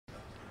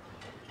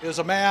is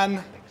a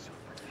man,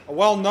 a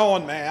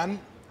well-known man,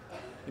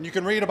 and you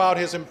can read about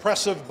his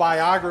impressive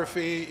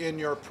biography in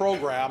your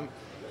program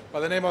by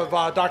the name of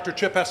Dr.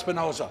 Chip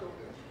Espinoza.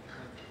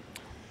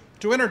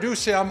 To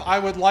introduce him, I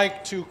would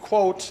like to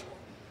quote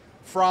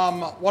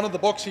from one of the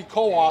books he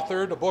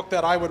co-authored, a book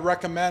that I would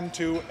recommend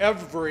to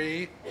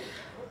every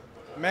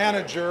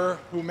manager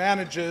who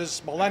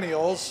manages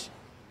millennials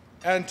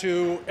and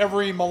to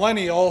every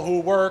millennial who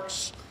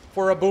works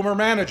for a boomer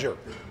manager.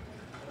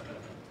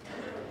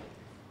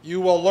 You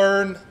will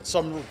learn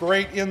some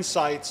great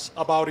insights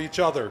about each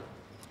other.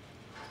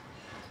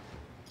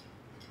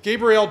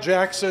 Gabrielle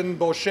Jackson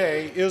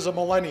Boucher is a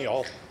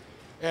millennial,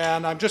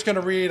 and I'm just going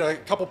to read a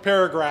couple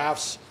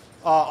paragraphs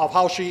of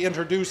how she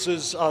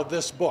introduces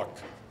this book.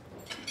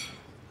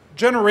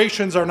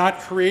 Generations are not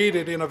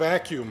created in a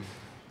vacuum.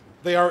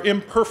 They are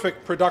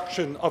imperfect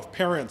production of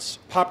parents,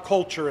 pop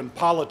culture, and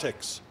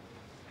politics.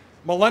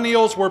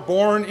 Millennials were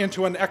born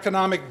into an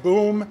economic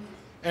boom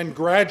and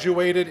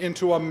graduated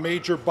into a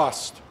major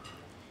bust.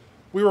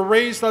 We were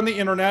raised on the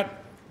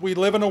internet. We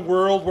live in a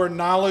world where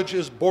knowledge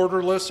is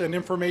borderless and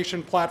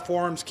information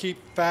platforms keep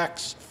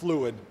facts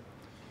fluid.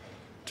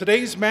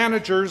 Today's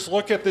managers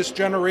look at this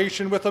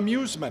generation with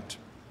amusement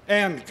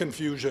and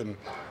confusion.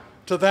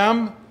 To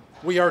them,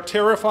 we are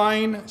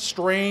terrifying,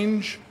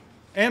 strange,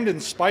 and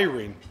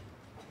inspiring.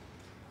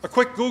 A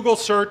quick Google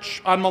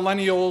search on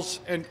millennials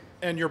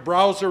and your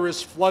browser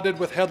is flooded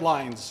with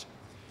headlines.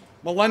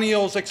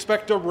 Millennials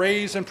expect a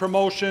raise and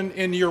promotion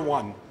in year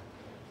one.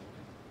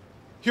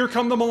 Here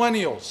come the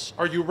millennials.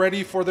 Are you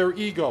ready for their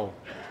ego?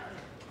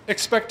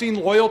 Expecting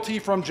loyalty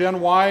from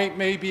Gen Y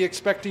may be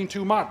expecting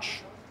too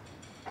much.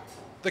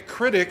 The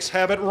critics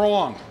have it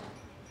wrong.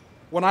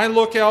 When I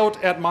look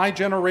out at my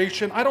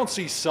generation, I don't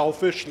see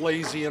selfish,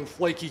 lazy, and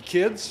flaky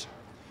kids.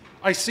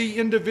 I see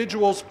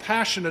individuals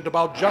passionate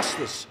about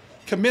justice,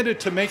 committed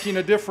to making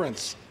a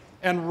difference,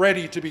 and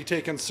ready to be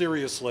taken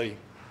seriously.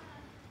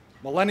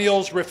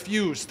 Millennials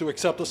refuse to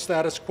accept the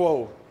status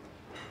quo.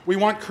 We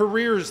want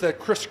careers that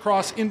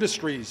crisscross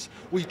industries.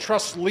 We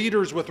trust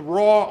leaders with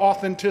raw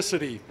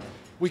authenticity.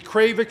 We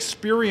crave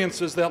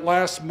experiences that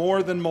last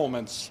more than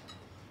moments.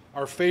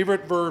 Our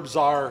favorite verbs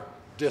are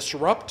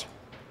disrupt,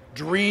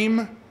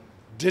 dream,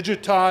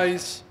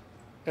 digitize,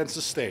 and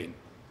sustain.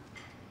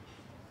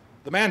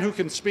 The man who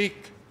can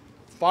speak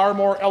far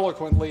more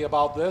eloquently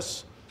about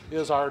this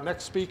is our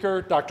next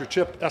speaker, Dr.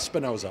 Chip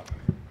Espinoza.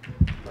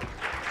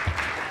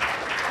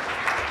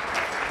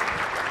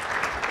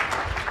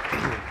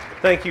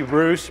 Thank you,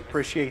 Bruce.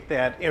 Appreciate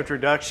that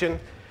introduction.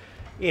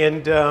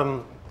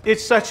 And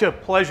it's such a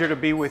pleasure to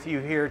be with you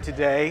here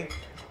today.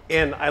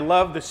 And I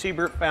love the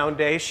Siebert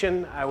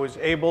Foundation. I was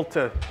able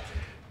to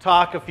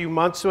talk a few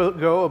months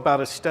ago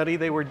about a study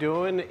they were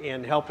doing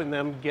and helping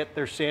them get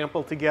their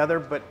sample together.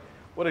 But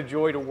what a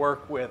joy to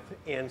work with.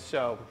 And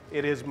so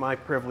it is my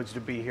privilege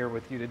to be here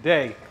with you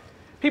today.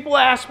 People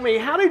ask me,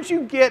 how did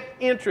you get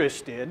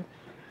interested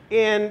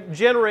in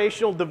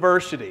generational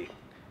diversity?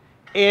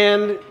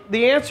 And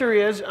the answer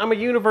is, I'm a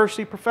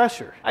university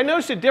professor. I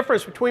noticed a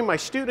difference between my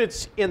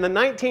students in the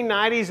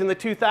 1990s and the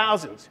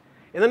 2000s.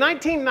 In the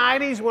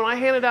 1990s, when I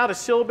handed out a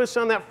syllabus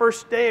on that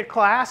first day of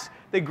class,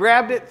 they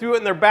grabbed it, threw it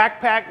in their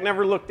backpack,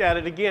 never looked at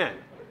it again.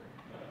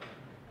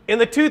 In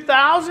the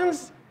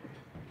 2000s,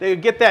 they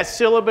would get that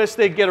syllabus,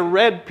 they'd get a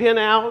red pin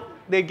out,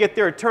 they'd get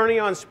their attorney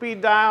on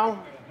speed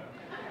dial,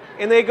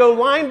 and they go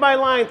line by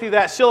line through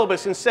that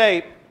syllabus and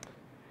say,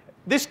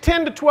 this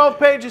 10 to 12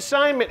 page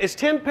assignment is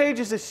 10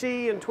 pages a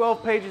C and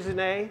 12 pages an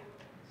A?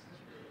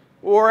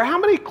 Or how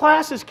many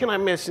classes can I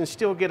miss and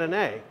still get an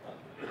A?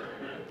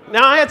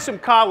 Now, I had some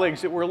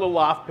colleagues that were a little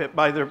off put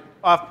by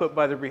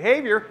their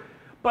behavior,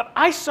 but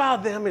I saw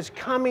them as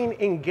coming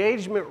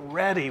engagement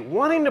ready,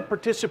 wanting to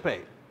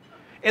participate.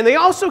 And they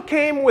also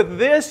came with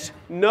this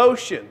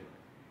notion,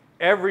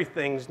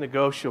 everything's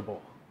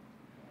negotiable,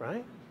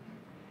 right?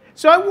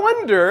 So I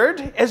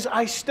wondered, as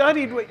I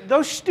studied,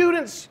 those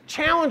students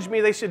challenged me.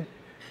 They said,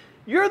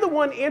 you're the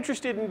one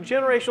interested in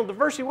generational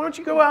diversity. Why don't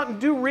you go out and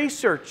do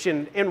research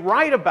and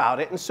write about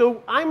it? And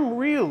so I'm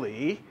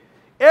really,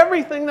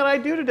 everything that I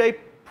do today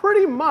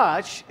pretty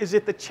much is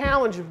at the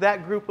challenge of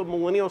that group of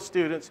millennial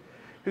students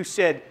who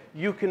said,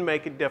 you can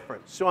make a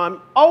difference. So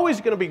I'm always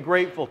going to be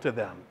grateful to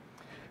them.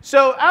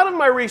 So out of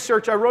my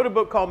research, I wrote a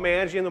book called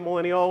Managing the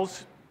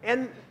Millennials.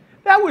 And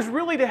that was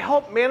really to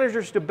help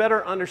managers to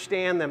better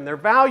understand them, their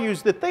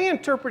values that they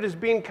interpret as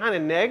being kind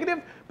of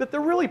negative, but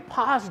they're really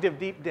positive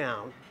deep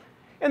down.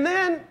 And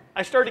then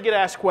I started to get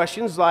asked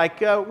questions like,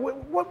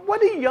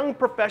 what do young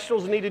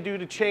professionals need to do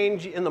to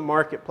change in the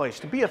marketplace,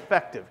 to be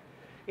effective?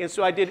 And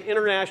so I did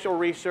international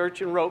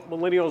research and wrote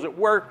Millennials at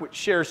Work, which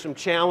shares some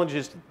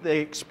challenges they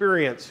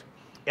experience.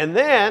 And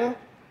then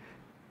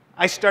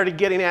I started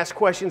getting asked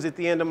questions at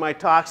the end of my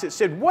talks that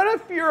said, what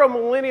if you're a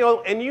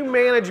millennial and you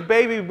manage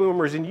baby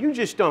boomers and you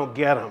just don't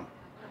get them?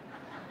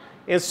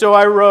 And so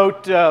I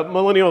wrote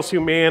Millennials Who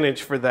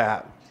Manage for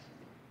that.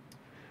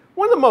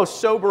 One of the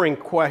most sobering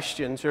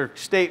questions or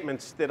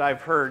statements that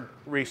I've heard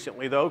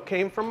recently, though,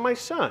 came from my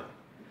son.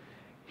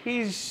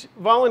 He's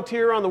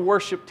volunteer on the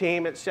worship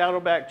team at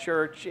Saddleback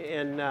Church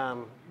in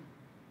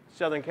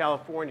Southern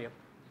California.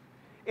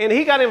 And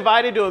he got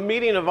invited to a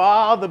meeting of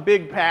all the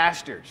big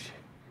pastors.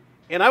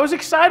 And I was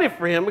excited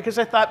for him because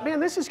I thought, man,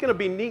 this is going to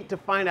be neat to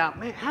find out,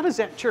 man, how does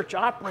that church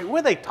operate? What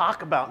do they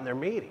talk about in their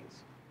meetings?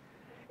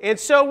 And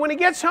so when he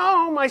gets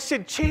home, I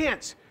said,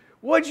 Chance,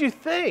 what'd you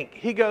think?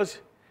 He goes,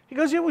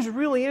 it was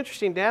really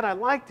interesting, Dad. I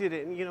liked it.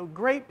 And,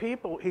 great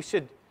people. He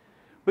said,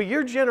 but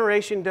your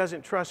generation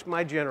doesn't trust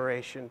my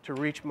generation to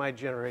reach my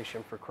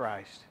generation for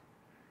Christ.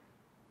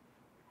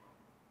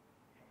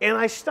 And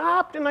I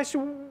stopped and I said,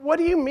 what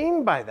do you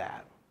mean by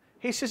that?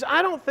 He says,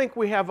 I don't think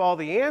we have all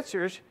the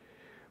answers,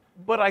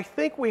 but I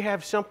think we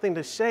have something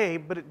to say,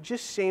 but it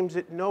just seems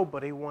that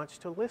nobody wants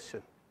to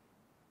listen.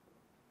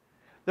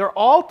 They're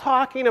all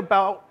talking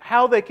about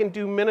how they can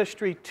do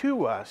ministry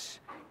to us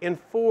and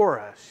for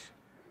us,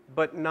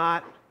 but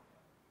not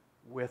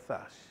with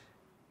us.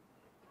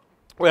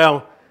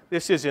 Well,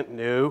 this isn't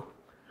new.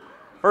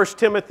 1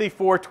 Timothy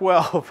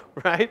 4:12,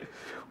 right?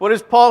 What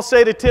does Paul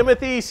say to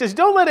Timothy? He says,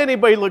 don't let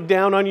anybody look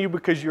down on you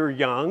because you're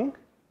young.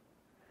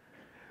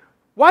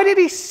 Why did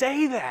he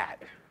say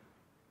that?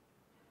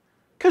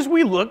 Because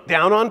we look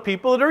down on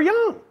people that are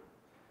young.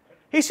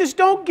 He says,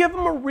 don't give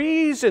them a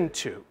reason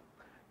to.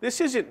 This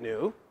isn't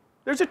new.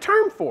 There's a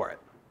term for it.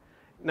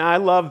 Now, I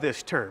love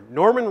this term.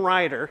 Norman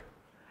Ryder,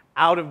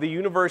 out of the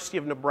University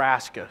of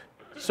Nebraska,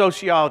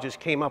 sociologist,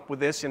 came up with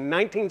this in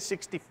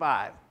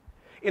 1965.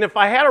 And if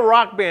I had a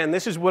rock band,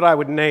 this is what I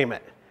would name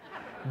it.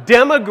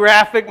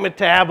 Demographic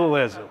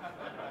metabolism.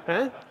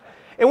 Huh?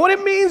 And what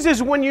it means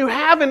is when you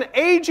have an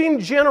aging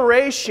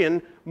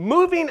generation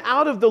moving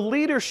out of the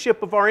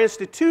leadership of our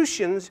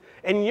institutions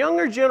and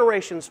younger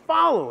generations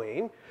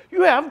following,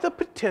 you have the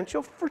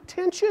potential for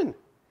tension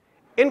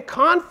and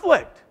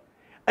conflict,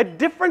 a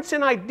difference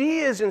in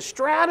ideas and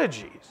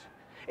strategies.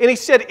 And he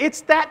said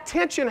it's that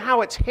tension,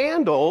 how it's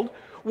handled,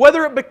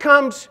 whether it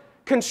becomes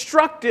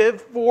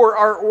constructive for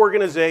our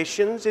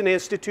organizations and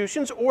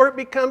institutions or it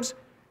becomes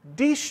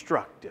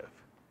destructive.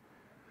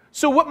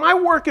 So what my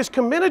work is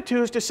committed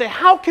to is to say,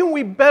 how can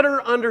we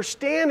better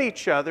understand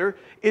each other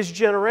as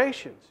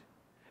generations?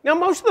 Now,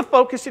 most of the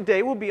focus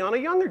today will be on a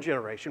younger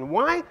generation.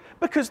 Why?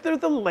 Because they're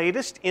the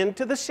latest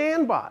into the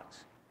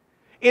sandbox.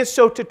 And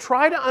so to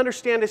try to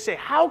understand, to say,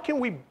 how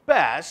can we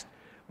best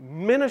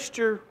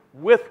minister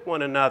with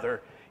one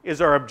another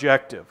is our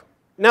objective.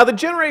 Now, the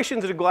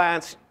generations at a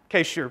glance, in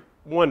case you're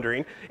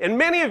wondering, and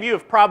many of you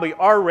have probably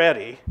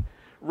already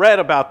read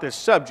about this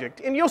subject,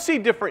 and you'll see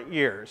different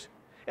years.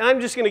 And I'm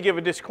just going to give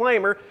a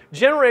disclaimer.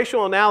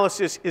 Generational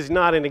analysis is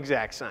not an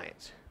exact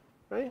science,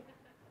 right?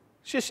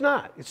 It's just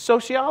not. It's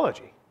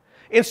sociology.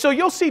 And so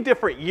you'll see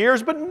different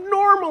years, but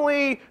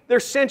normally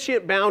there's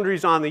sentient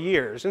boundaries on the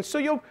years. And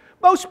so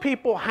most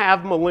people have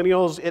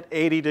millennials at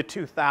 80 to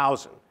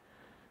 2000.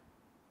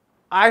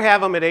 I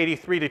have them at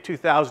 83 to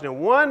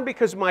 2001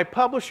 because my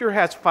publisher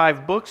has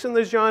 5 books in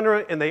the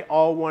genre and they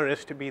all want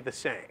us to be the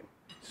same.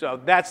 So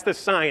that's the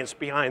science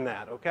behind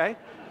that, okay?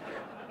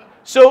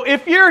 So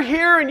if you're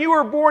here and you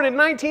were born in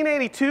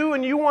 1982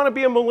 and you want to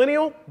be a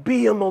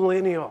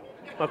millennial,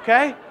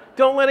 okay?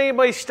 Don't let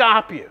anybody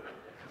stop you.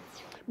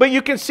 But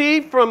you can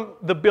see from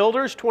the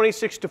builders,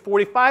 26 to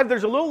 45,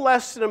 there's a little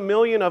less than 1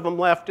 million of them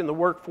left in the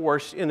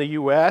workforce in the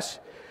U.S.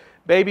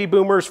 Baby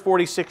boomers,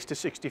 46 to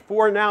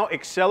 64, now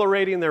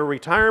accelerating their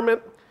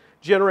retirement.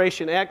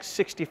 Generation X,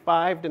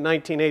 65 to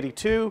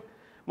 1982.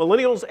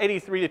 Millennials,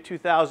 83 to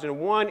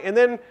 2001. And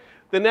then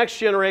the next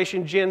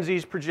generation, Gen Z,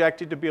 is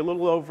projected to be a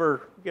little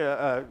over,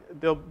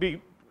 they'll be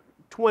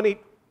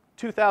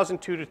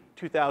 2002 to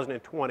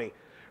 2020.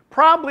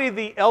 Probably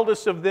the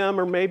eldest of them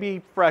are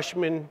maybe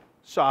freshman,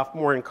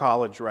 sophomore in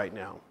college right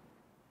now.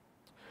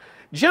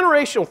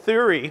 Generational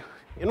theory,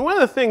 and one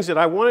of the things that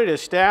I wanted to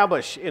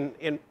establish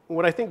and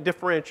what I think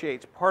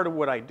differentiates part of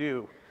what I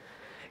do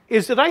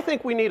is that I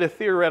think we need a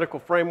theoretical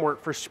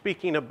framework for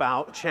speaking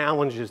about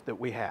challenges that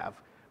we have.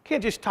 We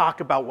can't just talk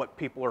about what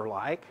people are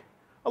like.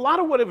 A lot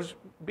of what is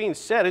being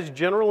said is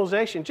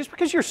generalization. Just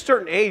because you're a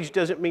certain age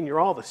doesn't mean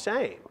you're all the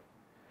same.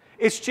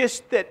 It's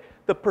just that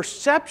the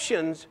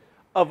perceptions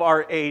of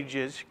our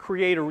ages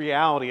create a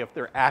reality if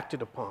they're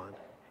acted upon,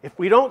 if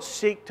we don't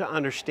seek to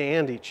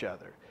understand each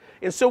other.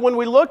 And so when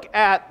we look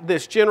at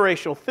this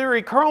generational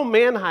theory, Karl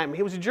Mannheim,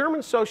 he was a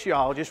German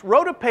sociologist,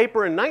 wrote a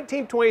paper in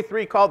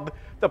 1923 called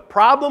The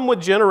Problem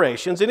with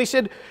Generations, and he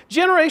said,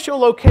 generational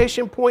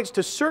location points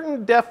to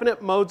certain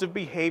definite modes of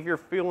behavior,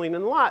 feeling,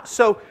 and lot.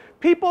 So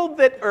people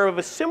that are of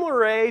a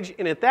similar age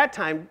and at that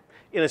time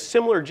in a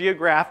similar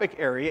geographic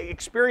area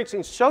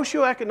experiencing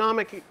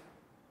socioeconomic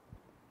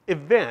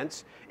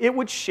events, it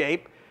would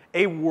shape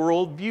a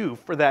worldview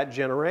for that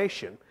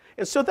generation.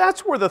 And so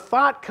that's where the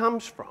thought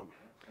comes from.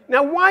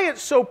 Now, why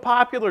it's so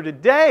popular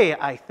today,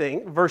 I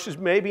think, versus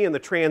maybe in the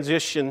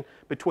transition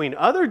between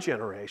other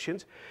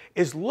generations,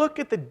 is look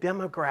at the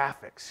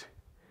demographics.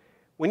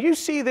 When you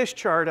see this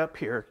chart up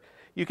here,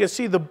 you can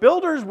see the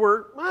builders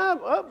were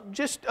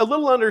just a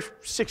little under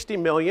 60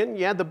 million.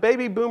 Yeah, the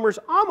baby boomers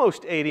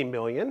almost 80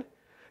 million.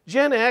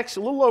 Gen X,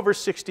 a little over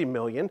 60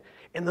 million,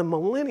 and the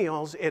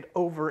millennials at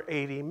over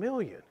 80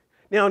 million.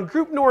 Now, in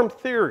group norm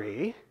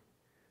theory,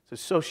 it's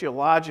a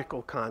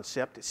sociological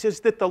concept. It says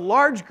that the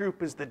large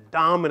group is the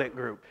dominant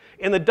group.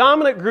 And the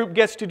dominant group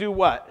gets to do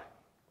what?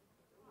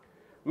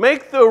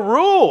 Make the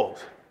rules,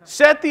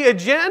 set the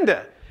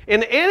agenda.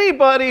 And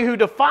anybody who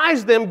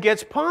defies them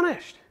gets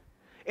punished.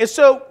 And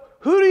so,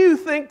 who do you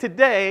think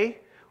today,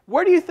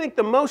 where do you think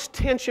the most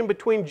tension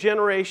between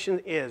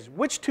generations is?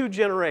 Which two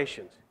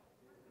generations?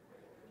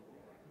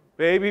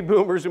 Baby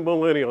boomers and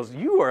millennials.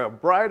 You are a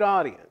bright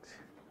audience,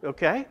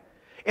 okay?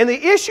 And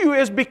the issue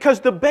is because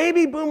the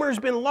baby boomer has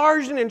been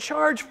large and in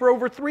charge for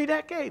over 3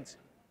 decades.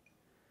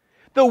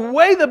 The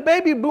way the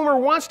baby boomer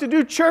wants to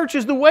do church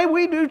is the way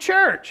we do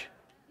church.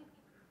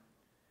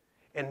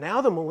 And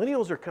now the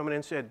millennials are coming in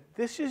and said,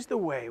 this is the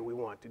way we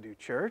want to do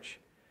church,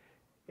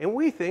 and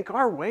we think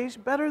our way's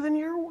better than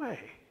your way.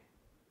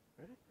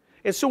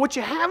 And so what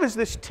you have is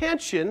this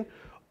tension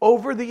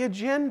over the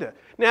agenda.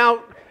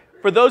 Now,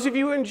 for those of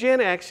you in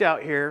Gen X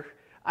out here,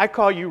 I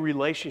call you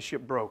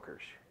relationship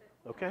brokers,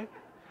 okay?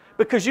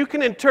 Because you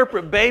can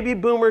interpret baby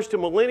boomers to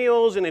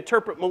millennials and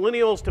interpret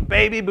millennials to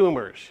baby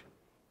boomers.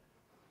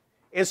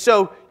 And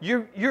so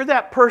you're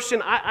that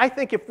person. I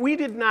think if we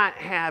did not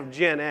have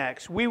Gen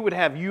X, we would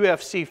have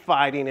UFC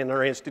fighting in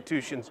our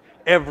institutions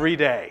every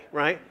day,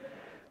 right?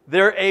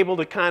 They're able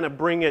to kind of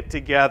bring it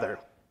together.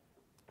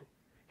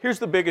 Here's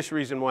the biggest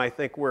reason why I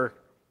think we're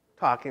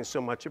talking so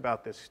much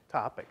about this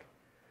topic.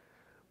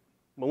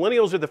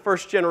 Millennials are the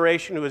first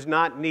generation who has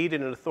not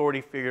needed an authority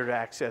figure to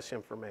access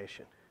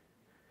information.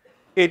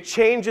 It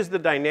changes the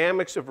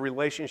dynamics of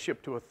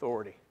relationship to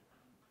authority.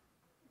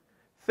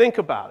 Think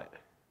about it.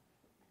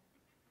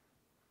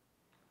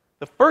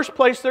 The first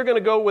place they're going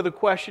to go with a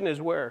question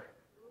is where?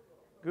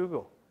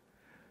 Google.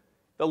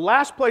 The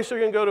last place they're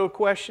going to go to a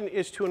question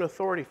is to an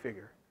authority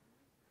figure.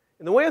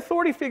 And the way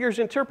authority figures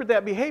interpret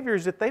that behavior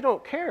is that they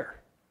don't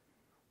care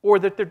or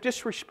that they're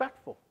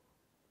disrespectful.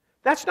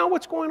 That's not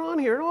what's going on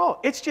here at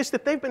all. It's just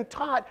that they've been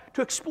taught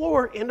to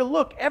explore and to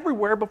look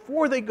everywhere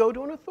before they go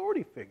to an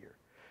authority figure.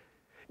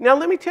 Now,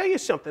 let me tell you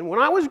something. When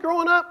I was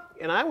growing up,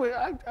 and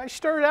I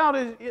started out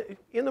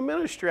in the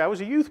ministry, I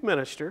was a youth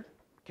minister,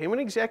 became an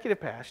executive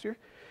pastor.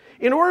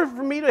 In order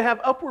for me to have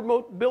upward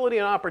mobility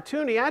and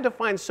opportunity, I had to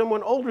find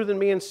someone older than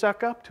me and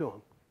suck up to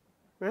them,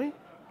 right?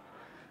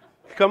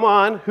 Come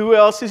on, who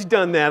else has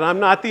done that? I'm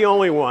not the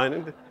only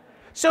one.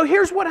 So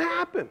here's what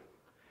happened.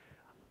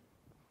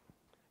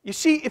 You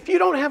see, if you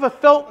don't have a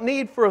felt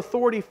need for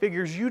authority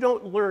figures, you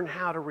don't learn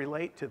how to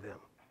relate to them.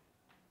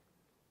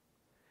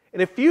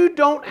 And if you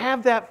don't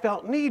have that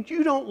felt need,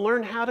 you don't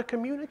learn how to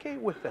communicate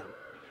with them.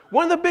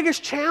 One of the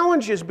biggest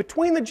challenges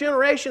between the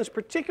generations,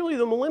 particularly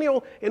the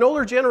millennial and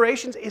older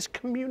generations, is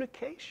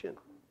communication.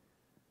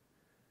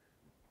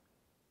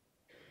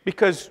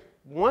 Because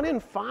 1 in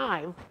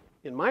 5,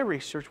 in my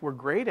research, were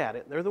great at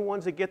it. They're the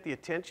ones that get the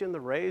attention, the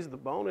raise, the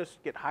bonus,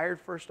 get hired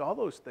first, all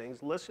those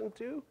things, listened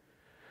to.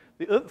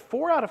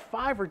 4 out of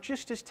 5 are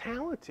just as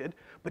talented,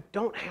 but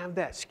don't have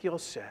that skill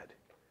set.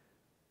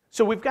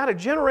 So we've got a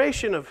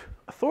generation of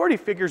authority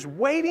figures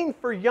waiting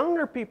for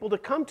younger people to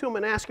come to them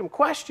and ask them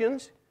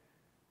questions,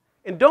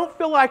 and don't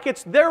feel like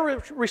it's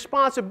their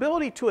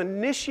responsibility to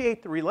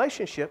initiate the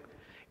relationship.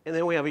 And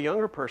then we have a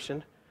younger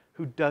person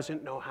who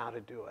doesn't know how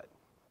to do it.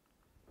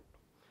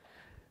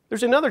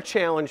 There's another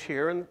challenge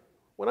here, and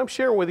what I'm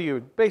sharing with you are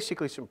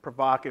basically some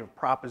provocative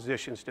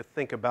propositions to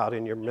think about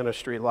in your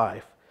ministry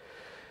life.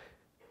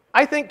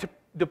 I think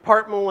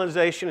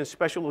departmentalization and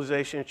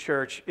specialization in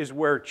church is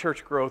where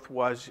church growth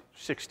was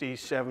 60s,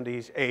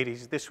 70s,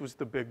 80s. This was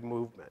the big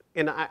movement.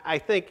 And I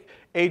think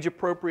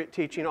age-appropriate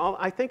teaching,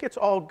 I think it's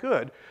all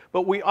good.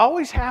 But we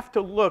always have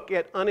to look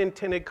at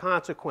unintended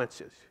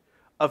consequences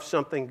of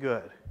something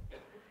good.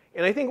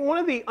 And I think one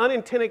of the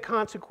unintended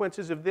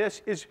consequences of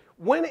this is,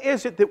 when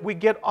is it that we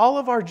get all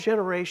of our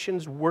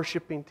generations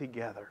worshiping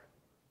together?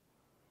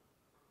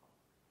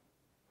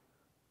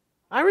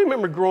 I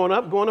remember growing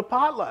up going to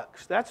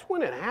potlucks. That's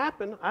when it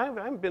happened. I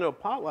haven't been to a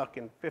potluck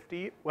in 50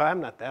 years. Well, I'm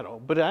not that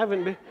old, but I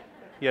haven't been.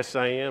 Yes,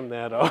 I am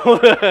that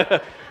old.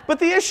 But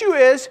the issue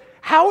is,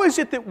 how is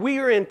it that we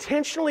are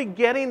intentionally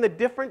getting the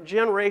different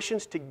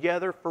generations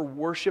together for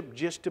worship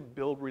just to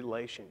build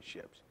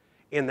relationships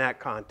in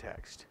that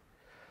context?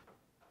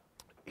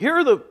 Here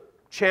are the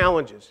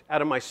challenges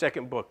out of my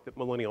second book that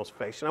millennials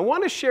face. And I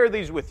want to share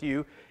these with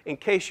you in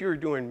case you're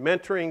doing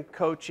mentoring,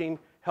 coaching,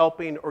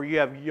 helping, or you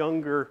have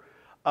younger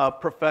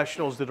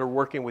professionals that are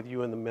working with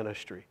you in the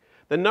ministry.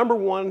 The number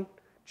one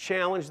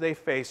challenge they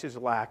face is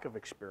lack of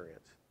experience.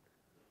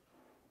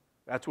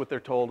 That's what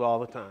they're told all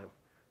the time.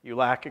 You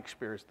lack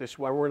experience. This is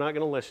why we're not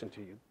going to listen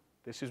to you.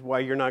 This is why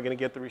you're not going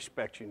to get the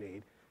respect you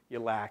need. You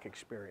lack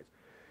experience.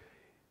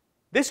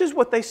 This is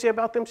what they say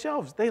about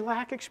themselves. They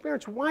lack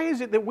experience. Why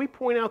is it that we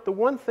point out the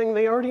one thing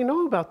they already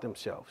know about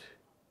themselves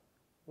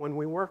when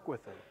we work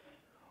with them?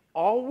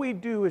 All we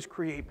do is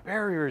create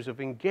barriers of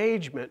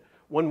engagement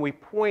when we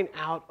point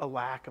out a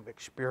lack of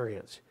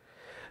experience.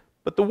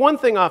 But the one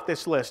thing off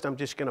this list I'm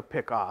just going to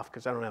pick off,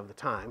 because I don't have the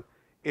time,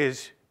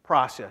 is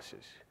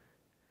processes.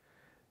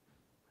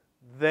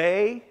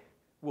 they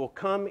will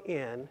come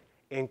in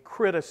and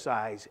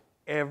criticize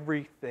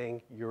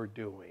everything you're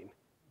doing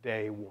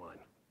day one.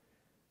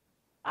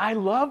 I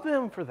love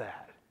them for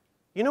that.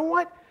 You know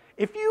what?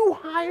 If you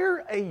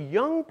hire a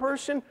young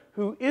person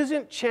who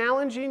isn't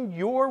challenging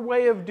your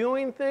way of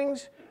doing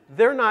things,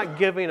 they're not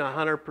giving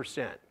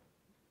 100%.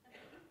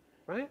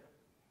 Right?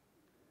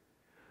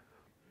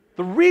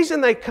 The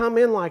reason they come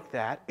in like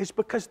that is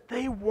because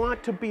they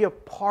want to be a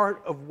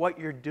part of what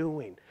you're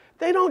doing.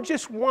 They don't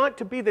just want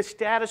to be the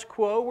status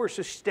quo or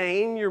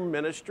sustain your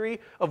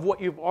ministry of what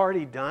you've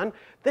already done.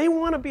 They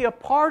want to be a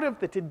part of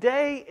the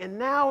today and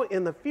now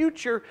in the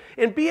future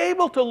and be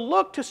able to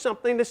look to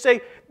something to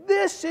say,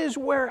 this is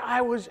where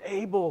I was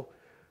able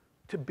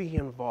to be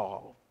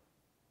involved.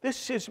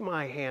 This is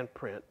my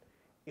handprint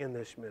in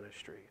this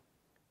ministry.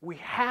 We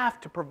have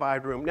to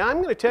provide room. Now, I'm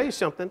going to tell you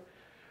something.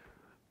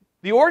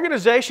 The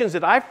organizations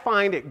that I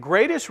find at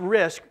greatest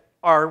risk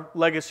are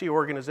legacy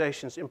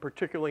organizations, and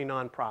particularly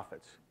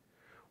nonprofits.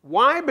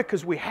 Why?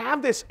 Because we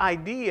have this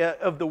idea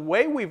of the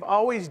way we've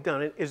always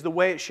done it is the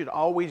way it should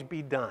always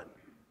be done.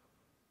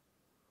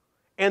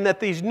 And that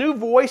these new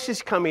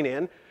voices coming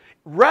in,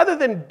 rather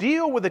than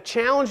deal with the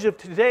challenge of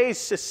today's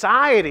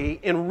society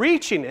in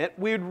reaching it,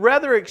 we'd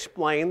rather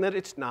explain that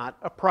it's not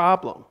a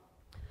problem.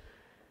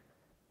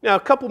 Now, a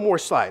couple more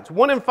slides.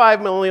 1 in 5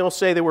 millennials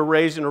say they were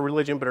raised in a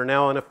religion but are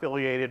now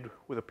unaffiliated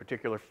with a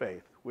particular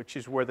faith, which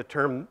is where the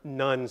term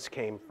nuns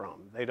came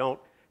from. They don't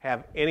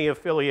have any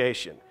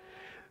affiliation.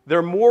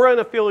 They're more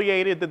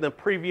unaffiliated than the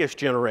previous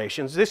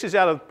generations. This is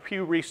out of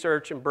Pew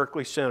Research and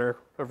Berkeley Center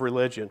of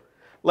Religion.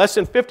 Less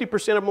than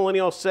 50% of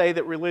millennials say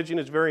that religion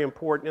is very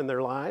important in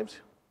their lives.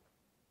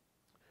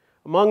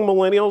 Among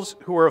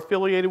millennials who are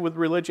affiliated with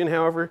religion,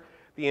 however,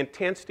 the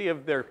intensity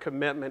of their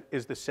commitment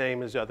is the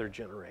same as other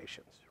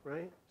generations,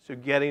 right? So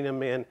getting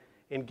them in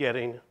and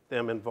getting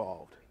them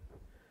involved.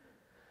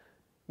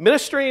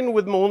 Ministering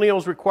with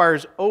millennials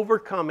requires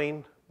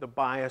overcoming the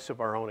bias of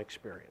our own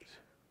experience.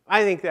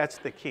 I think that's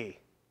the key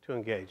to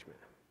engagement.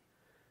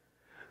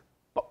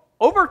 But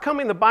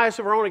overcoming the bias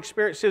of our own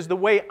experience says the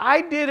way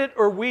I did it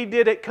or we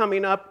did it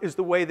coming up is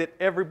the way that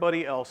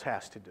everybody else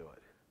has to do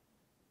it.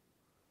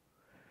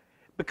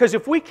 Because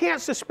if we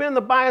can't suspend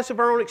the bias of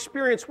our own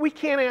experience, we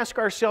can't ask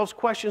ourselves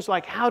questions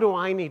like, how do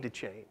I need to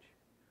change?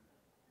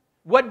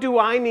 What do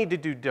I need to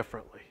do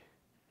differently?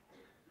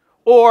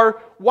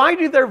 Or why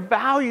do their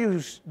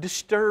values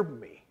disturb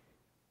me?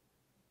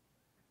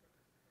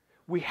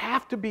 We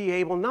have to be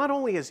able, not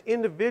only as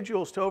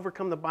individuals, to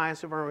overcome the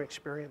bias of our own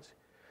experience,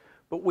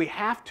 but we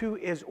have to,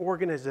 as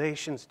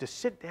organizations, to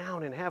sit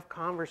down and have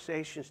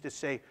conversations to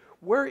say,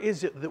 where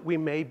is it that we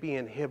may be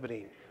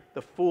inhibiting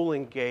the full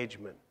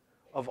engagement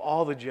of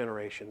all the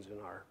generations in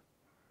our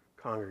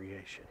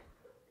congregation?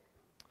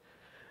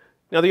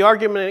 Now, the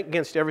argument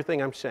against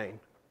everything I'm saying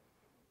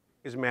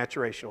is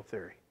maturational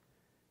theory.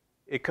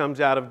 It comes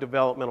out of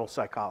developmental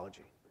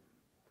psychology.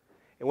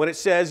 And what it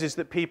says is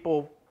that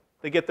people,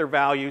 they get their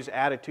values,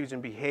 attitudes,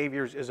 and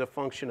behaviors as a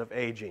function of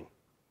aging,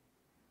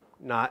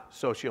 not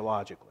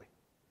sociologically.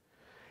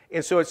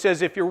 And so it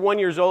says if you're 1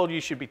 year old,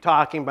 you should be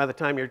talking by the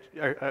time you're,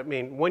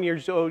 1 year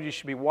old, you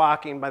should be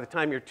walking. By the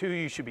time you're 2,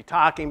 you should be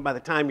talking. By the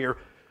time you're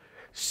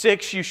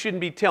 6, you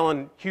shouldn't be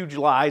telling huge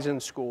lies in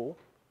school.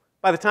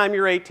 By the time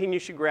you're 18, you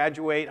should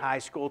graduate high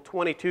school.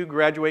 22,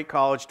 graduate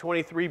college.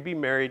 23, be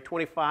married.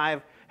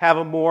 25, have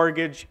a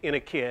mortgage and a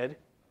kid,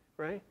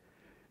 right?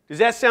 Does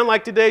that sound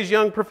like today's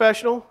young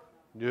professional?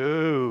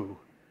 No.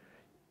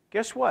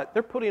 Guess what?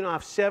 They're putting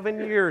off 7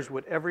 years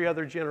what every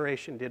other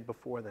generation did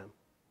before them.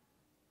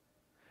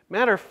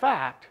 Matter of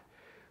fact,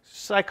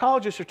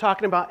 psychologists are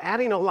talking about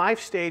adding a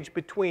life stage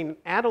between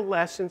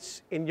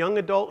adolescence and young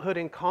adulthood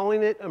and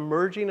calling it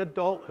emerging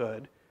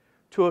adulthood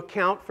to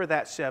account for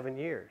that 7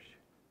 years.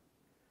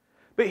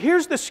 But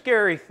here's the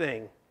scary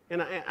thing,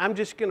 and I'm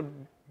just going to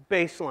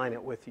baseline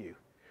it with you.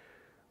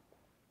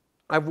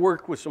 I've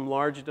worked with some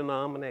large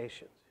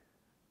denominations,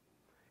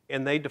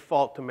 and they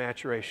default to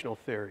maturational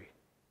theory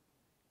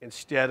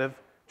instead of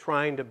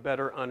trying to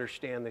better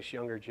understand this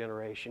younger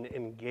generation and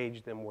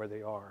engage them where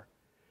they are.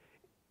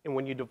 And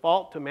when you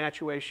default to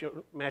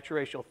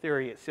maturational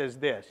theory, it says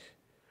this: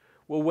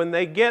 well, when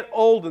they get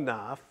old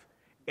enough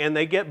and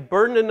they get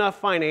burdened enough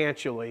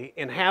financially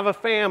and have a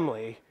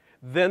family,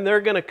 then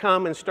they're going to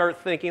come and start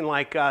thinking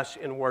like us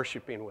and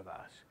worshiping with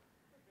us.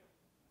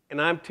 And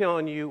I'm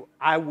telling you,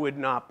 I would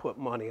not put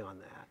money on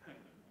that,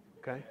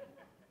 okay?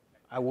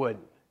 I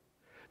wouldn't.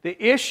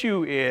 The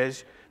issue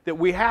is that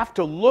we have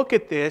to look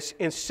at this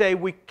and say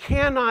we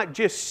cannot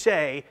just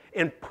say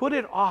and put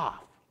it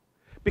off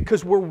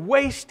because we're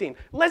wasting.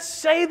 Let's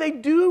say they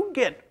do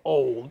get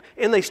old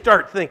and they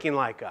start thinking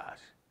like us.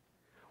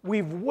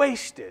 We've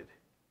wasted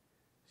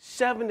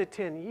 7 to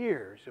 10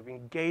 years of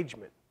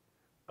engagement,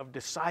 of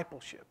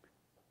discipleship,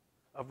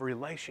 of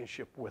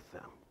relationship with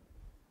them.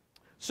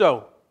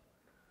 So,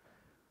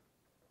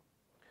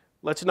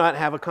 let's not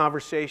have a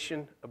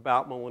conversation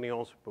about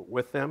millennials, but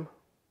with them.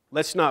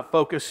 Let's not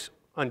focus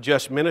on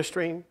just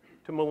ministering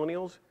to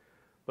millennials,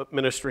 but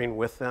ministering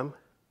with them.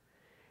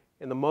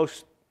 And the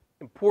most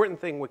important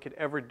thing we could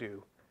ever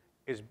do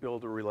is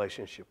build a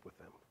relationship with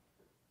them.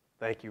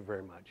 Thank you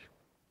very much.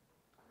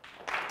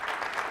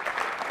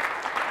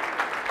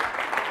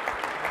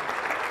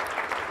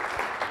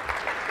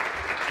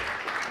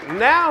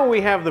 Now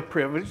we have the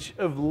privilege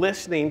of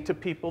listening to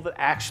people that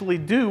actually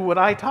do what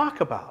I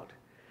talk about.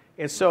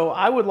 And so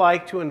I would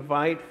like to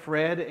invite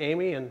Fred,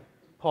 Amy, and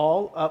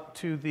Paul up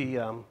to the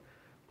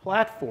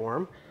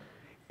platform.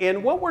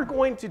 And what we're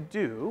going to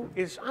do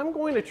is I'm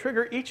going to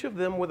trigger each of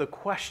them with a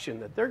question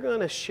that they're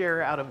going to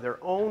share out of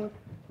their own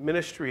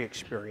ministry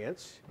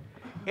experience.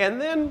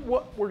 And then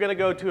what we're going to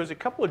go to is a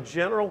couple of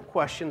general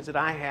questions that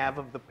I have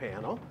of the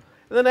panel.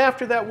 And then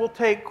after that, we'll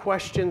take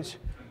questions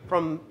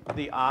from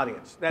the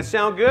audience. That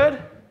sound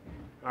good?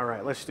 All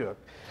right, let's do it.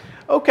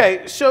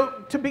 Okay,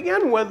 so to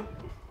begin with,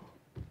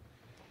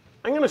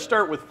 I'm going to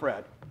start with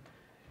Fred.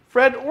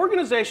 Fred,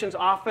 organizations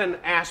often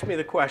ask me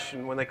the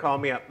question when they call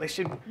me up. They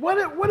say,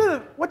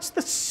 what's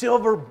the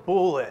silver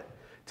bullet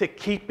to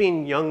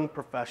keeping young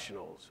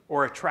professionals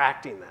or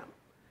attracting them?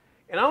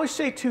 And I always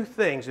say two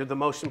things are the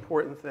most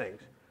important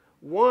things.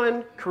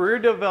 One, career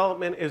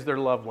development is their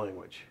love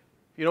language.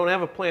 If you don't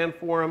have a plan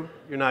for them,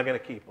 you're not going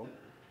to keep them.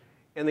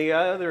 And the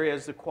other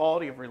is the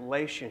quality of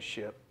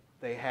relationship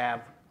they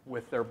have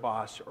with their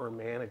boss or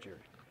manager.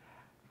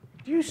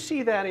 Do you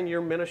see that in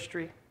your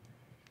ministry?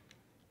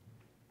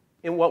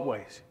 In what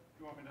ways?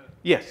 You want me to?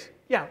 Yes.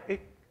 Yeah,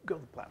 go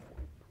to the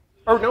platform.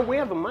 Or no, we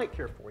have a mic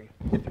here for you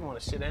if you want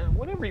to sit down.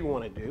 Whatever you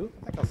want to do.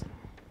 I think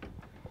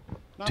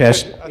I'll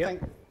Test. I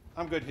think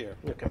I'm good here.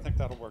 Okay. I think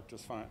that'll work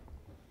just fine.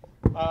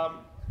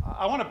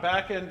 I want to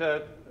back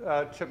into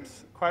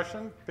Chip's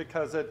question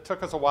because it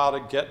took us a while to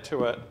get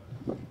to it,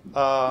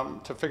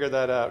 to figure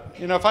that out.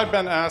 You know, if I'd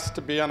been asked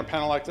to be on a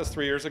panel like this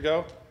 3 years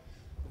ago,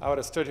 I would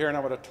have stood here and I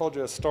would have told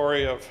you a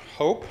story of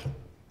hope,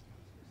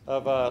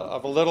 of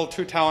a little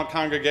two-talent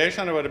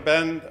congregation. It would have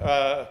been,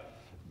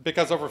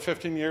 because over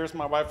 15 years,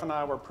 my wife and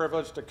I were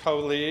privileged to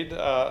co-lead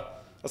a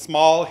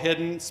small,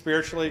 hidden,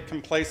 spiritually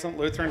complacent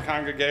Lutheran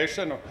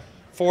congregation of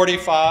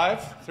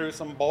 45 through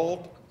some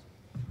bold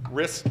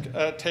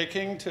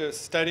risk-taking to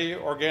steady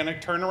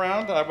organic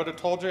turnaround. I would have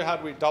told you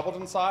had we doubled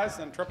in size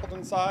and tripled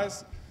in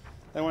size.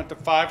 They went to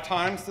 5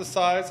 times the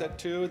size at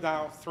 2,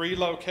 now 3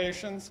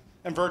 locations,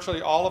 and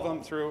virtually all of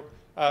them through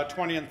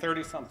 20 and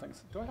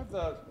 30-somethings. Do I have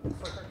the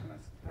clicker?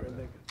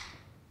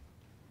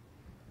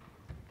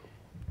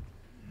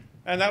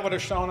 And that would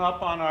have shown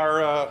up on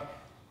our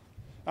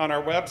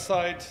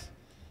website.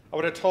 I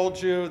would have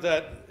told you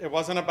that it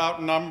wasn't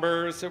about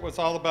numbers. It was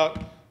all about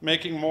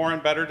making more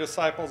and better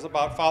disciples,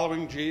 about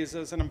following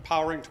Jesus and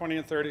empowering 20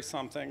 and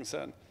 30-somethings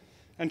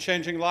and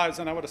changing lives.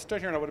 And I would have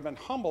stood here and I would have been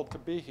humbled to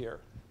be here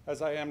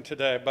as I am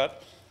today.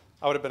 But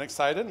I would have been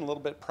excited and a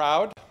little bit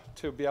proud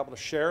to be able to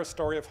share a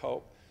story of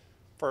hope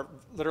for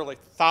literally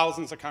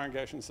thousands of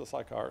congregations just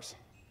like ours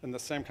in the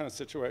same kind of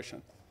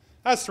situation.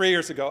 That was 3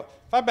 years ago.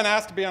 If I'd been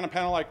asked to be on a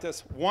panel like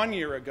this 1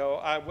 year ago,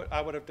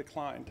 I would have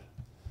declined.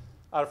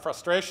 Out of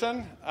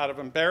frustration, out of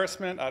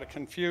embarrassment, out of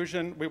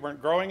confusion. We weren't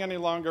growing any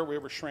longer, we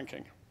were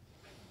shrinking.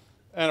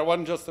 And it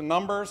wasn't just the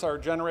numbers, our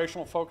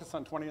generational focus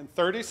on 20 and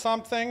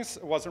 30-somethings.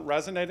 It wasn't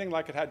resonating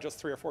like it had just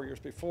 3 or 4 years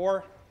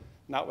before,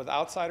 not with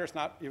outsiders,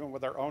 not even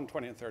with our own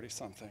 20 and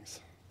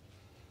 30-somethings.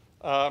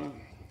 And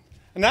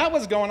that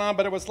was going on,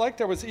 but it was like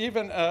there was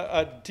even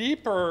a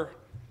deeper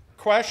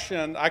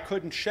question I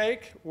couldn't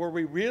shake. Were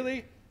we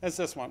really, as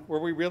this one, were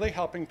we really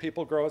helping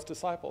people grow as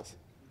disciples?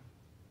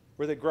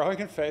 Were they growing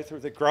in faith? Were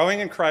they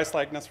growing in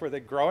Christ-likeness? Were they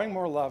growing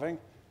more loving?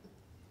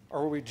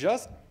 Or were we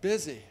just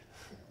busy?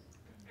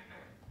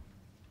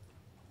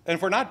 And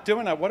if we're not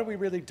doing that, what are we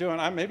really doing?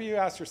 Maybe you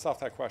ask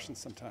yourself that question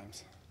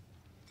sometimes.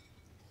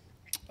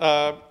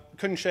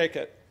 Couldn't shake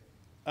it.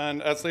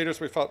 And as leaders,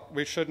 we felt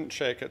we shouldn't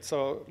shake it.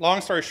 So long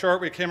story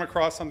short, we came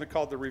across something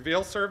called the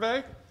Reveal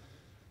Survey,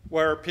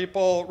 where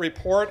people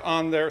report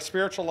on their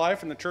spiritual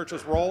life and the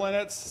church's role in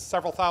it.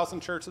 Several thousand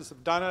churches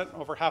have done it.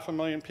 Over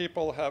 500,000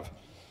 people have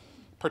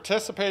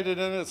participated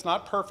in it. It's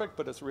not perfect,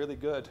 but it's really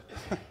good.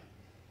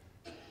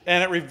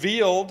 And it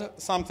revealed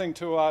something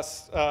to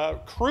us,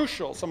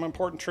 crucial, some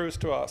important truths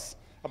to us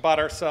about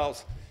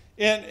ourselves.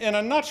 In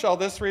a nutshell,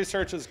 this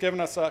research has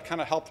given us a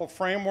kind of helpful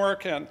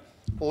framework and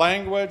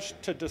language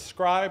to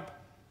describe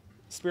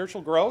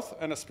spiritual growth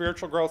and a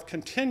spiritual growth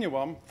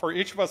continuum for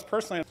each of us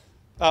personally.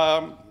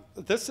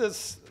 This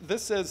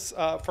is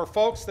for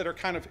folks that are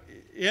kind of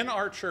in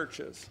our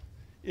churches,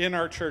 and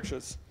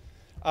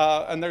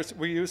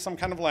we use some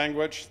kind of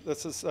language.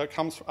 This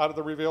comes out of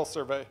the Reveal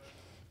Survey.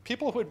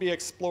 People who would be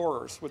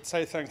explorers would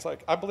say things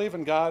like, I believe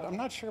in God. I'm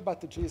not sure about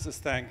the Jesus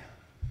thing.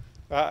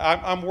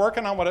 I'm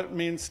working on what it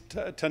means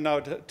to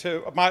know.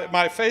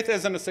 My faith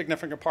isn't a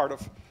significant part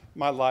of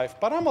my life,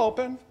 but I'm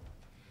open.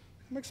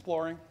 I'm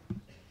exploring.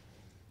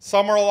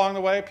 Somewhere along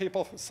the way,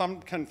 some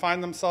can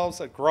find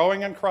themselves at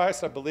growing in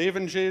Christ. I believe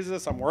in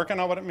Jesus. I'm working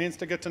on what it means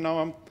to get to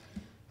know him.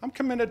 I'm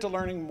committed to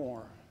learning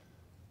more.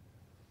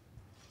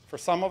 For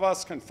some of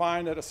us can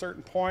find at a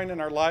certain point in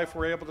our life,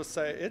 we're able to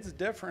say, it's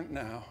different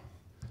now.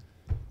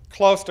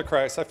 close to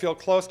Christ. I feel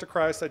close to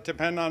Christ. I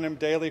depend on him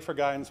daily for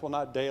guidance. Well,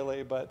 not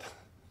daily, but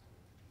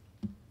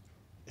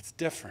it's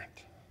different.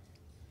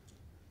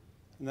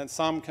 And then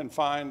some can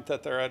find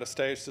that they're at a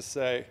stage to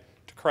say,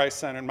 to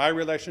Christ-centered, my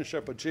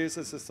relationship with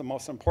Jesus is the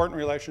most important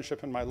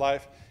relationship in my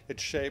life. It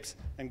shapes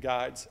and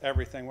guides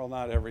everything. Well,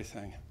 not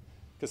everything,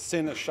 because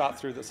sin has shot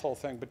through this whole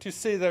thing. But you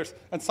see,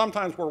 and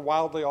sometimes we're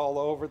wildly all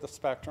over the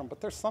spectrum, but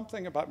there's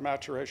something about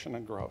maturation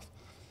and growth.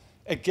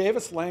 It gave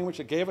us language.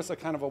 It gave us a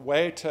kind of a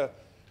way to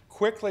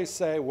quickly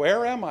say,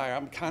 where am I?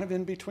 I'm kind of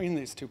in between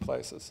these two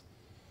places.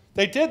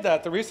 They did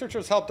that. The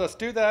researchers helped us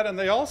do that, and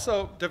they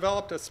also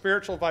developed a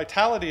spiritual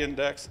vitality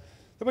index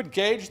that would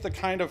gauge the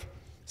kind of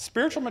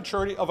spiritual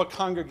maturity of a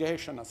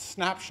congregation, a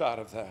snapshot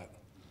of that,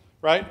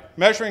 right?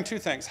 Measuring two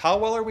things. How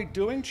well are we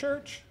doing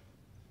church?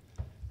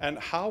 And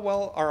how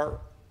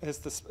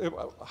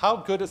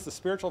good is the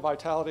spiritual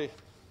vitality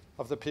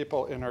of the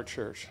people in our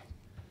church?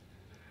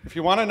 If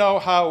you want to know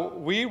how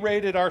we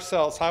rated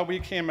ourselves, how we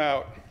came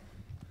out,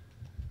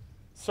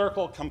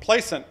 circle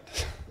complacent.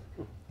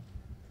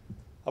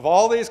 Of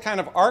all these kind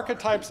of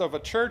archetypes of a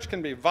church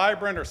can be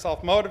vibrant or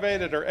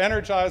self-motivated or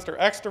energized or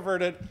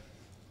extroverted.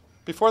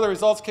 Before the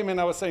results came in,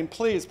 I was saying,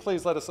 please,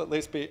 please let us at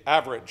least be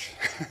average.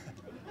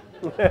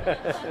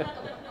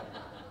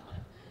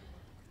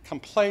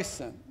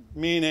 Complacent,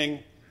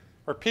 meaning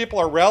where people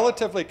are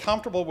relatively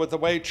comfortable with the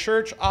way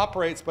church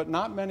operates, but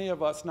not many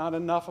of us, not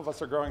enough of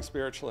us are growing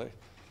spiritually.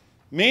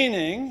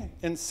 Meaning,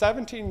 in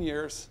 17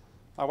 years,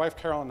 my wife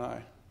Carol and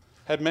I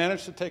had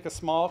managed to take a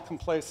small,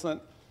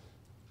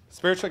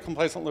 spiritually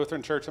complacent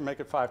Lutheran church and make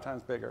it 5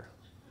 times bigger.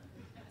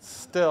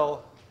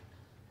 Still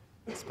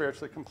a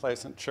spiritually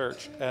complacent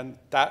church, and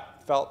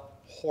that felt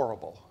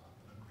horrible.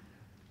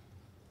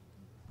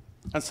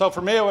 And so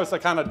for me, it was a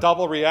kind of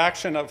double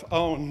reaction of,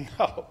 oh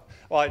no.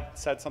 Well, I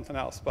said something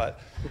else, but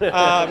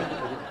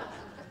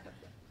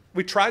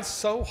we tried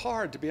so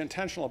hard to be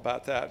intentional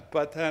about that,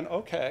 but then,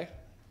 okay,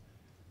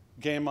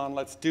 game on,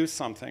 let's do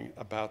something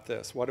about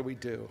this. What do we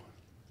do?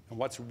 And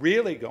what's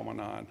really going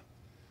on?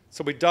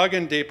 So we dug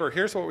in deeper.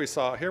 Here's what we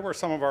saw. Here were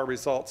some of our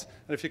results.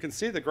 And if you can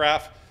see the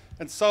graph,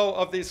 and so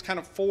of these kind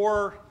of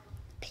 4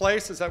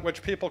 places at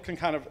which people can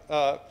kind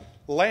of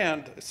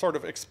land, sort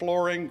of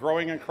exploring,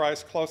 growing in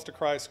Christ, close to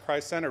Christ,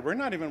 Christ-centered. We're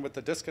not even with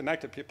the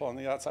disconnected people on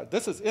the outside.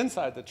 This is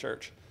inside the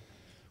church.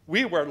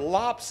 We were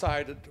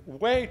lopsided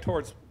way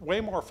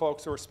more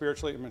folks who are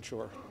spiritually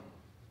immature.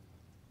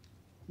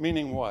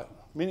 Meaning what?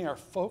 Meaning our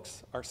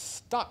folks are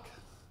stuck,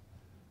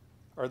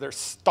 or they're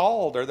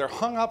stalled, or they're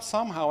hung up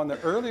somehow in the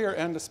earlier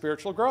end of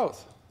spiritual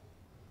growth.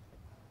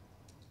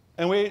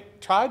 And we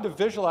tried to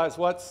visualize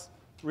what's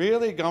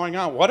really going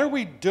on. What are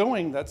we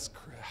doing that's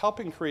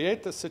helping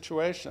create this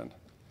situation?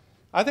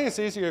 I think it's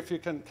easier if you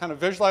can kind of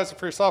visualize it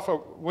for yourself.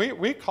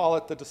 We call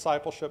it the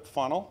discipleship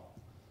funnel.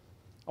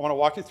 I want to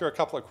walk you through a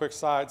couple of quick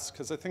slides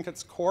because I think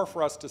it's core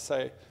for us to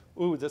say,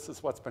 ooh, this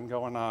is what's been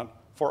going on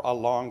for a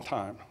long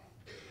time.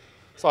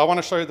 So I want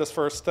to show you this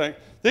first thing.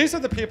 These are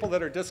the people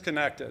that are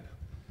disconnected.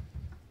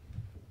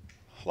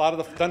 A lot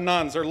of the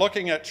nuns are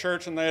looking at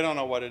church and they don't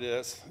know what it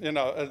is. You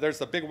know, there's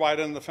the big wide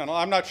end of the funnel.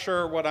 I'm not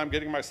sure what I'm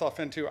getting myself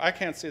into. I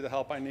can't see the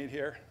help I need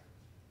here.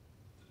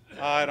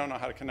 I don't know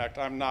how to connect.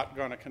 I'm not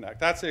going to connect.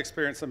 That's the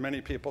experience of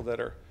many people that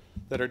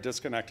are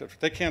disconnected.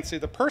 They can't see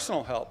the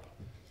personal help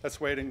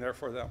that's waiting there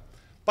for them.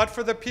 But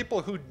for the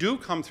people who do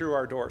come through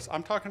our doors,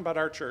 I'm talking about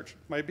our church.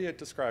 Maybe it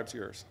describes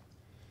yours.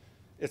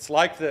 It's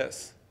like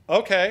this.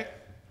 Okay,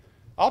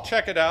 I'll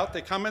check it out.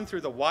 They come in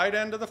through the wide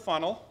end of the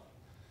funnel,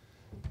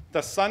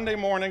 the Sunday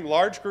morning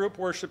large group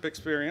worship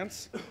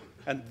experience,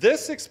 and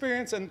this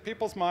experience in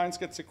people's minds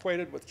gets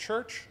equated with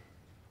church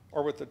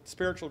or with the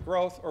spiritual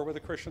growth or with a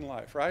Christian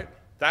life, right?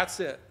 That's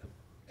it.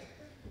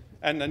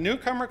 And the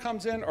newcomer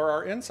comes in or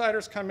our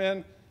insiders come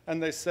in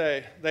and they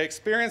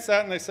experience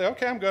that and they say,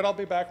 okay, I'm good, I'll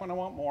be back when I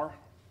want more.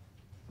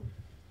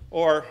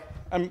 Or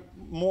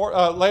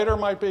later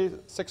might be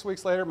 6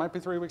 weeks later, might be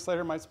 3 weeks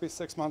later, might be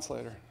 6 months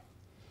later.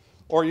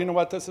 Or you know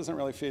what, this isn't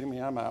really feeding me,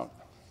 I'm out.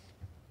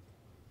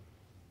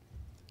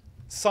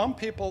 Some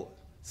people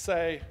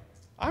say,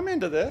 I'm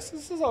into this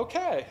is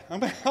okay.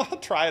 I'll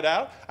try it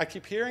out. I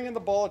keep hearing in the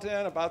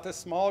bulletin about this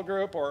small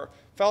group or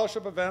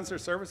fellowship events or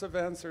service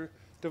events or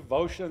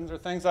devotions or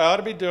things I ought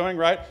to be doing,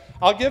 right?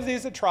 I'll give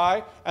these a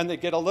try, and they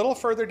get a little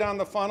further down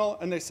the funnel,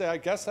 and they say, I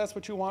guess that's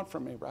what you want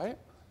from me, right?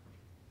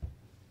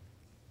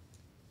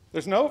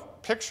 There's no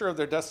picture of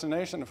their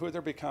destination, of who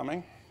they're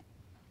becoming.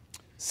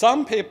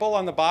 Some people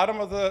on the bottom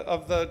of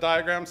the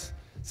diagrams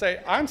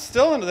say, I'm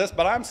still into this,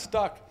 but I'm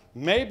stuck.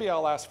 Maybe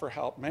I'll ask for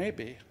help,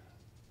 maybe.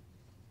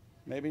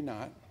 Maybe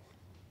not.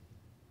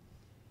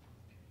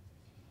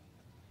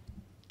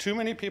 Too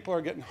many people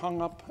are getting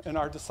hung up in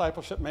our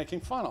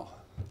discipleship-making funnel.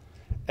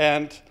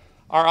 And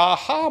our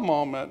aha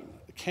moment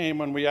came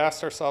when we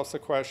asked ourselves the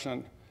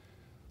question,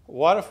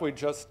 what if we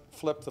just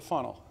flipped the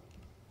funnel?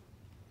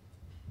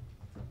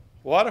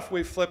 What if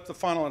we flipped the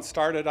funnel and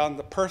started on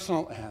the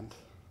personal end?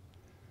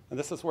 And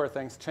this is where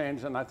things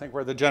change, and I think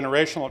where the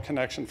generational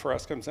connection for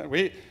us comes in.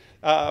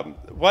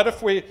 What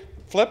if we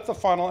flip the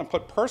funnel and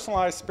put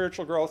personalized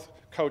spiritual growth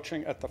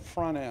coaching at the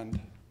front end.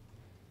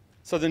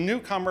 So the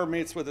newcomer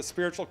meets with a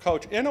spiritual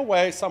coach in a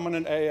way someone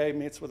in AA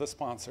meets with a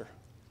sponsor,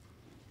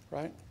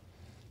 right?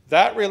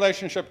 That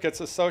relationship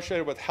gets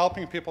associated with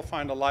helping people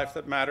find a life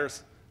that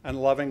matters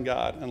and loving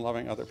God and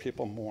loving other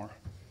people more.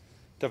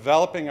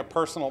 Developing a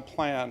personal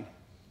plan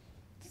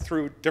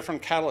through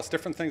different catalysts,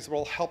 different things that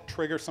will help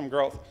trigger some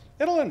growth.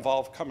 It'll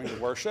involve coming to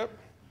worship.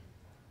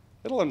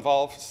 It'll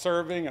involve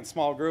serving in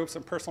small groups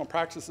and personal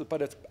practices,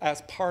 but it's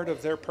as part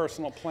of their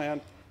personal plan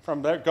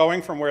from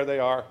going from where they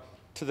are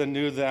to the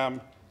new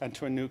them and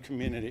to a new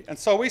community. And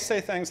so we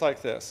say things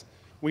like this.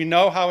 We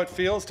know how it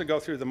feels to go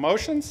through the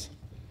motions,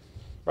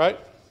 right?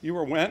 You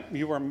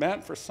were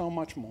meant for so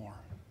much more.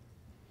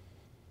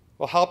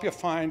 We'll help you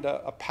find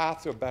a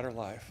path to a better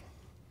life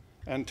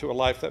and to a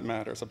life that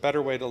matters, a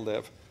better way to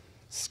live.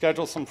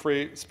 Schedule some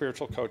free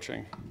spiritual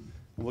coaching, and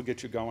we'll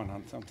get you going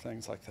on some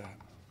things like that.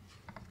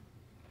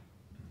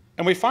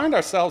 And we find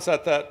ourselves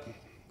at that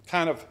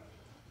kind of,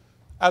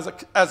 as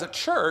a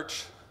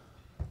church,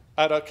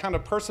 at a kind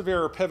of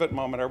persevere or pivot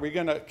moment. Are we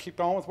going to keep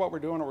going with what we're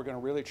doing, or we're going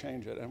to really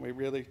change it? And we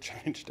really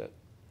changed it.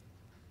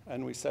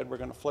 And we said we're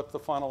going to flip the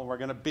funnel, and we're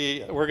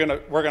going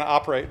to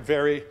operate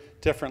very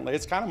differently.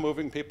 It's kind of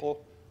moving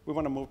people. We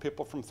want to move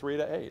people from 3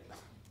 to 8.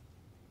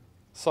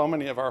 So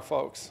many of our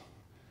folks,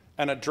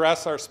 and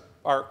address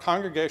our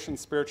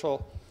congregation's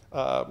spiritual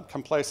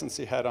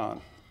complacency head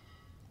on.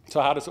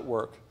 So how does it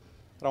work?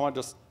 I don't want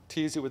to just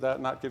tease you with that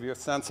and not give you a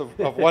sense of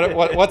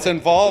what's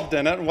involved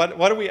in it, and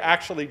what do we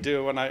actually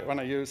do when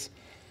I use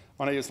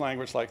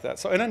language like that.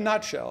 So in a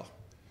nutshell,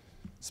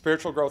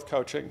 spiritual growth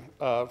coaching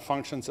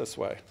functions this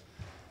way.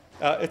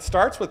 It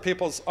starts with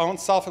people's own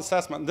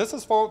self-assessment. This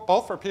is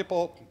both for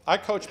people. I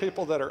coach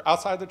people that are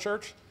outside the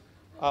church,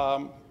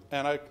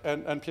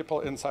 and people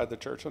inside the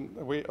church, and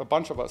a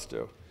bunch of us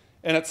do.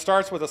 And it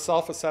starts with a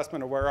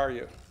self-assessment of where are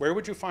you? Where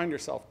would you find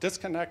yourself?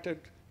 Disconnected,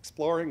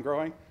 exploring,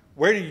 growing?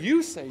 Where do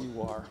you say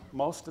you are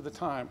most of the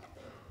time?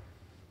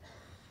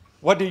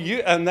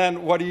 And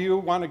then what do you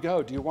want to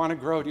go? Do you want to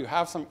grow? Do you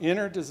have some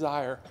inner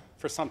desire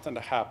for something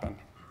to happen?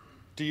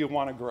 Do you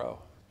want to grow?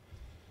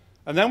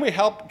 And then we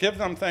help give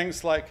them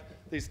things like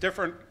these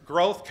different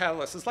growth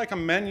catalysts. It's like a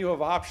menu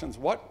of options.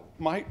 What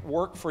might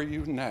work for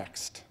you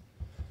next?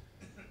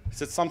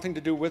 Is it something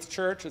to do with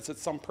church? Is it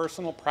some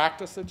personal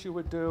practice that you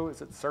would do?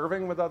 Is it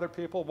serving with other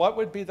people? What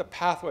would be the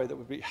pathway that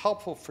would be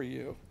helpful for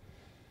you?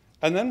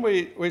 And then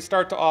we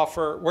start to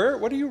offer,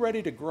 what are you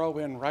ready to grow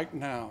in right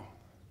now?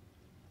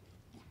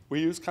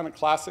 We use kind of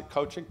classic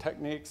coaching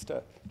techniques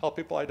to help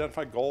people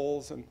identify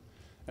goals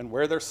and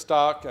where they're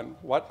stuck and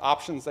what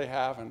options they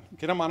have, and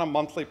get them on a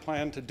monthly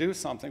plan to do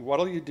something. What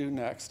will you do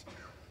next?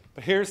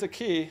 But here's the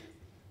key.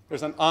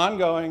 There's an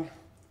ongoing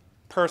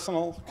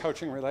personal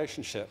coaching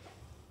relationship,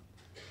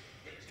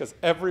 because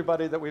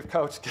everybody that we've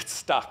coached gets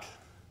stuck.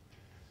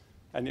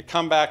 And you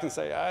come back and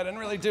say, I didn't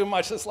really do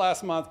much this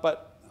last month,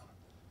 but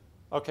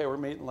okay, we're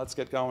meeting, let's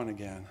get going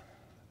again.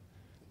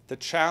 The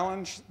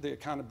challenge, the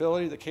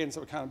accountability, the cadence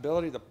of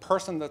accountability, the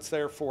person that's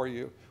there for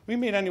you. We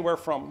meet anywhere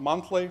from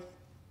monthly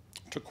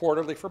to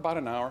quarterly for about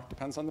an hour,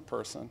 depends on the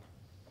person. In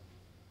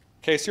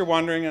case you're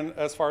wondering, and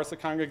as far as the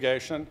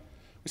congregation,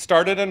 we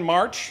started in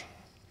March.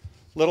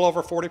 A little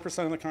over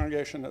 40% of the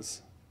congregation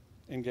is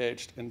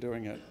engaged in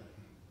doing it.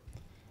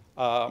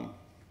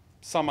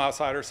 Some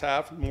outsiders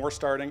have, more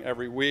starting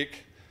every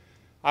week.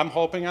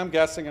 I'm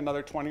guessing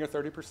another 20 or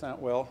 30%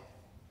 will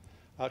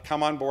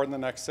come on board in the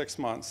next 6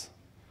 months.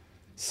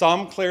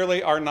 Some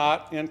clearly are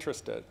not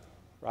interested,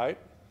 right?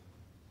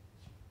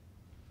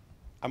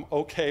 I'm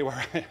okay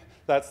where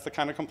that's the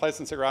kind of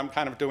complacency where I'm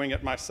kind of doing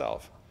it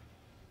myself.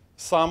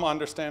 Some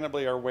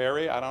understandably are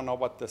wary. I don't know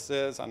what this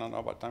is. I don't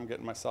know what I'm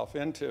getting myself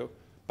into.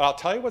 But I'll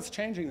tell you what's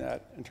changing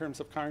that in terms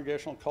of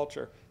congregational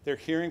culture. They're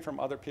hearing from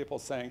other people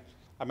saying,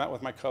 I met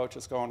with my coach,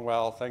 it's going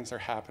well, things are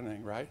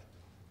happening, right?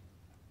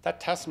 That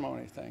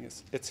testimony thing,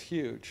 it's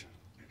huge.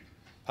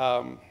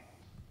 Bottom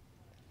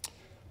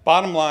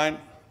line,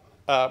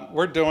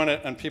 we're doing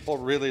it and people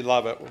really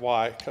love it.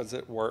 Why? Because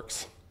it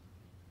works.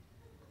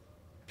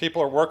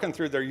 People are working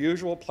through their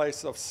usual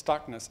place of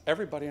stuckness.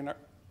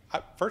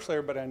 Virtually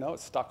everybody I know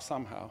is stuck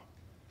somehow.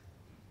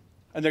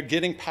 And they're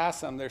getting past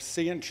them. They're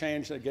seeing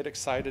change. They get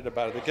excited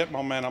about it. They get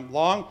momentum.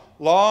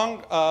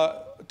 Long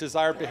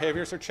desired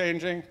behaviors are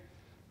changing.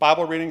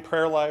 Bible reading,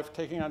 prayer life,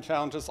 taking on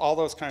challenges, all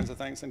those kinds of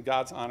things, and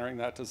God's honoring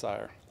that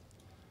desire.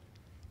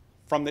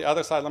 From the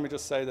other side, let me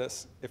just say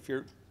this. If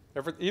you're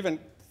ever even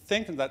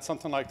thinking that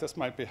something like this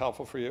might be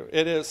helpful for you,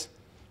 it is.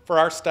 For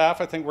our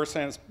staff, I think we're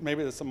saying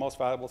maybe it's the most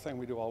valuable thing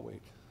we do all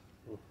week.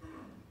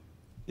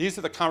 These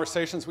are the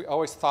conversations we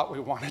always thought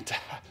we're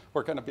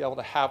going to be able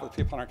to have with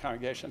people in our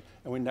congregation,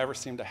 and we never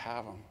seem to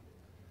have them.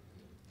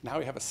 Now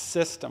we have a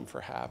system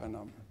for having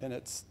them, and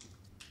it's,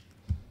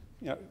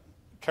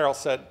 Carol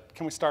said,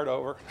 can we start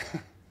over?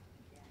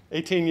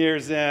 18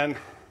 years in,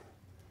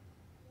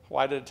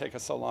 why did it take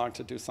us so long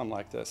to do something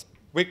like this?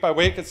 Week by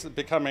week, it's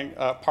becoming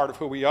part of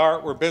who we are.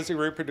 We're busy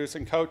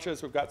reproducing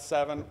coaches. We've got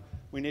 7.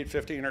 We need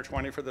 15 or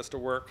 20 for this to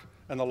work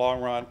in the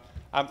long run.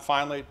 I'm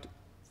finally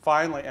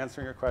finally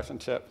answering your question,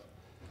 Chip,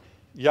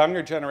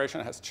 younger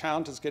generation has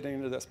challenges getting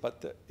into this,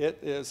 but it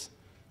is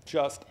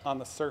just on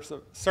the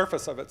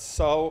surface of it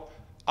so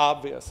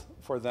obvious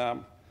for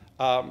them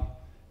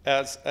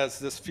as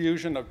this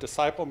fusion of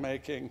disciple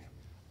making,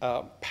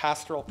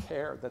 pastoral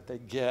care that they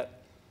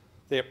get.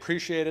 They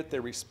appreciate it, they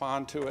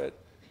respond to it,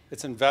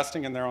 it's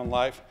investing in their own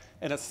life,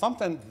 and it's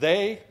something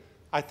they,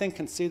 I think,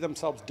 can see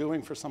themselves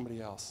doing for somebody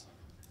else.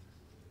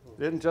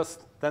 Then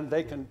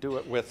they can do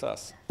it with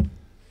us.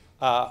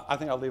 I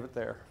think I'll leave it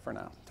there for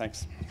now.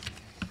 Thanks.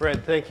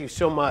 Fred, thank you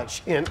so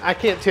much. And I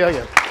can't tell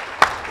you,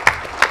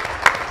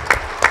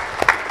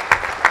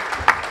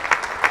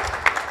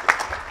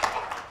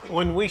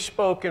 when we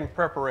spoke in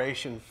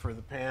preparation for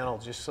the panel,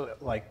 just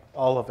like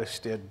all of us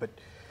did, but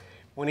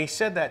when he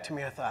said that to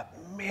me, I thought,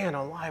 man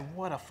alive,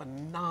 what a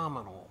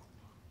phenomenal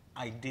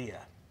idea,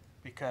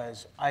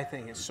 because I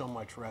think it so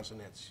much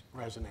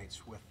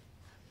resonates with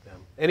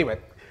them. Anyway,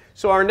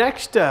 so our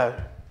next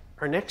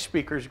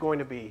speaker is going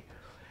to be,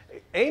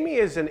 Amy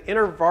is an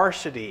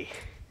InterVarsity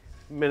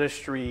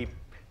ministry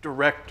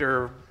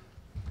director,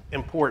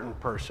 important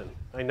person.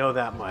 I know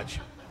that much.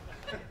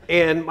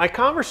 And my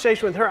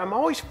conversation with her, I'm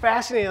always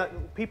fascinated by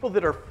people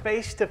that are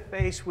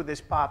face-to-face with this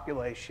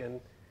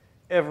population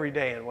every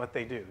day and what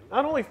they do.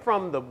 Not only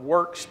from the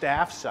work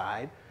staff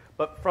side,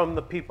 but from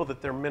the people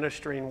that they're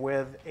ministering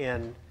with.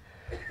 And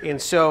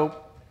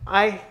so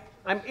I'm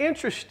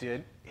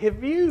interested,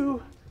 have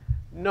you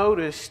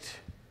noticed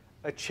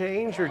a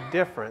change or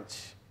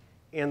difference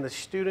in the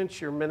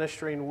students you're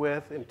ministering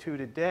with and to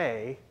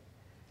today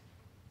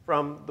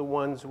from the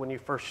ones when you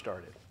first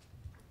started?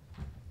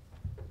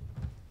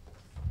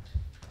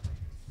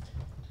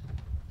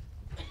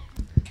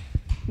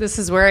 This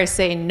is where I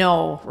say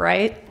no,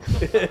 right?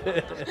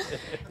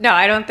 No,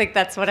 I don't think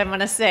that's what I'm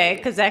going to say,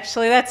 because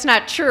actually that's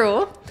not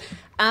true.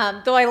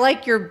 Though I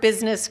like your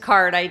business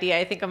card idea.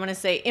 I think I'm going to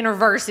say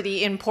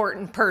InterVarsity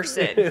important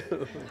person.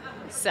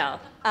 So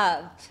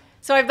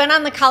I've been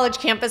on the college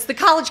campus. The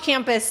college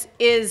campus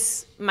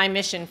is my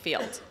mission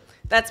field.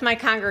 That's my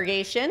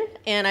congregation,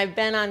 and I've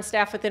been on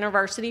staff with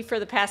InterVarsity for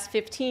the past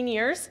 15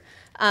 years.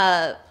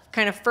 Kind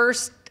of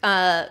first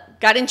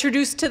got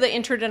introduced to the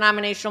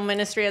interdenominational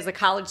ministry as a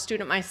college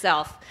student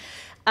myself.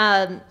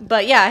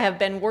 But yeah, I have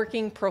been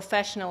working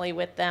professionally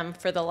with them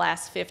for the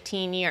last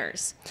 15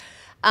 years.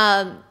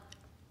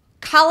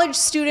 College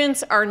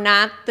students are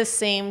not the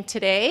same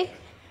today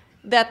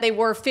that they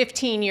were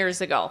 15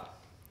 years ago,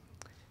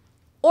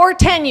 or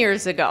 10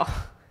 years ago,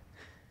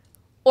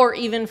 or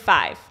even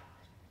 5.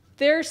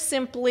 They're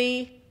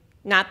simply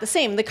not the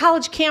same. The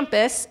college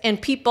campus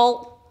and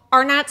people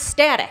are not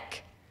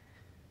static.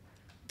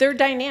 They're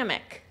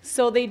dynamic,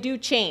 so they do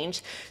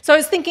change. So I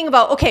was thinking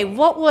about, okay,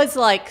 what was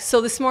like,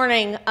 so this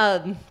morning,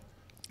 in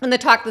the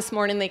talk this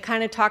morning, they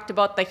kind of talked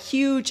about the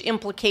huge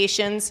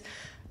implications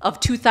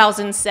of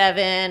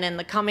 2007 and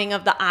the coming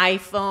of the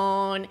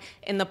iPhone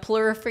and the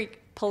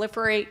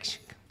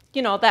proliferation,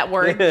 you know, that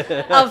word,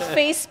 of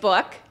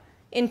Facebook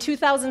in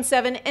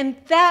 2007, and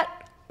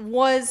that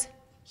was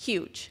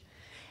huge.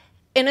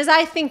 And as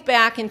I think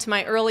back into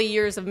my early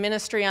years of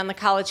ministry on the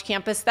college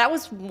campus, that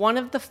was one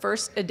of the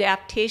first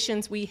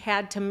adaptations we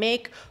had to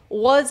make,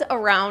 was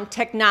around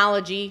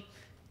technology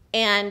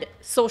and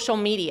social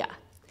media.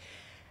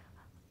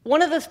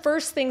 One of the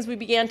first things we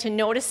began to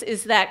notice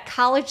is that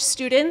college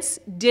students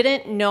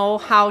didn't know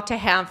how to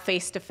have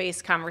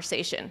face-to-face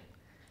conversation.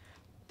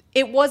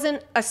 It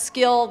wasn't a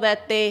skill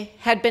that they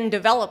had been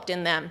developed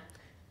in them.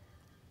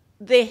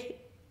 They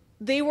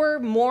were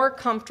more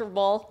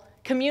comfortable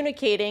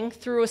communicating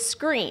through a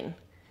screen.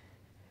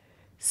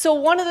 So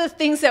one of the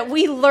things that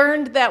we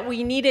learned that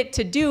we needed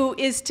to do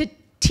is to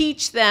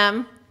teach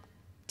them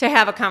to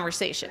have a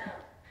conversation.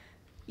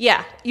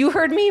 Yeah, you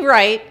heard me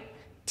right.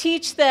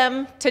 Teach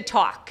them to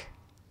talk.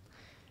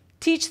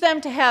 Teach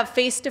them to have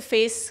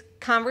face-to-face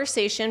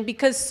conversation,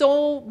 because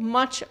so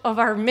much of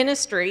our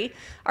ministry,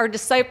 our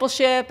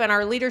discipleship and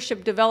our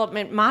leadership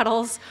development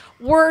models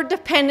were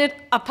dependent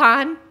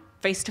upon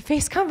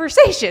face-to-face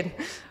conversation,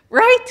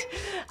 right?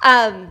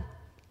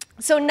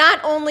 So not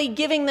only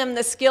giving them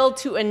the skill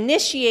to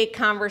initiate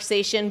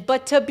conversation,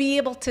 but to be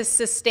able to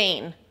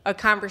sustain a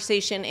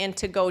conversation and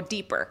to go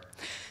deeper.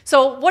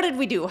 So what did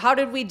we do? How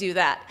did we do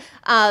that?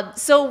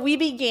 So we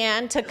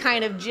began to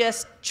kind of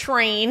just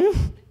train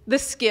the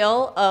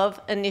skill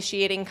of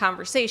initiating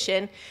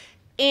conversation,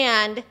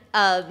 and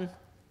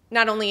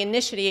not only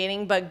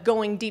initiating, but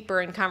going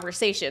deeper in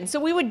conversation. So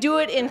we would do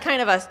it in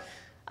kind of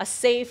a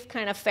safe,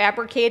 kind of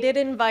fabricated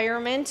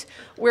environment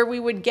where we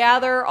would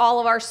gather all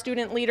of our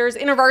student leaders.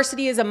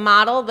 InterVarsity is a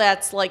model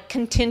that's like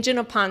contingent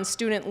upon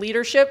student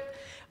leadership.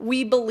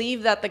 We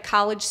believe that the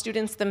college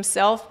students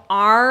themselves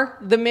are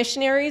the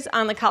missionaries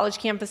on the college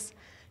campus,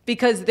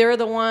 because they're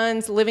the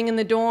ones living in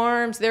the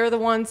dorms, they're the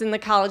ones in the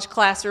college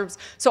classrooms.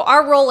 So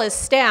our role as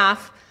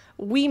staff,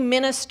 we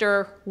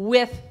minister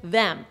with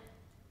them.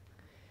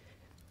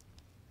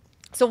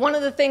 So one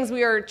of the things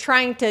we are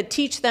trying to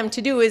teach them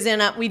to do is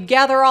we'd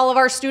gather all of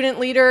our student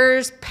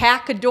leaders,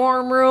 pack a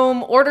dorm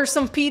room, order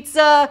some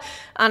pizza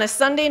on a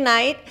Sunday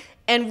night,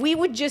 and we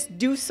would just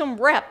do some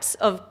reps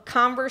of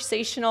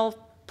conversational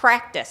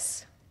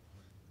practice.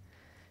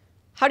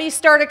 How do you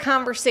start a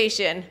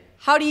conversation?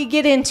 How do you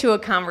get into a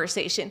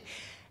conversation?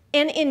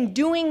 And in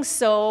doing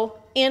so,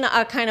 in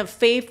a kind of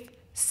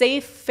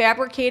safe,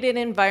 fabricated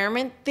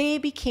environment, they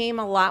became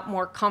a lot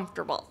more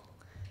comfortable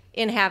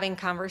in having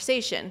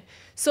conversation.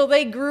 So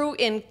they grew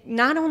in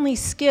not only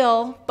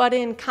skill, but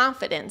in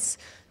confidence,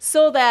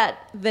 so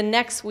that the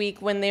next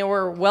week when they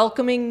were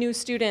welcoming new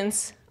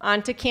students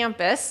onto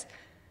campus,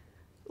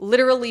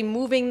 literally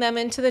moving them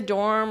into the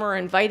dorm or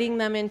inviting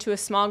them into a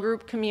small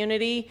group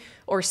community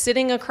or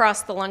sitting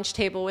across the lunch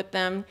table with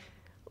them,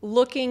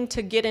 looking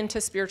to get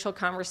into spiritual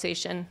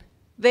conversation,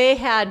 they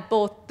had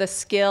both the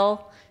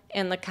skill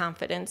and the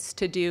confidence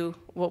to do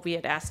what we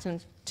had asked them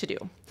to do.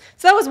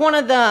 So that was one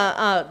of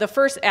the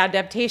first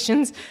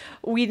adaptations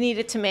we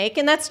needed to make,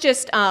 and that's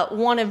just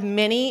one of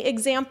many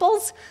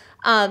examples,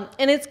 and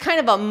it's kind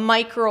of a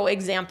micro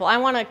example. I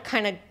want to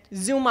kind of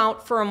zoom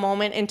out for a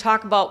moment and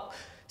talk about,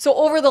 so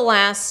over the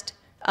last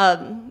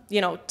 10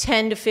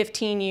 to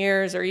 15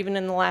 years, or even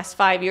in the last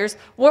 5 years,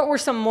 what were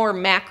some more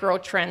macro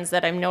trends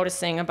that I'm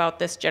noticing about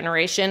this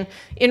generation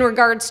in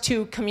regards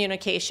to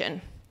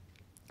communication?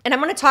 And I'm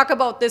going to talk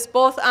about this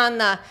both on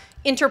the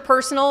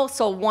interpersonal,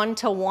 so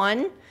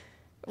one-to-one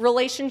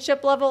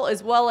relationship level,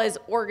 as well as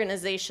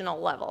organizational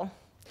level.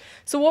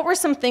 So what were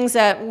some things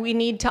that we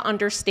need to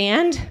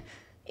understand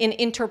in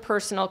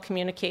interpersonal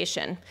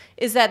communication?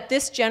 Is that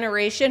this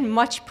generation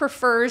much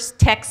prefers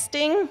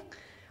texting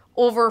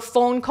over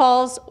phone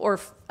calls or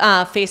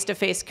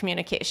face-to-face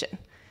communication.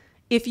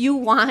 If you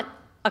want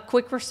a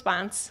quick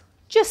response,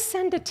 just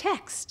send a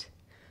text.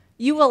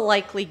 You will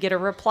likely get a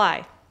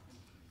reply.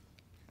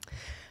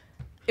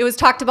 It was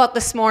talked about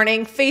this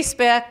morning,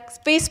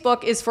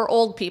 Facebook is for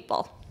old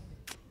people.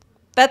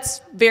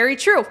 That's very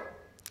true.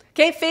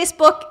 Okay,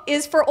 Facebook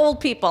is for old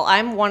people.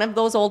 I'm one of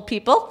those old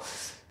people.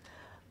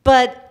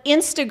 But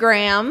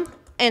Instagram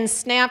and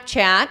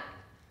Snapchat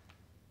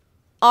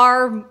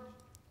are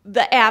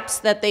the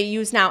apps that they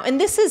use now. And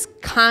this is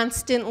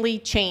constantly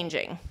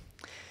changing.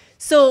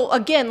 So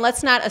again,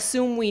 let's not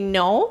assume we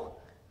know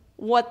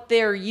what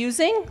they're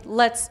using.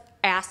 Let's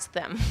ask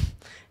them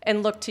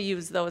and look to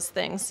use those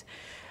things.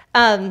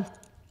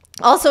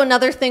 Also,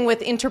 another thing with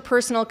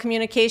interpersonal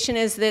communication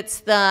is that it's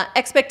the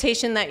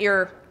expectation that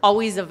you're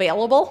always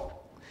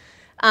available,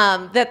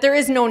 that there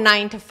is no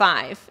 9 to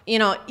 5. You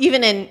know,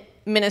 even in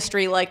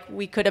ministry, like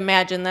we could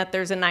imagine that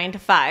there's a 9 to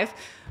 5.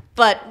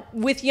 But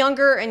with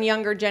younger and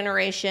younger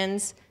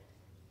generations,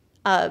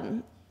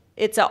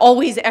 it's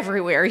always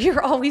everywhere.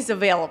 You're always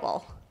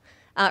available,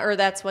 or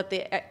that's what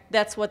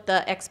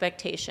the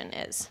expectation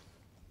is.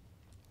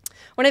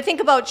 When I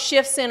think about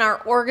shifts in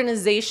our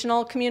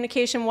organizational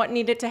communication, what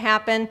needed to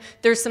happen,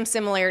 there's some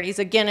similarities.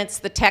 Again, it's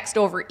the text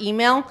over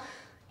email.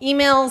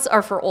 Emails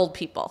are for old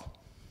people.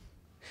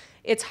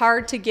 It's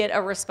hard to get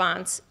a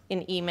response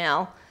in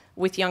email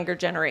with younger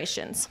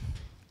generations.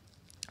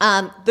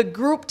 The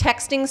group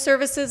texting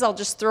services, I'll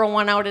just throw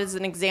one out as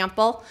an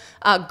example.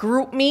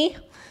 GroupMe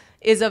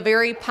is a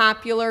very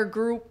popular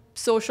group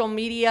social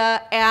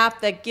media app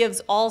that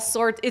gives all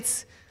sorts,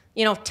 it's,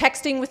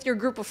 texting with your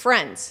group of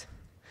friends.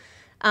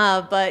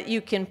 But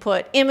you can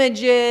put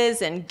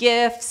images and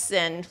GIFs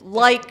and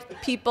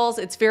like people's.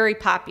 It's very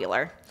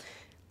popular.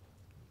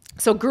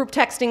 So group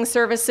texting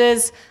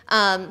services,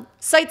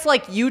 sites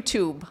like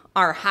YouTube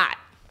are hot.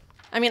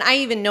 I mean, I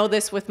even know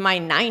this with my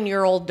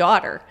 9-year-old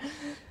daughter.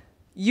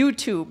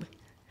 YouTube.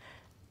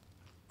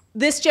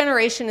 This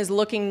generation is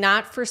looking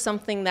not for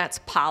something that's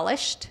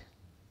polished,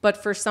 but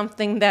for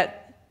something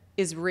that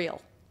is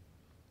real.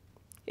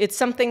 It's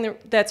something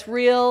that's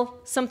real,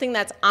 something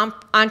that's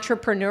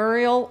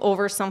entrepreneurial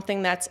over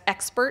something that's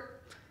expert.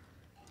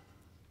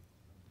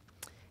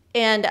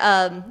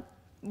 And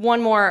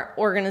one more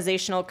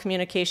organizational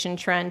communication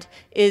trend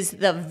is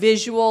the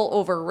visual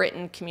over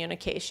written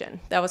communication.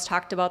 That was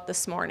talked about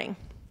this morning.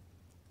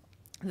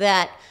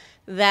 That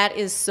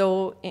is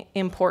so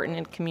important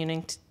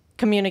in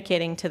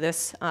communicating to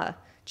this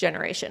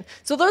generation.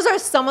 So those are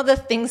some of the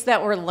things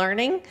that we're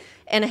learning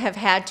and have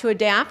had to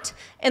adapt.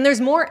 And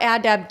there's more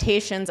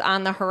adaptations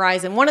on the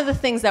horizon. One of the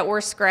things that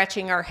we're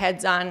scratching our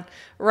heads on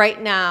right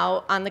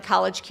now on the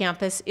college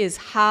campus is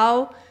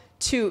how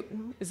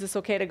to, is this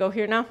okay to go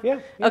here now? Yeah.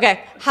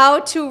 Okay,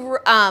 how to,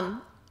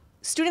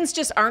 students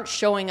just aren't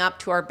showing up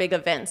to our big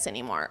events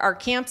anymore. Our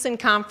camps and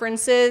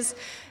conferences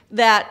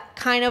that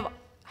kind of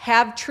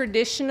have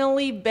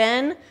traditionally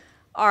been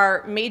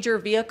our major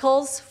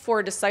vehicles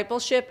for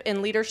discipleship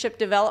and leadership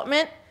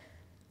development,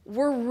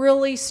 we're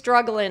really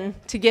struggling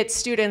to get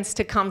students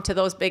to come to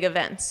those big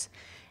events.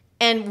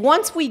 And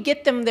once we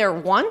get them there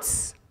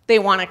once, they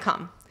want to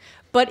come.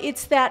 But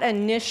it's that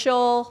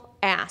initial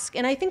ask.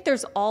 And I think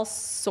there's all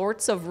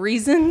sorts of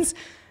reasons,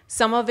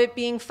 some of it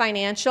being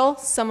financial,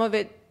 some of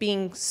it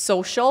being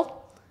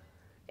social,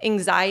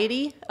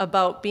 anxiety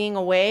about being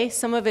away,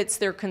 some of it's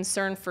their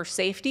concern for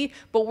safety,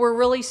 but we're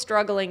really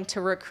struggling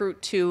to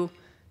recruit to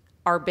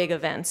our big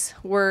events.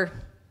 We're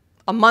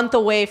a month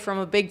away from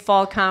a big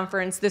fall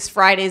conference. This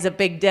Friday is a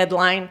big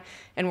deadline,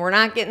 and we're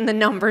not getting the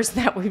numbers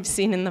that we've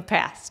seen in the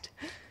past.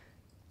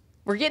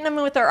 We're getting them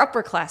with our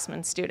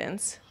upperclassmen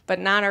students, but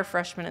not our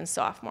freshmen and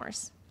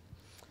sophomores.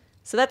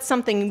 So that's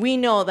something we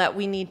know that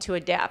we need to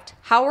adapt.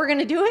 How we're going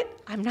to do it,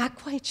 I'm not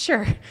quite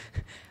sure.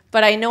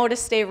 But I know to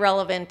stay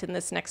relevant in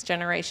this next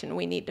generation,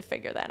 we need to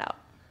figure that out.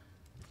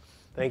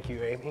 Thank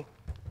you, Amy.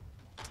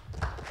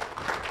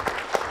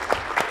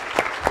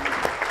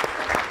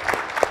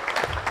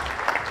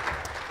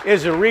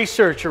 As a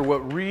researcher,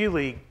 what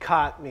really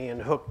caught me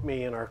and hooked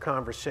me in our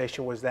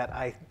conversation was that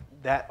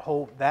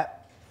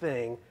that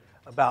thing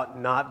about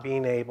not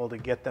being able to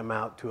get them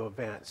out to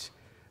events.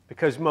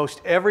 Because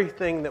most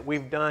everything that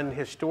we've done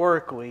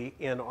historically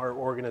in our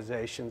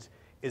organizations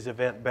is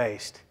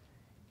event-based.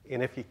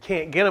 And if you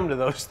can't get them to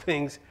those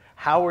things,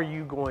 how are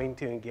you going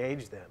to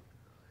engage them?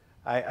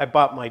 I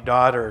bought my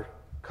daughter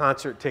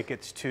concert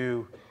tickets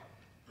to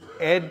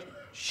Ed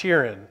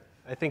Sheeran.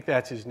 I think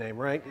that's his name,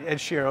 right? Ed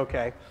Sheeran,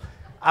 okay.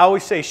 I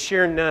always say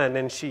Sheeran,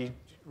 and she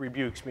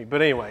rebukes me.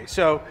 But anyway,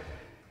 so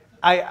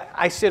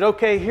I said,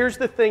 okay, here's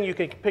the thing. You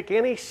can pick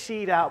any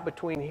seat out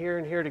between here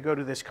and here to go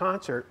to this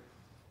concert.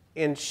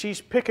 And she's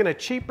picking a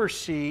cheaper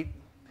seat.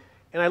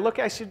 And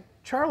I said,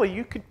 Charlie,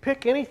 you could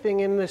pick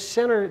anything in the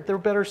center. They're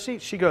better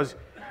seats. She goes,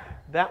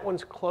 that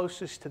one's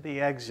closest to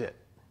the exit.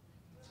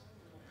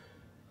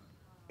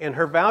 And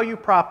her value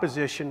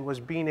proposition was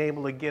being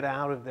able to get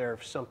out of there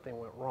if something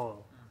went wrong,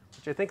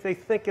 which I think they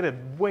think at a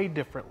way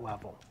different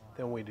level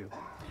than we do.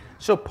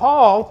 So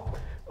Paul,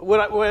 what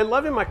I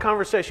love in my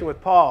conversation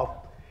with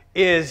Paul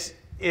is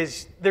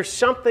there's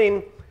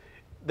something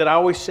that I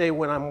always say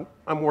when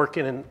I'm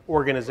working in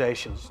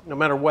organizations, no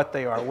matter what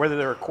they are, whether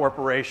they're a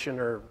corporation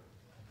or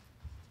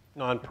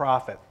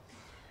nonprofit,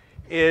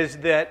 is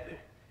that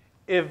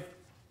if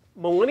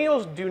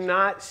millennials do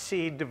not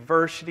see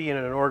diversity in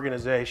an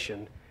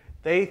organization,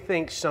 they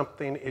think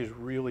something is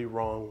really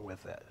wrong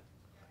with it.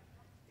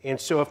 And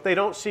so if they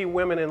don't see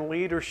women in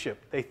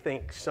leadership, they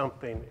think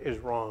something is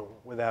wrong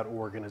with that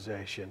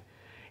organization.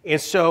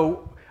 And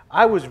so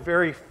I was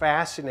very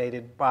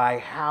fascinated by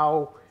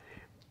how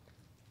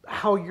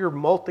your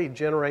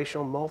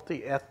multi-generational,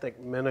 multi-ethnic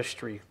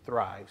ministry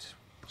thrives.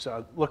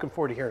 So looking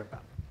forward to hearing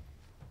about it.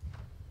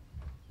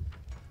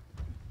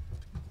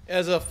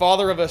 As a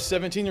father of a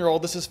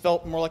 17-year-old, this has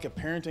felt more like a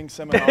parenting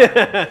seminar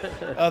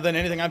than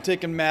anything. I'm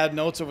taking mad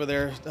notes over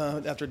there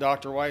after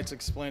Dr. White's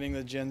explaining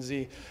the Gen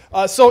Z.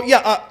 I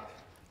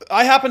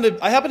happen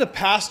to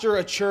pastor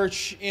a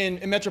church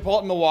in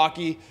metropolitan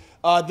Milwaukee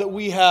that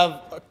we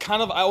have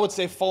kind of, I would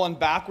say, fallen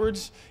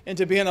backwards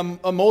into being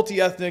a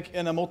multi-ethnic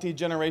and a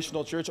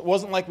multi-generational church. It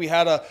wasn't like we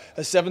had a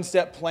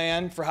 7-step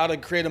plan for how to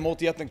create a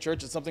multi-ethnic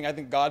church. It's something I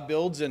think God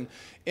builds, and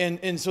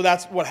so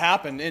that's what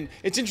happened. And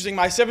it's interesting,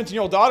 my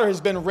 17-year-old daughter has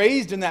been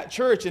raised in that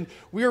church, and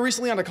we were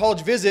recently on a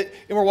college visit,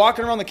 and we're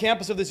walking around the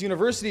campus of this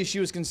university she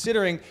was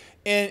considering,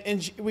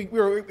 and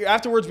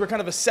afterwards we're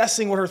kind of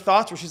assessing what her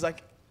thoughts were. She's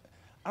like,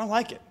 I don't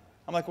like it.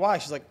 I'm like, why?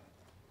 She's like,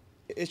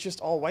 it's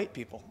just all white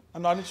people.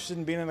 I'm not interested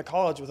in being in a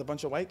college with a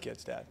bunch of white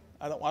kids, Dad.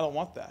 I don't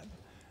want that.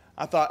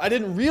 I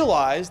didn't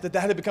realize that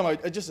had become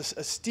just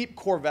a steep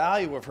core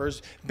value of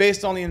hers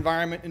based on the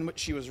environment in which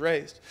she was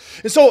raised.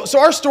 And so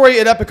our story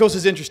at Epicos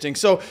is interesting.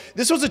 So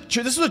this was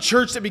a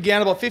church that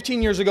began about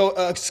 15 years ago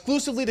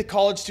exclusively to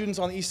college students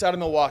on the east side of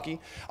Milwaukee.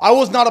 I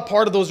was not a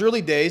part of those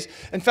early days.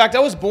 In fact, I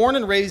was born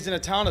and raised in a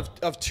town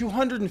of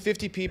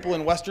 250 people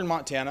in western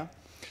Montana.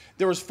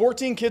 There was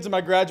 14 kids in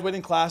my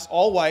graduating class,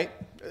 all white,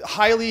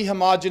 highly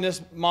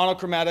homogeneous,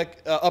 monochromatic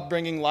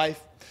upbringing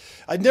life.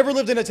 I'd never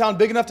lived in a town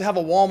big enough to have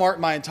a Walmart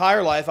my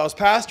entire life. I was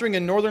pastoring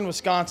in northern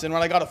Wisconsin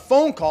when I got a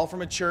phone call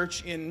from a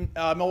church in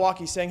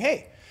Milwaukee saying,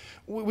 hey,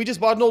 we just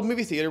bought an old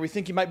movie theater. We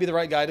think you might be the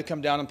right guy to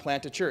come down and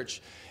plant a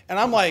church. And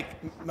I'm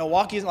like,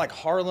 Milwaukee isn't like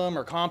Harlem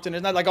or Compton.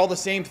 Isn't that like all the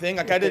same thing?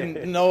 Like I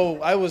didn't know.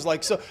 I was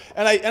like, so,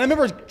 and I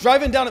remember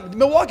driving down,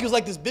 Milwaukee was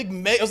like this big,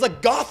 it was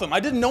like Gotham.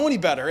 I didn't know any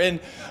better. And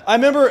I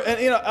remember,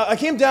 I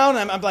came down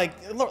and I'm like,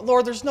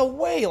 Lord, there's no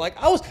way.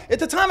 Like at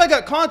the time I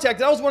got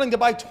contacted, I was wanting to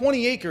buy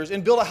 20 acres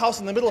and build a house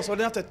in the middle so I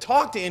didn't have to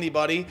talk to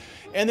anybody.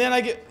 And then I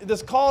get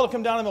this call to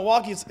come down to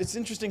Milwaukee. It's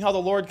interesting how the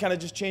Lord kind of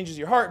just changes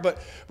your heart.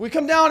 But we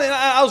come down and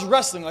I was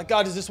wrestling, like,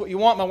 God, is this what you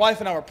want? My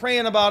wife and I were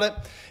praying about it.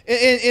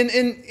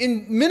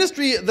 In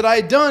ministry that I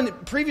had done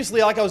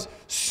previously, like I was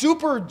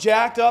super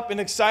jacked up and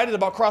excited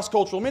about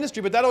cross-cultural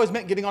ministry, but that always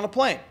meant getting on a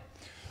plane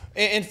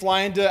and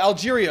flying to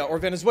Algeria or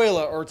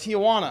Venezuela or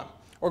Tijuana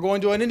or going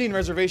to an Indian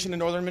reservation in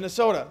northern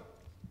Minnesota.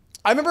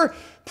 I remember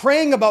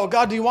praying about,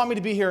 God, do you want me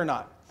to be here or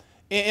not?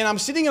 And I'm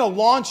sitting in a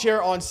lawn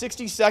chair on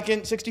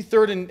 62nd,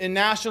 63rd and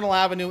National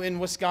Avenue in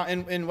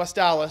Wisconsin, in West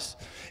Dallas.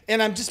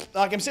 And I'm just,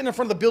 like, I'm sitting in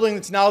front of the building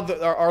that's now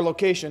our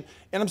location.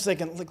 And I'm just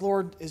thinking, like,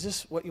 Lord, is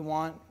this what you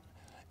want?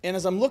 And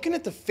as I'm looking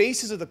at the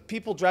faces of the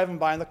people driving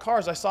by in the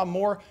cars, I saw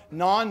more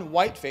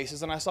non-white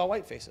faces than I saw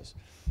white faces.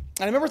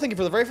 And I remember thinking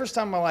for the very first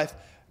time in my life,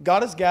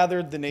 God has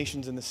gathered the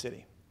nations in the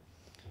city.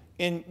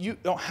 And you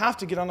don't have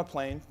to get on a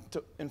plane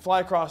and fly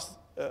across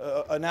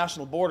a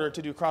national border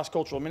to do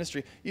cross-cultural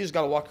ministry. You just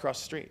got to walk across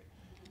the street.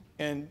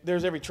 And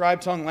there's every tribe,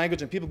 tongue,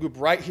 language, and people group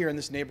right here in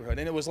this neighborhood.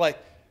 And it was like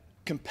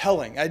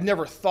compelling. I'd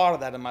never thought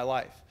of that in my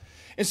life.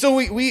 And so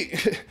we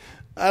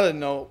I didn't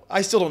know.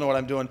 I still don't know what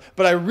I'm doing,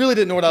 but I really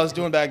didn't know what I was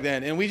doing back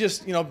then. And we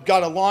just,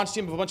 got a launch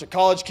team of a bunch of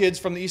college kids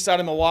from the east side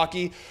of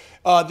Milwaukee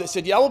that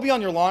said, yeah, we'll be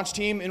on your launch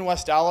team in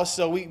West Dallas.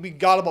 So we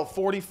got about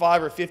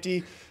 45 or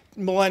 50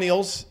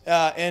 millennials,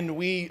 and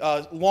we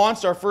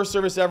launched our first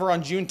service ever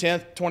on June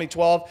 10th,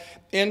 2012,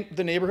 and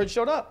the neighborhood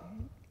showed up.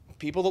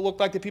 People that looked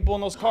like the people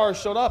in those cars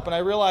showed up, and I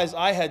realized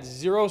I had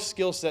zero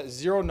skill set,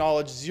 zero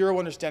knowledge, zero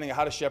understanding of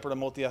how to shepherd a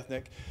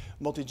multi-ethnic,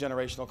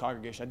 multi-generational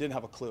congregation. I didn't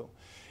have a clue.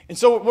 And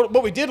so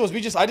what we did was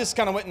I just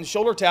kind of went and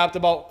shoulder tapped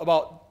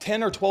about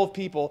 10 or 12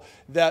 people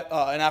that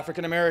an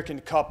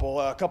African-American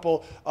couple, a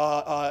couple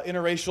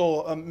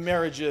interracial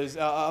marriages,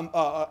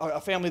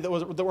 a family that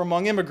were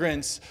among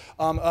immigrants,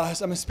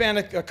 some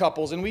Hispanic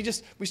couples. And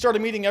we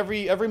started meeting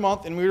every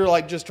month, and we were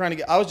like just trying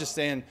to I was just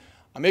saying,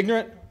 I'm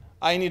ignorant.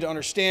 I need to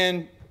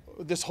understand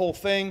this whole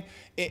thing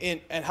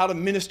and how to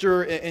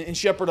minister and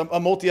shepherd a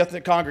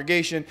multi-ethnic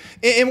congregation.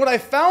 And what I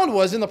found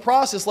was in the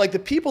process, like the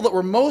people that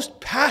were most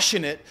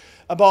passionate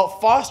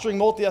about fostering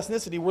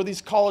multi-ethnicity were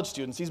these college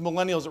students, these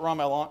millennials that were on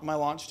my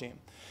launch team.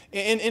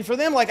 And for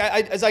them, like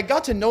as I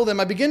got to know them,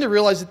 I began to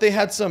realize that they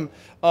had some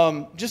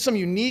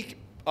unique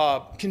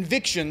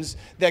convictions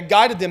that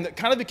guided them that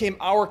kind of became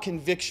our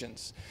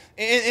convictions.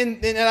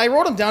 And I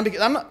wrote them down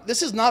because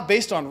this is not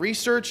based on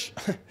research.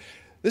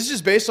 This is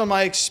just based on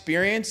my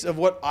experience of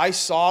what I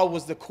saw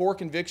was the core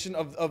conviction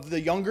of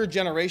the younger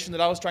generation that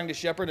I was trying to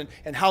shepherd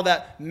and how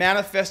that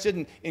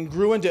manifested and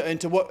grew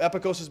into what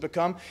Epikos has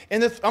become.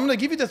 And I'm going to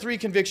give you the three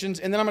convictions,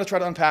 and then I'm going to try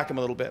to unpack them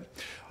a little bit.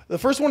 The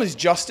first one is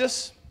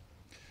justice.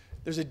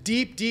 There's a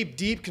deep, deep,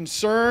 deep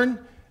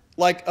concern,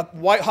 like a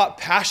white-hot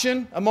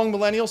passion among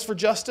millennials for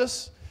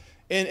justice.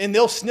 And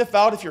they'll sniff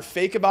out if you're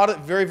fake about it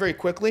very, very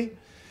quickly.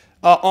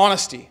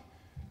 Honesty.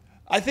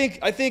 I think,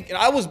 and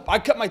I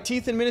cut my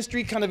teeth in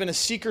ministry kind of in a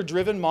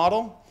seeker-driven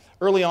model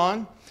early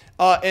on,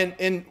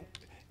 and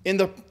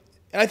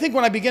I think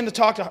when I began to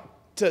talk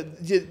to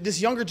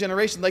this younger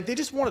generation, like they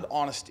just wanted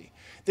honesty.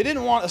 They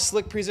didn't want a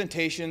slick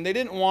presentation. They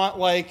didn't want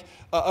like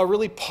a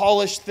really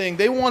polished thing.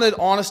 They wanted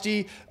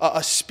honesty,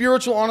 a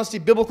spiritual honesty,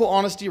 biblical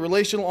honesty,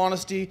 relational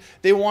honesty.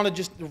 They wanted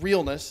just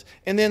realness.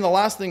 And then the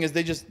last thing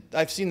is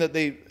I've seen that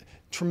they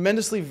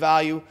tremendously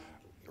value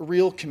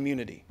real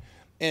community.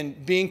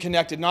 And being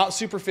connected, not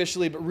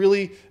superficially, but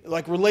really,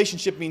 like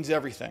relationship means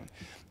everything.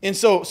 And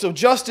so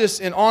justice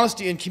and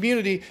honesty and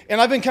community, and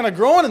I've been kind of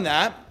growing in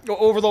that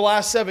over the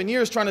last 7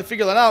 years, trying to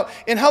figure that out.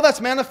 And how that's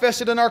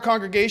manifested in our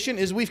congregation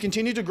is we've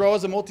continued to grow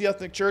as a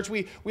multi-ethnic church.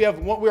 We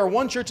are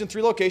one church in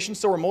 3 locations,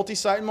 so we're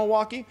multi-site in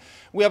Milwaukee.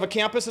 We have a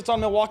campus that's on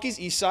Milwaukee's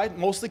east side,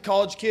 mostly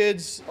college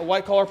kids,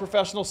 white-collar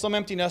professionals, some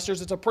empty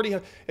nesters. It's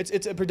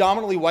a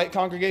predominantly white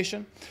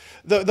congregation.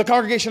 The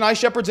congregation I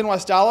shepherd's in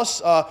West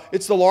Dallas.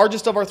 It's the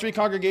largest of our 3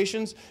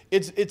 congregations.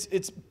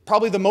 It's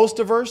probably the most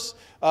diverse.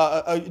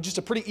 Just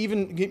a pretty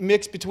even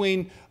mix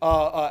between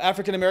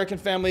African American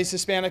families,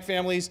 Hispanic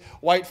families,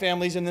 white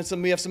families, and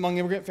then we have some young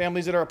immigrant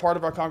families that are a part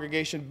of our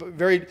congregation.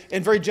 Very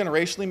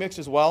generationally mixed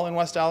as well in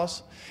West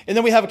Dallas. And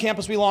then we have a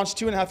campus we launched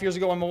 2.5 years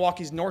ago on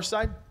Milwaukee's north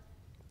side.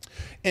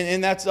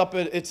 And that's up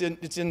at, it's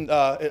in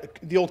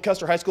the old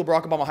Custer High School,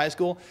 Barack Obama High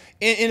School.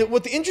 And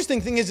what the interesting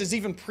thing is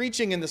even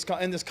preaching in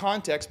this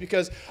context,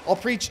 because I'll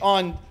preach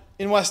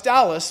in West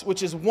Dallas,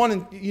 which is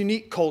one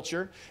unique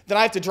culture. Then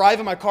I have to drive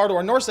in my car to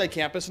our Northside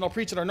campus, and I'll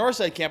preach at our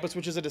Northside campus,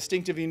 which is a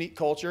distinctive, unique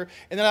culture.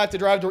 And then I have to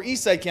drive to our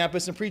Eastside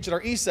campus and preach at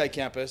our Eastside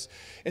campus.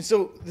 And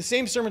so the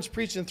same sermon's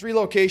preached in 3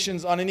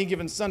 locations on any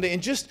given Sunday.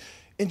 And just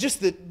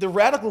the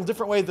radical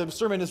different way the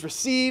sermon is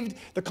received,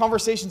 the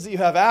conversations that you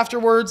have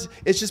afterwards,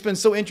 it's just been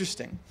so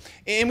interesting.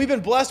 And we've been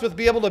blessed with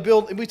being able to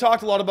build, and we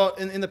talked a lot about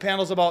in the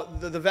panels about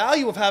the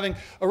value of having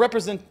a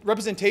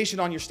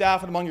representation on your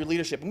staff and among your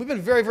leadership. And we've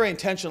been very, very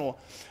intentional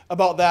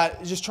about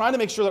that, just trying to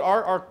make sure that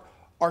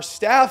our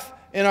staff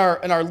and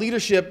our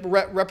leadership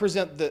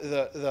represent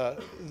the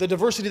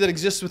diversity that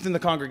exists within the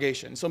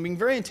congregation. So I'm being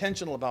very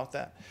intentional about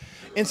that.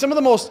 And some of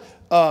the most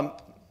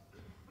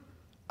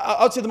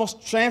I would say the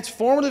most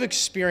transformative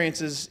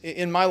experiences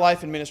in my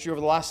life and ministry over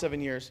the last 7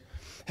 years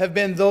have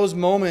been those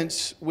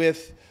moments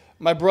with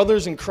my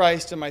brothers in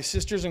Christ and my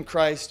sisters in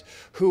Christ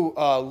who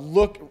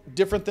look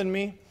different than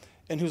me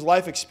and whose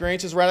life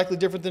experience is radically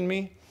different than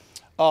me,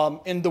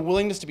 and the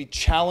willingness to be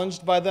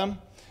challenged by them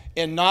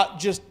and not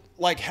just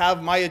like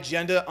have my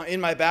agenda in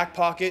my back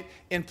pocket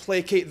and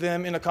placate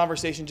them in a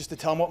conversation just to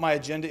tell them what my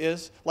agenda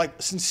is,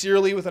 like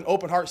sincerely with an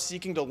open heart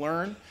seeking to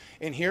learn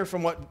and hear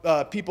from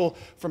what people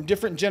from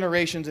different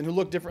generations and who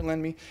look different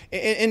than me,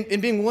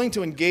 and being willing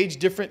to engage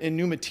different and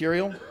new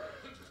material.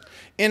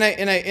 And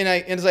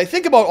as I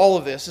think about all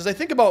of this, as I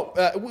think about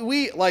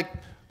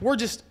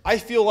I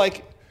feel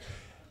like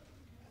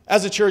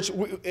as a church,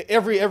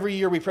 every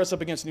year we press up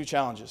against new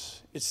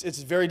challenges.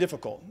 It's very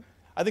difficult.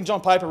 I think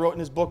John Piper wrote in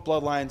his book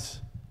Bloodlines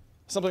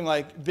something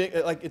like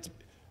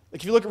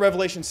if you look at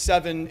Revelation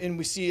 7 and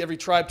we see every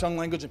tribe, tongue,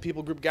 language, and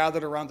people group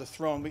gathered around the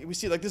throne, we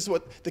see like this is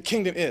what the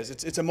kingdom is.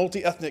 It's a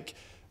multi-ethnic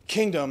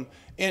kingdom,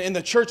 and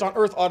the church on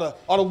earth ought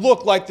to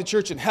look like the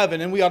church in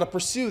heaven, and we ought to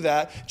pursue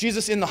that.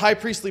 Jesus, in the high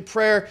priestly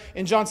prayer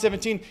in John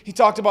 17, he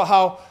talked about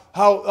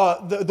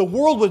how the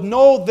world would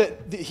know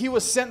that he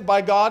was sent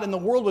by God, and the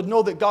world would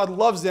know that God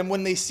loves them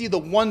when they see the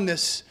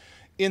oneness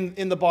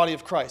in the body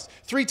of Christ.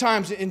 3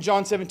 times in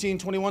John 17,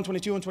 21,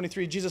 22, and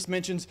 23, Jesus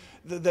mentions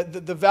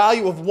the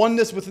value of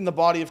oneness within the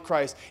body of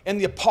Christ. And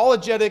the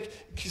apologetic,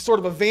 sort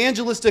of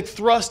evangelistic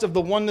thrust of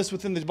the oneness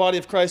within the body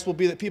of Christ will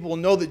be that people will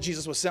know that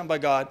Jesus was sent by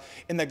God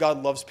and that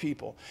God loves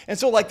people. And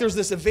so there's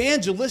this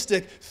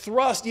evangelistic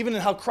thrust even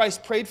in how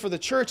Christ prayed for the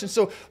church. And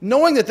so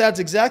knowing that that's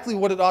exactly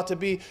what it ought to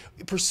be,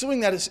 pursuing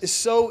that is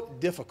so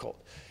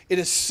difficult. It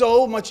is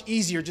so much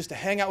easier just to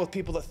hang out with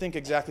people that think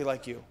exactly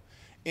like you.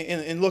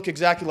 And look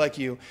exactly like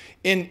you.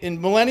 In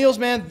millennials,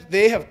 man,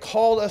 they have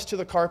called us to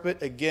the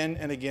carpet again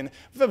and again.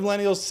 We've had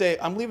millennials say,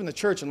 I'm leaving the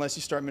church unless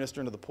you start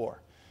ministering to the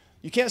poor.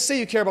 You can't say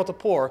you care about the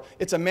poor.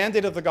 It's a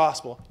mandate of the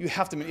gospel. You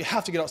have to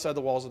get outside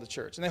the walls of the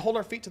church. And they hold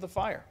our feet to the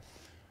fire.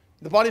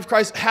 The body of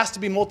Christ has to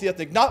be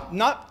multi-ethnic,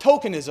 not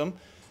tokenism,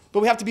 but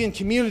we have to be in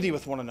community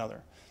with one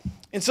another.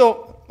 And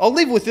so I'll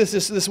leave with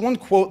this one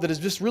quote that has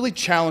just really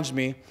challenged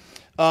me.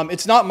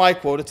 It's not my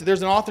quote.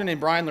 There's an author named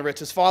Brian Laritz.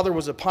 His father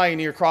was a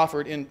pioneer,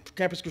 Crawford, in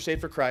Campus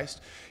Crusade for Christ.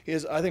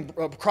 I think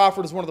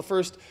Crawford is one of the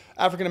first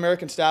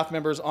African-American staff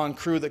members on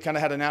crew that kind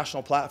of had a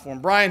national platform.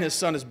 Brian, his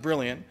son, is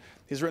brilliant.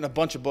 He's written a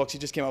bunch of books. He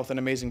just came out with an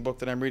amazing book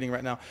that I'm reading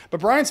right now. But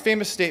Brian's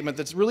famous statement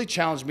that's really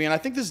challenged me, and I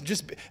think this is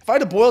just, if I had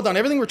to boil down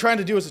everything we're trying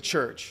to do as a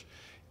church,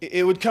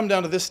 it would come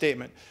down to this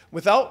statement.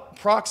 Without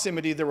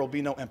proximity, there will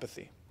be no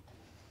empathy.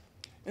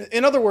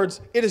 In other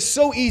words, it is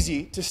so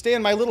easy to stay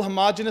in my little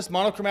homogenous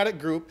monochromatic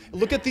group,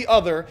 look at the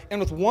other, and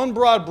with one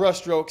broad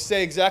brushstroke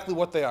say exactly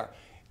what they are.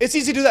 It's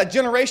easy to do that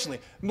generationally.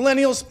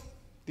 Millennials,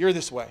 you're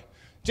this way.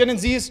 Gen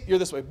Zs, you're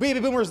this way. Baby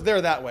boomers, they're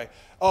that way.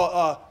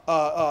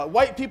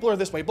 White people are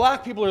this way.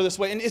 Black people are this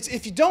way. And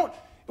if you don't,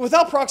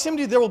 without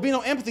proximity, there will be no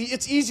empathy.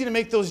 It's easy to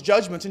make those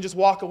judgments and just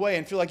walk away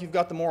and feel like you've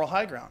got the moral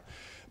high ground.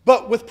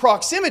 But with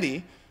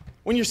proximity,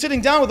 when you're sitting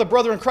down with a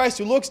brother in Christ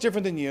who looks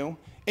different than you,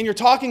 and you're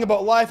talking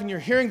about life and you're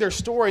hearing their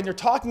story and they're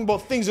talking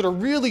about things that are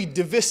really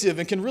divisive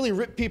and can really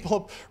rip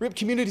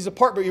communities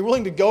apart, but you're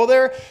willing to go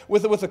there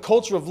with a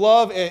culture of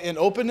love and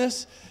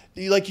openness,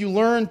 you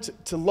learn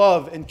to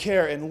love and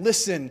care and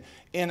listen.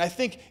 And I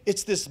think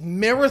it's this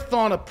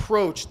marathon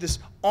approach, this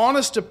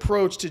honest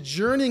approach to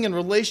journeying in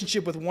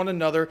relationship with one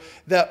another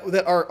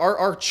that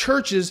our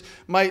churches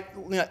might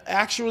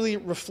actually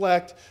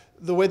reflect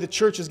the way the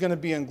church is going to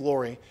be in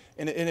glory.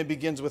 And it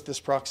begins with this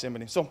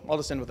proximity. So I'll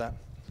just end with that.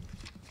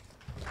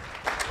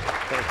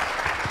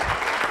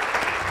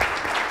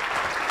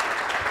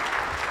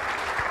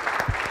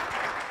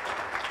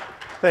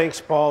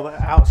 Thanks, Paul.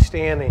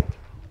 Outstanding.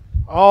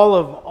 All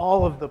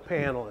of the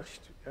panelists,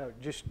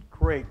 just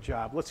great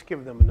job. Let's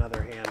give them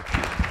another hand.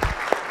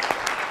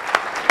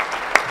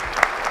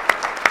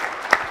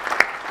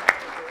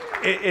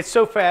 It's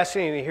so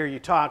fascinating to hear you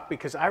talk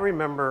because I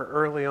remember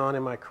early on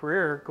in my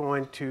career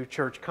going to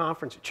church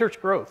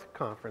growth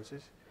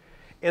conferences,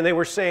 and they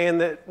were saying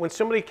that when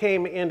somebody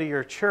came into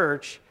your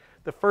church,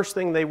 the first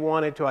thing they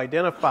wanted to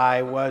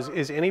identify was,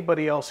 is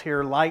anybody else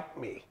here like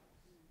me?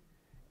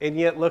 And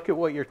yet look at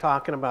what you're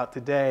talking about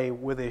today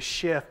with a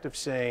shift of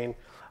saying,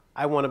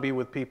 I want to be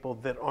with people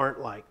that aren't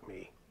like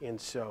me.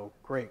 And so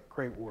great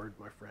word,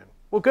 my friend.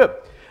 Well, good.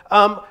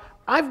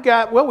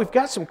 We've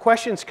got some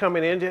questions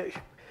coming in.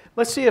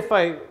 Let's see if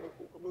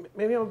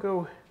maybe I'll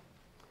go.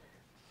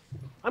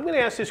 I'm going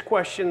to ask this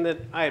question that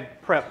I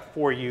had prepped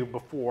for you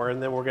before,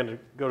 and then we're going to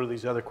go to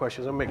these other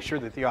questions. I'll make sure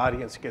that the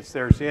audience gets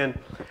theirs in.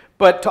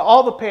 But to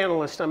all the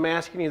panelists, I'm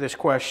asking you this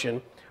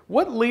question.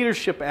 What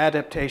leadership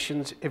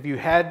adaptations have you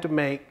had to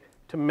make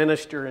to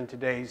minister in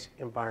today's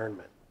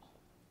environment?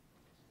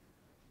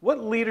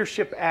 What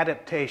leadership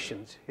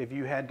adaptations have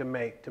you had to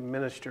make to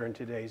minister in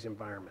today's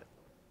environment?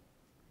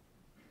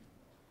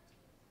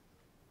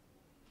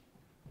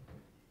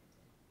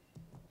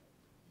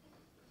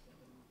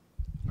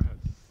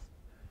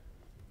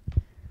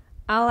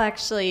 I'll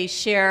actually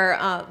share,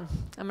 I'm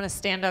going to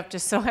stand up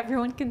just so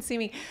everyone can see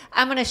me.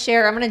 I'm going to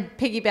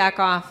piggyback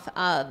off.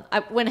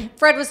 When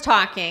Fred was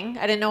talking,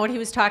 I didn't know what he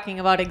was talking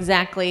about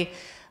exactly,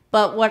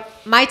 but what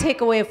my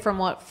takeaway from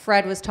what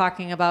Fred was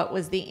talking about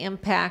was the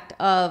impact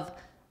of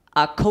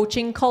a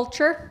coaching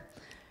culture.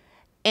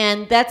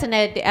 And that's an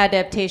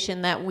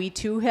adaptation that we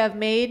too have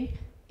made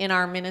in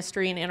our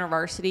ministry and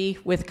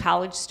InterVarsity with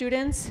college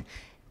students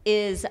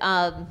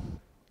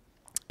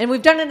and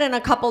we've done it in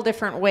a couple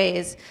different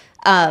ways.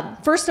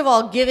 First of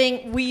all,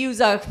 we use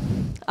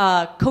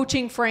a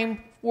coaching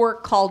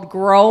framework called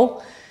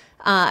GROW.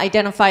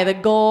 Identify the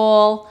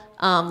goal.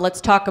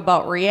 Let's talk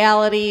about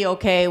reality.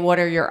 Okay, what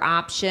are your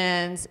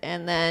options?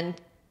 And then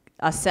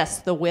assess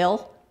the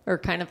will, or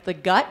kind of the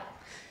gut.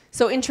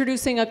 So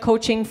introducing a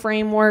coaching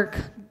framework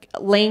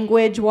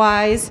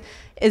language-wise,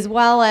 as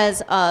well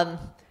as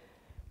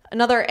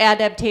another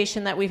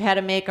adaptation that we've had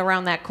to make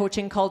around that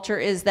coaching culture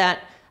is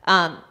that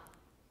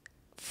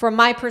from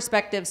my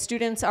perspective,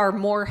 students are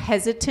more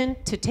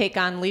hesitant to take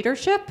on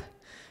leadership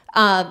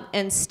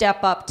and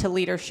step up to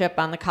leadership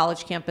on the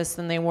college campus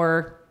than they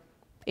were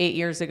 8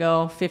 years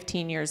ago,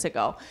 15 years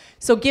ago.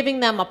 So giving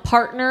them a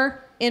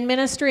partner in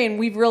ministry, and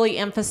we've really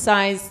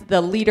emphasized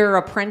the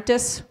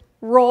leader-apprentice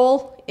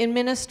role in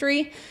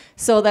ministry.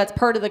 So that's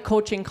part of the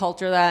coaching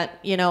culture that,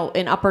 you know,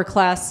 an upper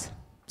class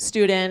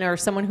student or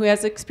someone who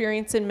has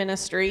experience in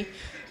ministry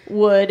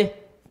would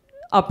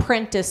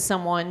apprentice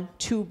someone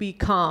to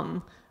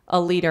become a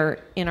leader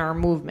in our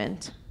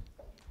movement.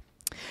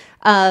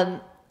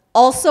 I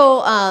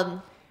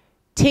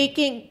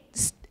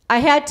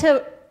had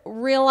to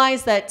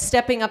realize that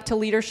stepping up to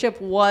leadership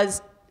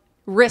was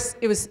risk.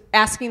 It was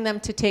asking them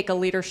to take a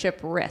leadership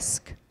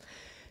risk.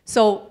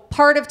 So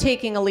part of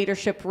taking a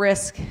leadership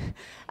risk,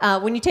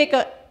 when you take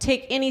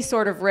any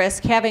sort of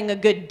risk, having a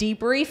good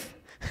debrief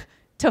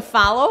to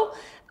follow,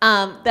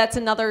 that's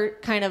another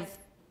kind of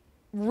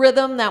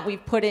rhythm that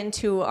we've put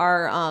into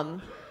our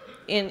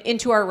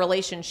into our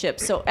relationship.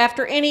 So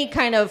after any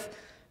kind of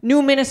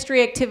new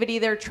ministry activity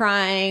they're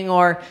trying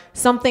or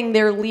something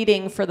they're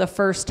leading for the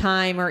first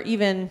time or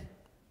even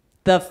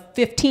the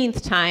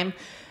 15th time,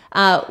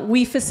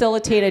 we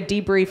facilitate a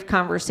debrief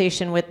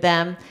conversation with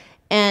them.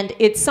 And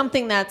it's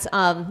something that's,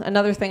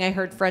 another thing I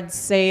heard Fred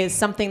say is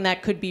something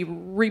that could be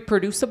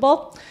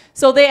reproducible.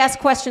 So they ask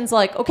questions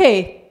like,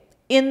 okay,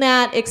 in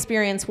that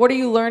experience, what are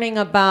you learning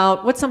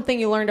about, what's something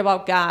you learned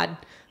about God?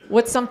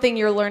 What's something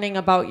you're learning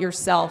about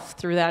yourself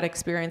through that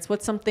experience?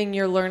 What's something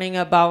you're learning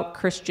about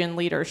Christian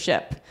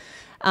leadership?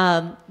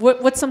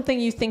 What's something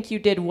you think you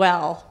did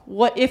well?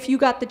 What if you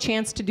got the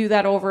chance to do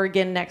that over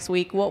again next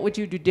week, what would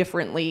you do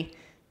differently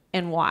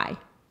and why?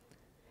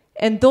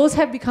 And those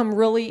have become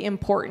really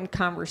important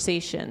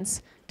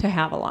conversations to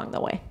have along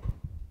the way.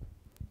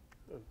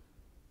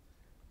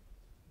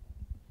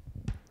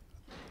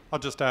 I'll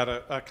just add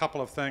a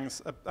couple of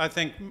things. I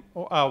think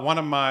one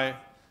of my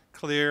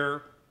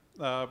clear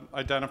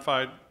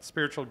identified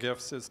spiritual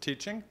gifts is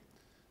teaching.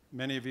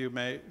 Many of you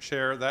may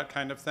share that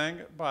kind of thing,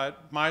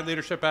 but my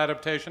leadership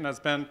adaptation has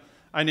been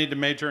I need to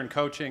major in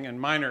coaching and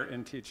minor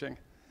in teaching.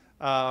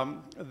 I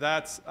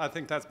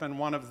think that's been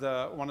one of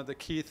the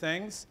key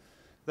things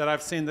that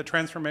I've seen the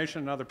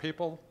transformation in other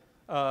people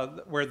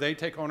where they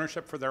take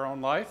ownership for their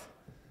own life.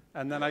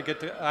 And then I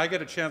get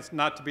a chance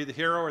not to be the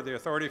hero or the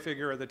authority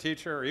figure or the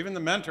teacher or even the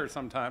mentor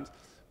sometimes,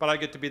 but I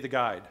get to be the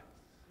guide.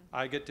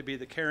 I get to be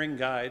the caring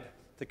guide,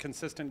 the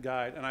consistent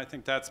guide, and I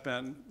think that's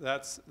been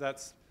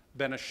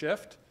a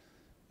shift.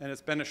 And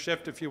it's been a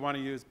shift, if you want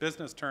to use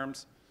business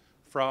terms,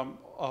 from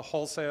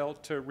wholesale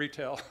to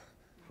retail,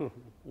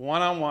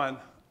 one-on-one.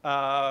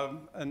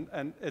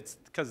 And it's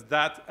because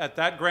at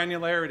that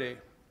granularity,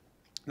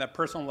 that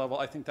personal level,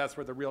 I think that's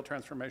where the real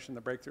transformation,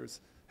 the breakthroughs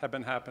have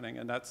been happening.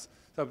 And that's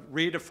so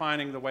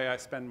redefining the way I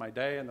spend my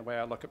day and the way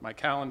I look at my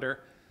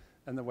calendar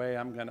and the way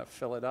I'm going to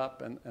fill it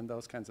up and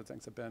those kinds of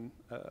things have been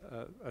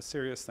a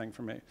serious thing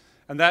for me.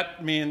 And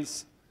that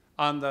means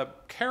on the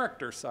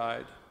character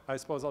side, I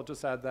suppose I'll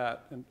just add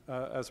that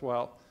as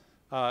well.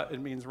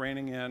 It means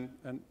reining in,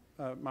 and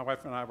my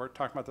wife and I were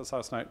talking about this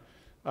last night,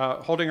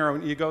 holding our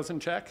own egos in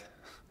check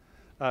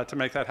to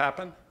make that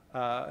happen,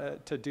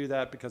 to do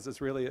that because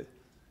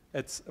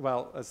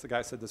well, as the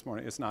guy said this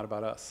morning, it's not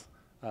about us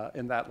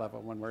in that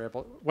level.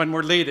 When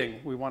we're leading,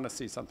 we want to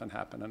see something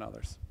happen in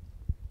others.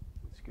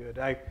 That's good.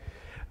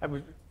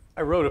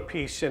 I wrote a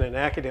piece in an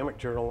academic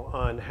journal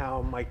on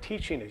how my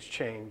teaching has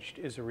changed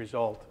as a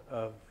result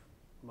of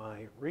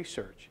my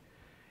research.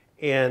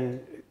 And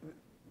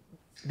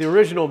the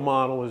original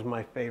model is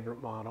my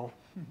favorite model.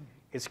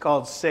 It's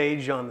called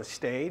Sage on the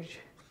Stage.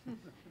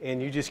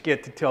 And you just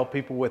get to tell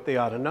people what they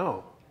ought to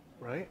know,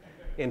 right?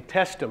 And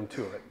test them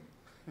to it.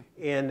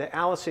 And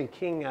Allison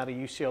King out of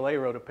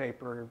UCLA wrote a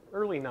paper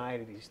early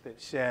 90s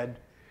that said,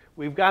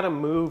 we've got to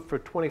move for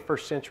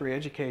 21st century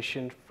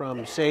education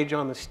from Sage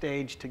on the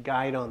Stage to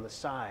Guide on the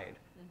Side,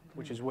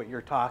 which is what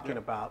you're talking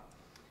about.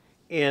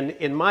 And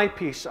in my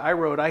piece, I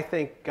wrote, I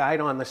think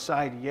guide on the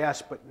side,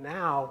 yes, but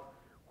now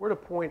we're at a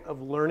point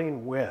of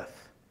learning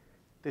with.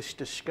 This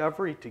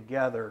discovery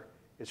together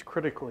is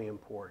critically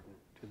important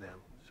to them.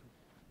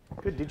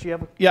 So, good. Did you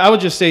have a... Yeah, I would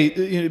just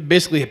say,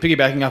 basically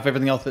piggybacking off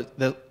everything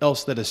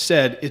else that is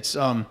said, it's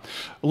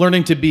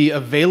learning to be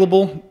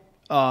available.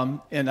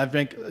 And I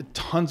drink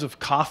tons of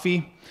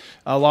coffee,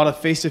 a lot of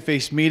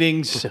face-to-face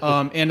meetings,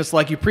 and it's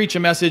like you preach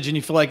a message and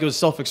you feel like it was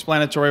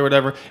self-explanatory or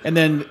whatever, and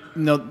then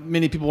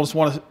many people just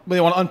want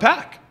to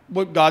unpack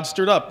what God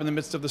stirred up in the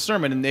midst of the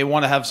sermon, and they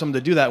want to have someone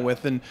to do that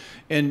with,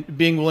 and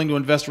being willing to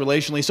invest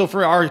relationally. So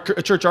for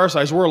a church our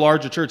size, we're a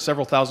larger church,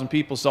 several thousand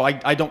people, so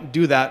I don't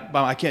do that.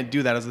 I can't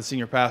do that as the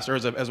senior pastor,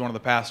 as one of the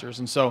pastors.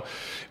 And so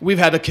we've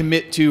had to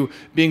commit to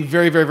being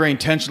very, very, very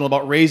intentional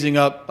about raising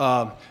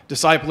up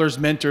disciplers,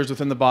 mentors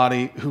within the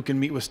body who can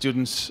meet with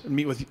students,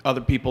 meet with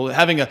other people,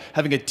 having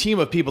a team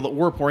of people that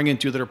we're pouring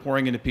into that are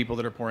pouring into people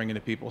that are pouring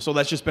into people. So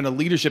that's just been a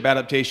leadership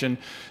adaptation.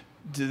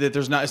 That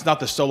it's not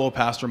the solo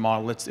pastor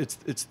model. It's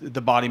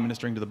the body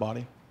ministering to the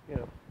body. Yeah,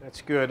 that's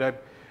good.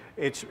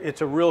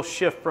 It's a real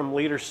shift from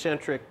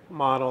leader-centric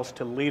models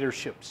to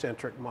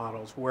leadership-centric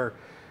models, where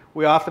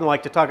We often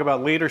like to talk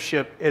about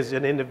leadership as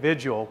an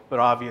individual, but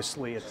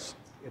obviously it's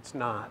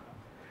not.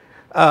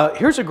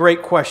 Here's a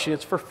great question.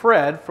 It's for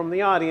Fred from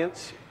the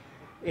audience,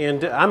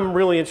 and I'm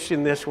really interested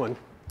in this one.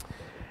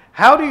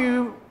 How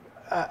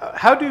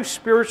do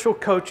spiritual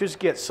coaches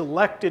get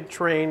selected,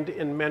 trained,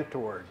 and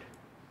mentored?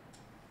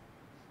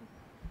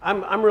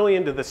 I'm really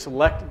into the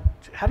select.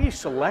 How do you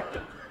select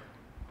them?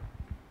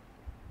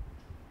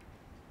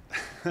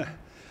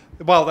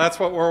 Well, that's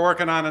what we're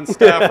working on in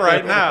staff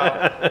right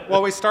now.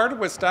 Well, we started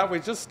with staff. We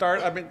just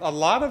started. I mean, a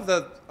lot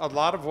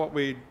of what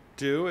we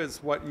do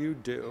is what you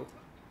do.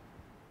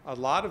 A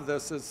lot of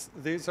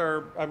these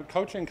are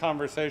coaching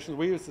conversations.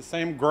 We use the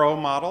same GROW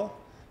model,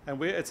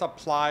 and it's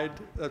applied.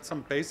 It's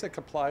some basic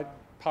applied,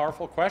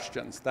 powerful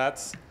questions.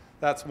 That's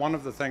one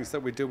of the things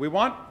that we do. We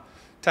want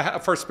to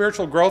have, for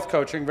spiritual growth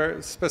coaching,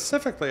 very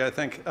specifically, I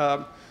think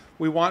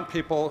we want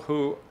people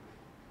who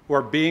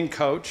are being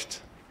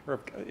coached. Or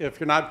if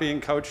you're not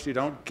being coached, you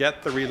don't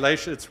get the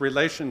relation. It's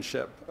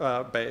relationship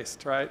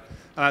based, right?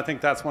 And I think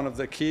that's one of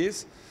the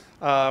keys.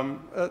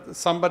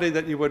 Somebody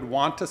that you would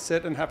want to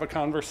sit and have a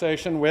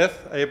conversation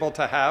with, able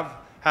to have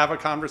a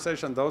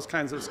conversation, those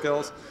kinds of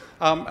skills.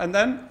 And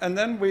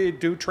then we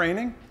do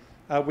training.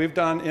 We've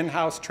done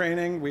in-house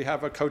training. We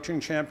have a coaching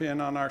champion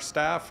on our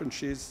staff, and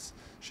she's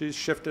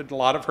shifted a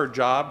lot of her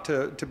job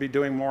to be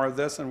doing more of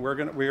this. And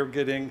we are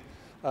getting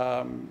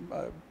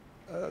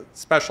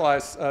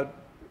specialized.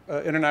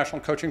 International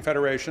Coaching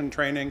Federation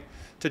training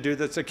to do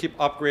this, to keep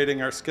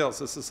upgrading our skills.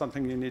 This is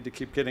something you need to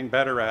keep getting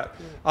better at.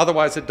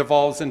 Otherwise, it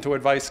devolves into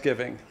advice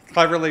giving,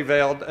 cleverly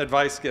veiled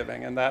advice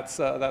giving, and that's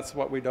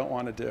what we don't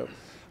want to do.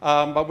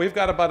 But we've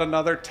got about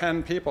another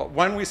 10 people.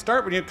 When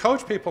you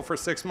coach people for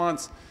 6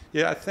 months,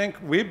 I think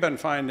we've been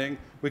finding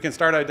we can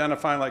start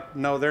identifying like,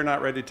 no, they're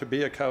not ready to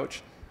be a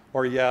coach,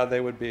 or yeah,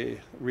 they would be.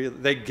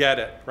 They get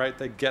it, right?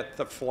 They get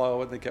the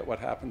flow and they get what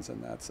happens in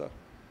that. So.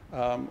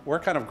 We're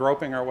kind of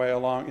groping our way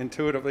along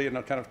intuitively,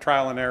 kind of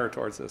trial and error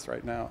towards this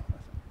right now.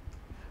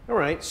 All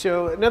right,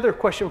 so another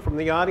question from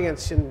the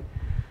audience, and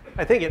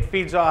I think it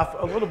feeds off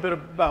a little bit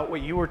about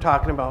what you were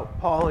talking about,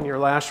 Paul, in your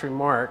last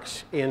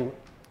remarks. In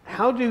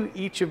how do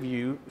each of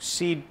you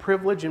cede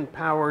privilege and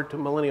power to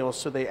millennials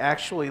so they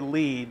actually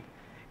lead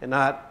and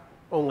not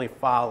only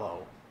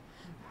follow?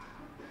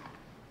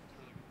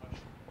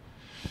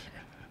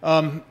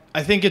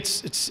 I think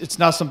it's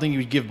not something you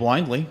would give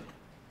blindly.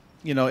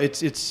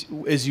 It's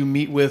as you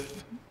meet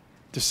with,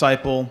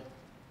 disciple,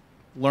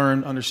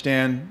 learn,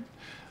 understand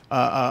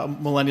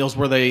millennials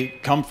where they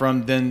come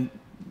from, then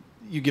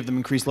you give them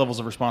increased levels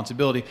of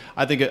responsibility.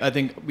 I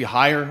think we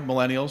hire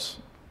millennials,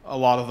 a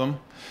lot of them.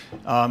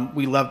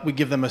 We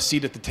give them a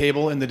seat at the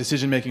table in the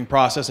decision-making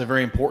process, a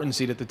very important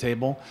seat at the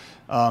table,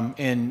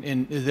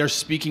 and they're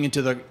speaking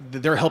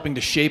they're helping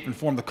to shape and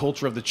form the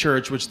culture of the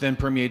church, which then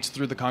permeates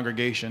through the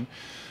congregation.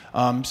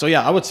 So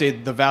yeah, I would say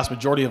the vast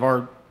majority of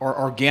our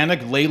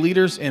organic lay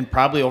leaders and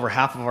probably over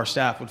half of our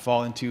staff would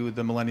fall into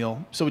the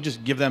millennial. So we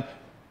just give them,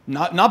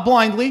 not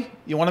blindly.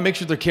 You want to make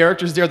sure their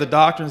character's there, the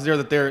doctrine's there,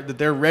 that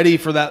they're ready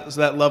for that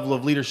level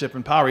of leadership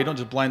and power. You don't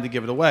just blindly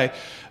give it away.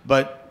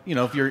 But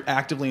if you're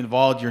actively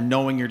involved, you're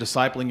knowing, you're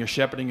discipling, you're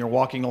shepherding, you're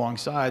walking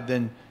alongside,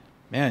 then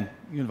man,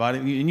 you invite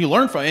it and you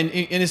learn from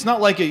it. And it's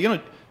not like you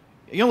don't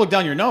look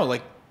down your nose.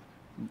 Like,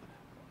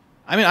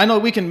 I mean, I know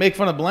we can make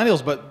fun of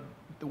millennials, but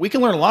we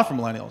can learn a lot from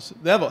millennials.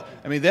 They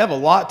have a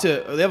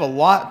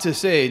lot to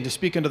say, to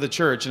speak into the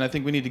church, and I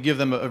think we need to give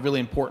them a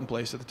really important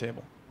place at the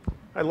table.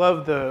 I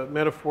love the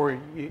metaphor.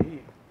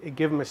 You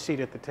give them a seat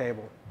at the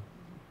table.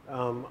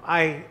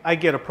 I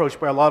get approached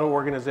by a lot of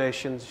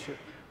organizations,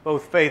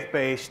 both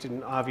faith-based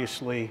and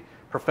obviously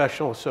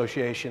professional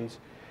associations,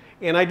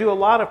 and I do a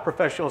lot of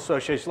professional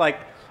associations like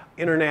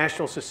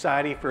International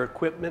Society for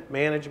Equipment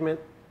Management,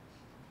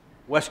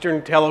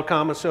 Western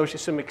Telecom Association,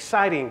 some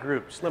exciting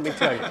groups, let me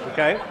tell you,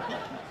 okay?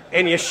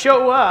 And you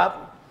show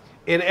up,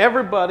 and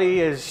everybody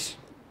is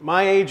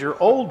my age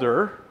or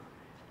older,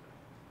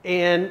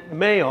 and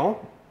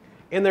male,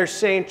 and they're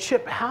saying,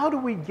 Chip, how do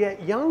we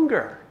get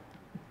younger?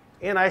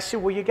 And I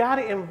said, well, you got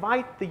to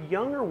invite the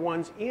younger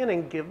ones in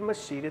and give them a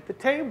seat at the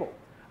table.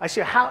 I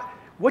said,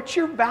 what's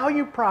your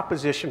value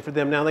proposition for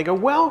them now? They go,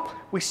 well,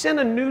 we send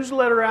a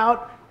newsletter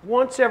out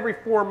once every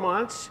 4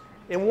 months,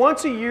 and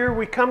once a year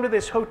we come to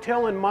this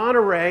hotel in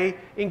Monterey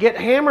and get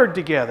hammered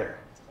together.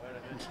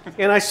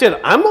 And I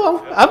said,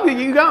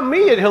 you got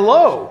me at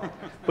hello,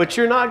 but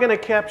you're not going to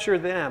capture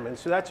them. And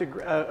so that's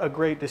a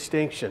great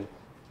distinction.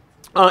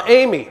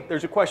 Amy,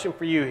 there's a question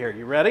for you here.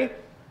 You ready?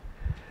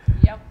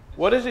 Yep.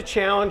 What is a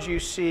challenge you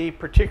see,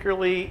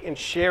 particularly in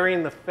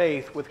sharing the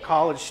faith with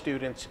college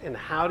students, and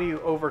how do you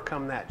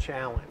overcome that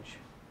challenge?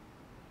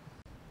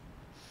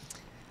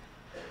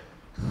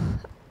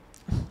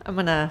 I'm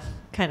going to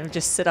kind of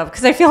just sit up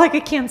because I feel like I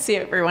can't see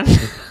everyone.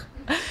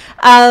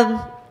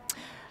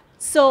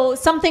 So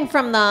something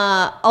from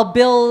I'll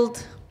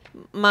build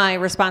my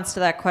response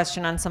to that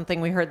question on something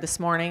we heard this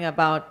morning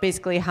about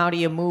basically how do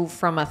you move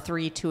from a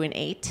 3 to an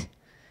 8.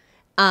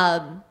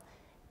 And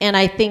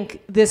I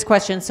think this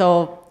question,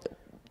 so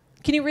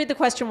can you read the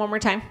question one more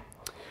time?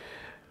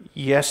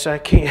 Yes, I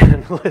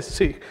can. Let's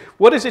see.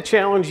 What is a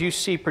challenge you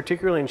see,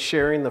 particularly in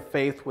sharing the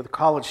faith with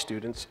college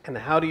students, and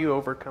how do you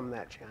overcome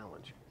that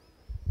challenge?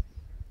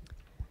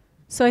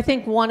 So I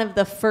think one of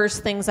the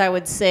first things I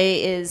would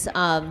say is,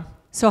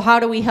 so how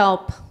do we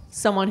help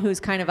someone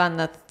who's kind of on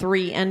the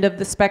 3 end of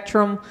the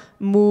spectrum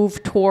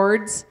move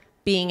towards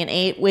being an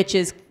 8, which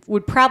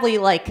would probably,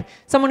 like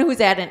someone who's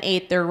at an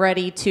 8, they're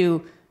ready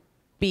to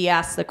be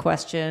asked the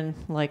question,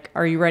 like,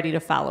 are you ready to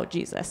follow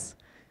Jesus?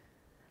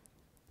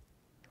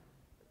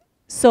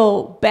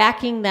 So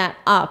backing that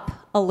up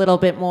a little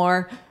bit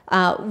more,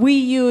 we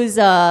use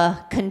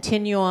a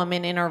continuum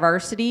in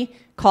InterVarsity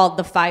called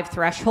the 5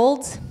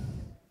 thresholds.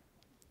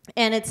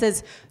 And it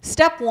says,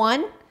 step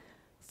 1,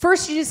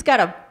 first you just got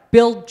to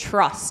build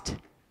trust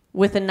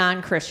with a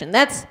non-Christian.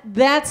 That's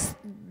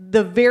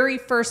the very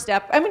first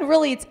step. I mean,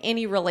 really, it's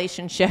any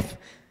relationship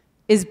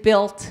is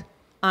built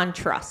on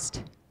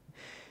trust.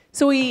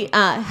 So we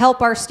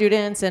help our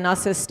students and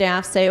us as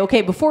staff say,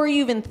 okay, before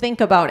you even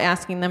think about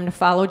asking them to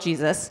follow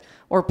Jesus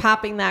or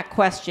popping that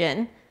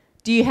question,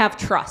 do you have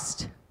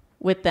trust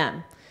with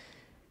them?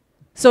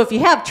 So if you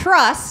have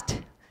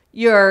trust,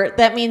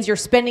 that means you're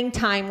spending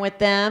time with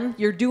them,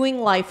 you're doing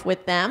life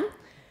with them,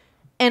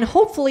 and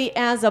hopefully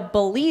as a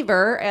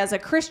believer, as a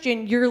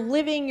Christian, you're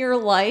living your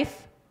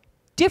life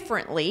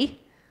differently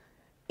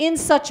in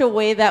such a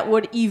way that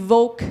would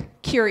evoke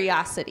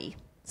curiosity.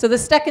 So the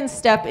second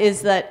step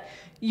is that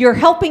you're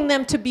helping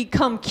them to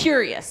become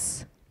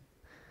curious.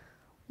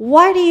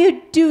 Why do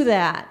you do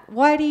that?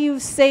 Why do you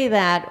say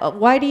that?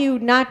 Why do you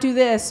not do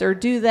this or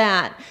do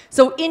that?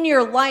 So in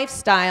your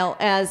lifestyle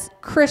as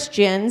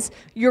Christians,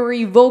 you're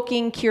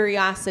evoking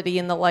curiosity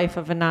in the life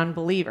of a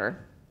non-believer.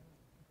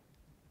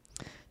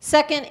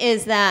 Second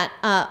is that,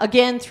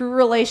 again, through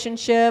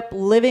relationship,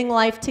 living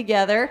life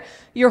together,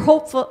 you're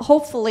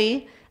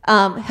hopefully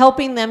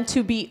helping them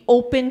to be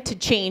open to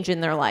change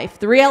in their life.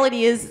 The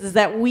reality is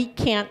that we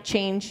can't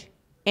change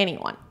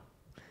anyone.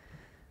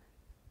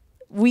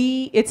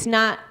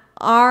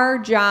 Our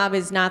job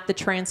is not the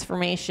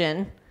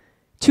transformation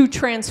to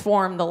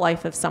transform the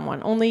life of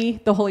someone. Only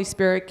the Holy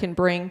Spirit can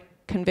bring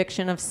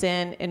conviction of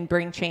sin and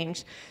bring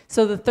change.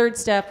 So the third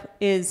step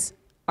is,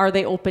 are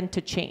they open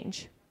to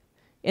change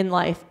in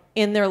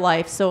their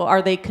life? So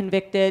are they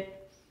convicted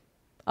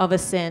of a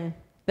sin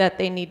that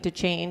they need to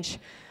change?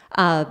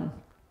 So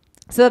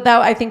that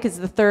I think is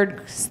the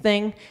third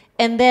thing.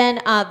 And then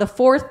the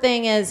fourth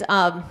thing is,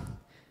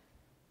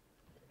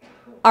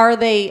 are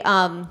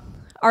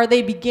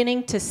they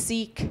beginning to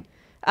seek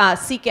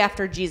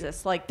after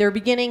Jesus? Like they're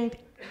beginning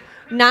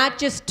not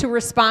just to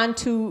respond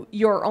to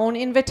your own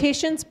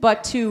invitations,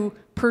 but to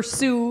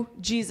pursue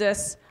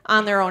Jesus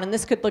on their own. And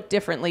this could look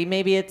differently.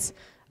 Maybe it's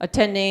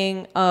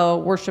attending a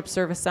worship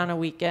service on a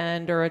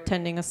weekend, or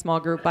attending a small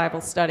group Bible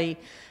study,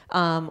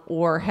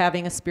 or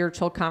having a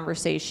spiritual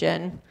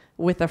conversation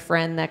with a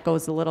friend that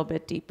goes a little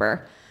bit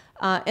deeper.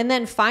 And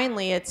then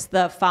finally, it's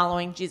the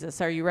following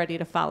Jesus. Are you ready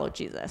to follow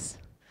Jesus?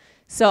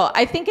 So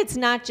I think it's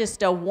not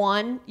just a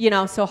one,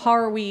 so how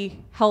are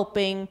we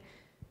helping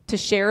to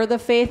share the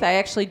faith? I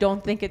actually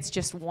don't think it's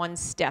just one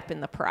step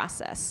in the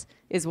process,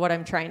 is what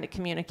I'm trying to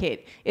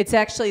communicate. It's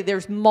actually,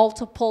 there's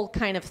multiple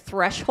kind of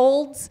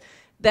thresholds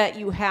that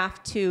you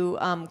have to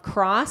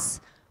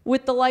cross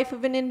with the life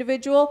of an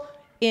individual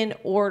in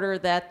order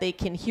that they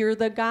can hear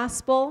the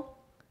gospel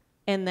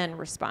and then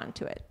respond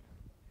to it.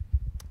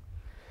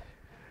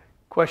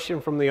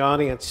 Question from the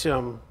audience.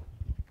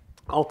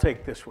 I'll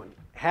take this one.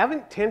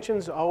 Haven't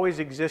tensions always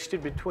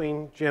existed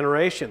between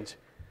generations?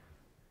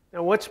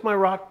 Now, what's my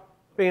rock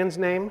band's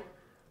name?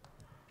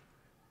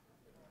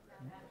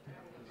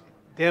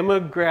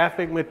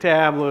 Demographic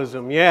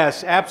metabolism.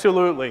 Yes,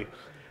 absolutely.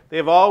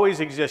 They've always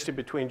existed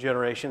between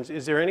generations.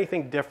 Is there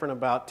anything different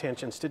about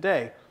tensions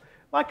today?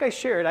 Like I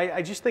shared,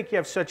 I just think you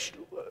have such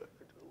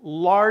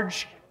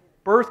large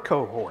birth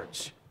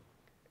cohorts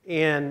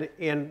and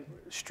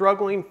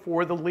struggling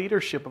for the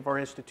leadership of our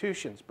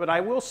institutions. But I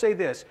will say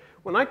this.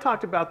 When I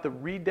talked about the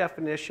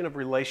redefinition of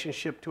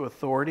relationship to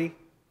authority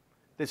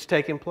that's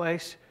taken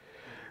place,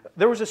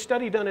 there was a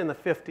study done in the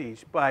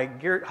 50s by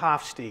Geert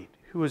Hofstede,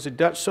 who was a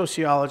Dutch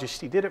sociologist.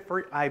 He did it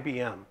for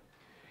IBM.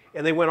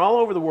 And they went all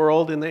over the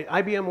world, and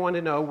IBM wanted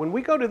to know, when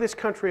we go to this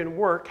country and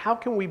work, how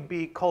can we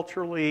be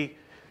culturally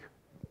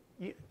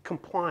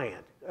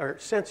compliant or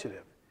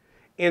sensitive?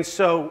 And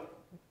so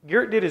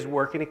Geert did his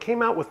work, and he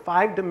came out with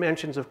 5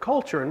 dimensions of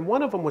culture, and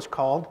one of them was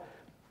called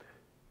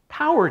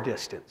power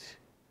distance.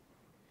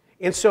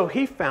 And so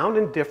he found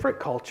in different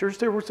cultures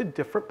there was a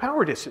different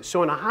power distance.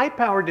 So in a high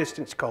power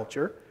distance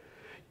culture,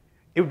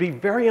 it would be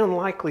very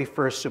unlikely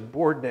for a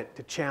subordinate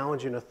to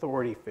challenge an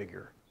authority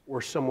figure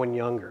or someone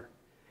younger.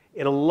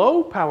 In a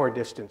low power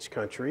distance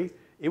country,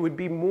 it would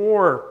be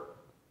more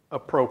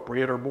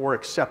appropriate or more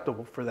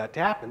acceptable for that to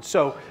happen.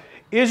 So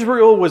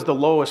Israel was the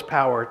lowest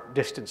power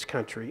distance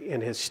country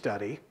in his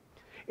study,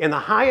 and the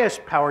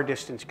highest power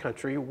distance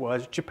country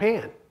was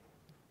Japan,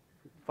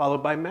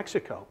 followed by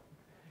Mexico.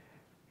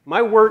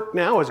 My work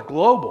now is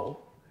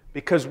global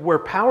because where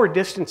power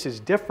distances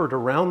differed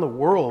around the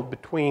world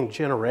between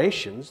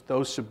generations,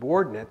 those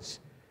subordinates,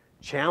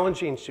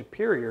 challenging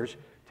superiors.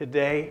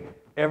 Today,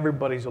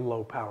 everybody's a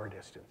low power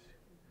distance.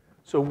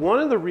 So one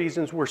of the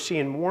reasons we're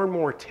seeing more and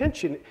more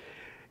tension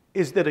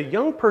is that a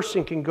young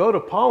person can go to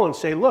Paul and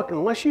say, look,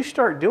 unless you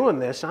start doing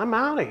this, I'm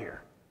out of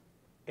here.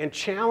 And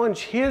challenge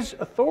his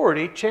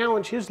authority,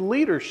 challenge his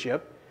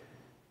leadership.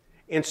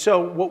 And so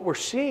what we're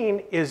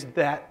seeing is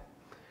that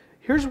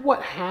here's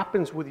what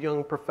happens with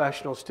young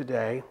professionals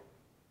today.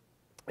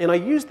 And I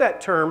use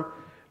that term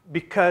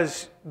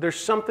because there's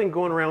something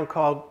going around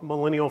called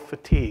millennial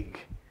fatigue,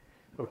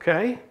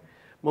 okay?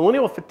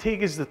 Millennial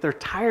fatigue is that they're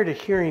tired of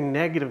hearing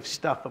negative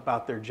stuff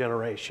about their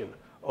generation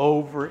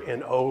over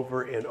and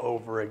over and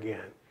over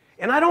again.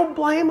 And I don't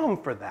blame them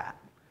for that.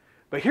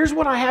 But here's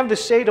what I have to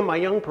say to my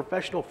young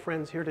professional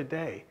friends here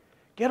today.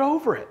 Get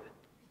over it.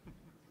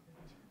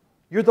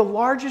 You're the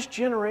largest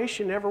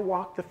generation ever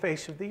walked the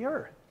face of the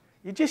earth.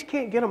 You just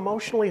can't get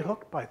emotionally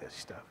hooked by this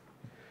stuff.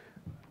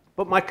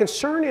 But my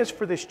concern is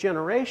for this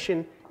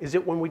generation is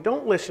that when we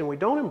don't listen, we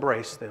don't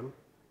embrace them,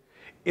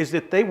 is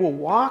that they will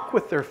walk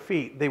with their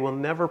feet. They will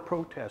never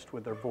protest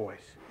with their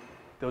voice.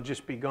 They'll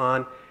just be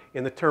gone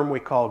in the term we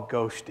call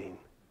ghosting,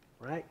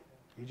 right?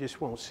 You just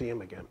won't see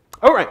them again.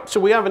 All right, so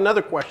we have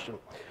another question.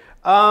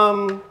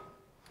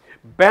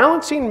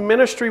 Balancing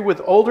ministry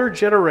with older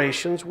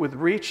generations with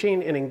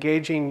reaching and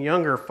engaging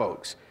younger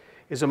folks.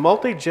 Is a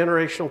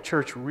multi-generational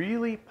church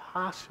really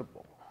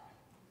possible?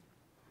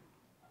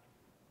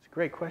 It's a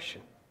great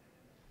question.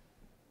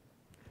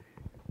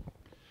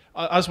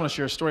 I just want to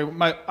share a story.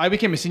 I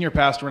became a senior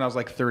pastor when I was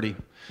like 30.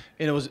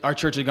 And it was, our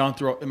church had gone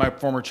through, in my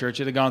former church,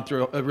 it had gone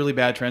through a really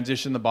bad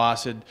transition. The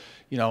boss had,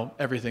 you know,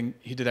 everything,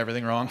 he did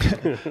everything wrong.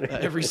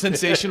 Every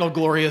sensational,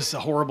 glorious,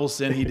 horrible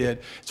sin he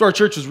did. So our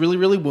church was really,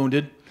 really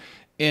wounded.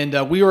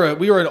 And we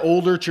were an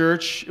older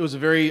church. It was a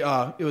very,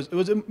 it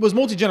was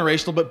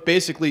multi-generational, but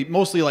basically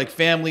mostly like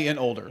family and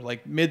older,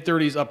 like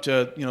mid-30s up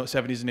to, you know,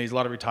 70s and 80s, a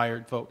lot of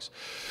retired folks.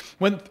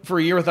 Went for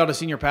a year without a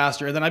senior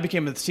pastor, and then I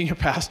became a senior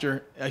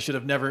pastor. I should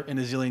have never in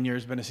a zillion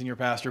years been a senior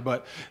pastor,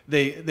 but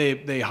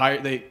they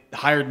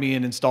hired me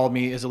and installed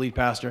me as a lead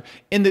pastor.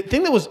 And the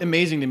thing that was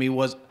amazing to me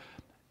was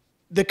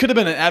there could have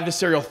been an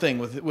adversarial thing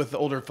with the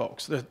older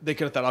folks. They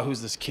could have thought, oh, who's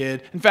this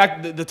kid? In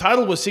fact, the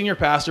title was senior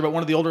pastor, but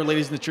one of the older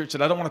ladies in the church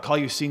said, I don't want to call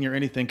you senior or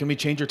anything. Can we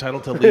change your title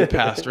to lead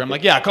pastor? I'm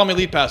like, yeah, call me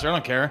lead pastor. I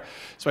don't care.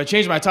 So I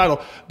changed my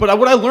title. But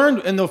what I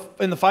learned in the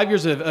 5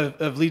 years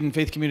of leading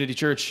Faith Community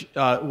Church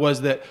was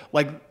that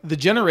like the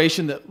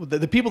generation,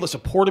 the people that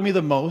supported me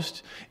the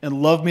most and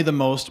loved me the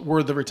most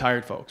were the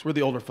retired folks, were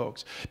the older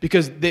folks.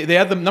 Because they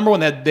had the, number one,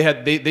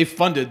 they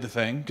funded the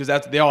thing, because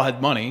they all had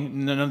money.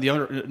 None of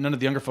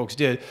the younger folks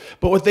did.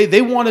 But what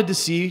they wanted to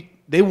see,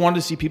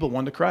 people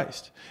won to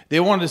Christ.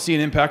 They wanted to see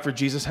an impact for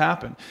Jesus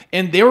happen.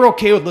 And they were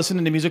okay with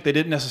listening to music they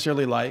didn't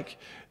necessarily like.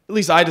 At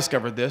least I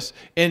discovered this.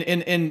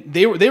 And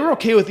they were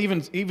okay with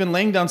even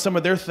laying down some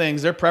of their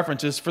things, their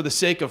preferences, for the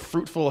sake of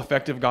fruitful,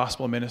 effective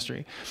gospel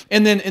ministry.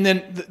 And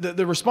then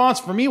the response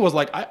for me was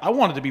like, I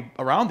wanted to be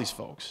around these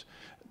folks.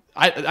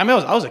 I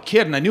was a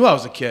kid, and I knew I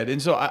was a kid. And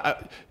so I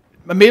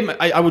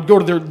would go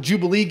to their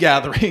Jubilee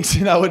gatherings,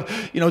 and I would,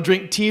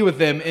 drink tea with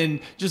them and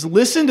just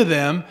listen to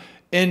them.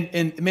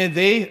 And man,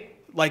 they,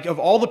 like, of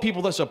all the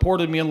people that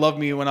supported me and loved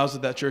me when I was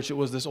at that church, it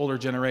was this older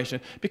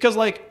generation. Because,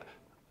 like,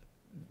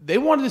 they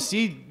wanted to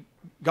see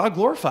God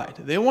glorified.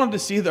 They wanted to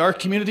see our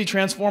community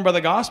transformed by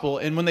the gospel.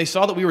 And when they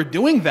saw that we were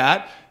doing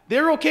that,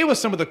 they were okay with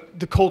some of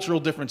the cultural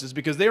differences,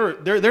 because their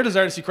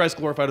desire to see Christ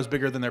glorified was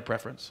bigger than their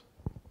preference.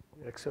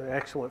 Excellent,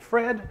 excellent.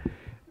 Fred,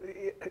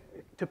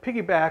 to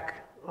piggyback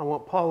on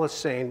what Paul is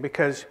saying,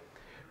 because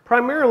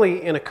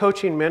primarily in a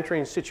coaching,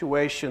 mentoring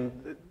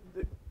situation,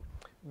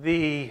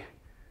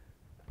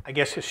 I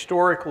guess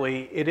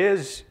historically,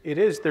 there's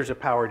a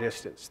power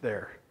distance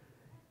there.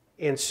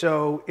 And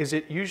so is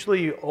it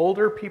usually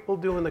older people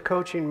doing the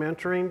coaching,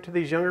 mentoring to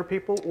these younger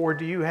people, or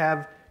do you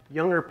have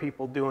younger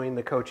people doing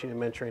the coaching and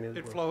mentoring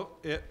as well?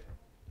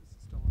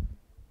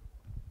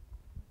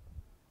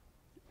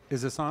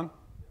 Is this on?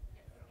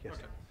 Yes.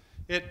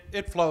 Okay.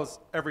 It flows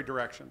every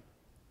direction.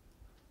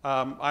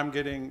 I'm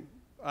getting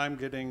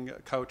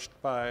coached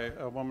by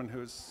a woman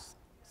who's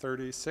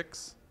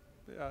 36.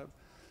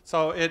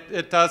 So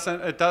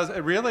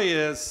it really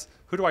is,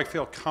 who do I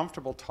feel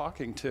comfortable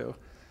talking to?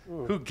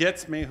 Who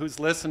gets me, who's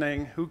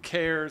listening, who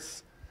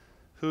cares,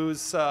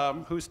 who's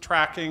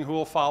tracking, who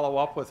will follow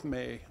up with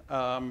me.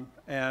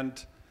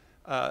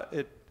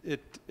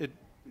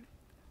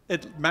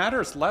 It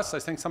matters less. I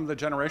think some of the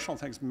generational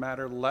things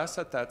matter less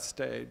at that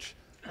stage.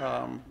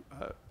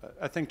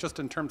 I think just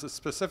in terms of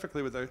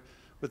specifically with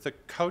the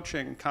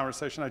coaching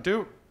conversation, I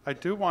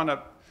do want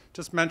to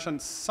just mention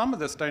some of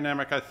this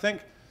dynamic. I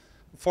think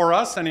for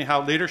us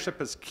anyhow,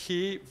 leadership is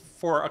key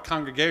for a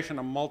congregation,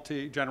 a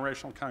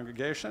multi-generational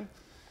congregation.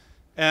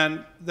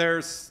 And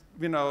there's,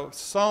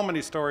 so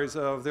many stories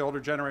of the older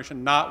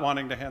generation not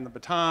wanting to hand the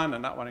baton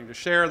and not wanting to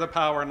share the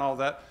power and all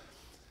that.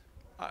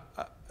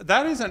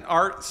 That is an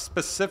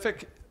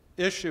art-specific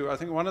issue. I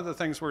think one of the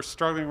things we're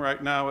struggling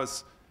right now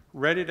is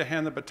ready to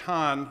hand the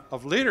baton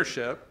of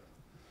leadership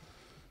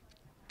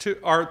to,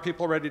 are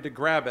people ready to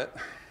grab it?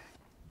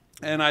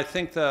 And I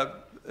think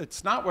that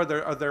it's not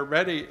whether are they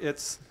ready,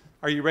 it's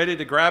are you ready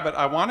to grab it?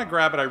 I want to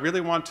grab it, I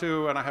really want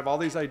to, and I have all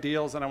these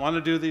ideals, and I want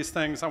to do these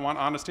things. I want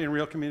honesty and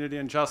real community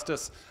and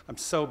justice. I'm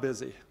so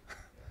busy.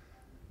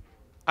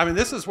 I mean,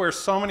 this is where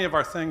so many of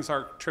our things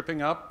are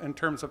tripping up in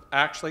terms of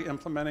actually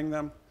implementing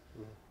them.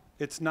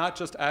 It's not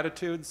just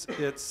attitudes,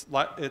 it's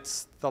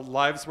the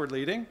lives we're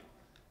leading,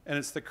 and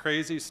it's the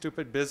crazy,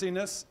 stupid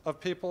busyness of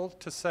people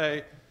to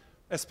say,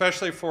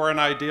 especially for an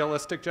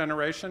idealistic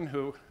generation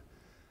who,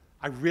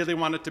 I really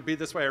want it to be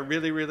this way, I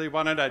really, really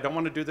want it, I don't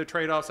want to do the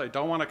trade-offs, I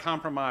don't want to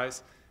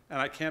compromise, and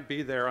I can't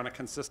be there on a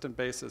consistent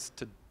basis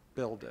to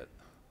build it.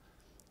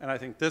 And I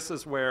think this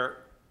is where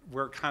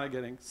we're kind of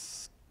getting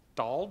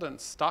stalled and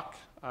stuck.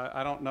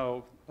 I don't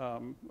know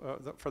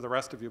for the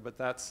rest of you, but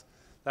that's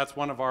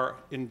one of our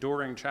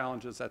enduring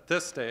challenges at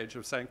this stage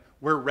of saying,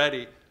 we're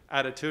ready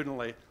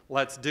attitudinally,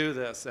 let's do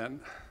this. And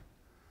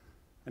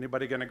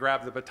anybody going to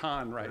grab the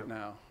baton right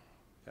now?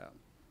 Yeah.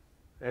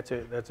 That's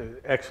an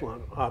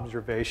excellent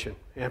observation,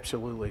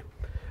 absolutely.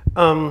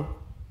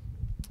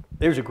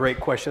 There's a great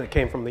question that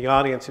came from the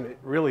audience, and it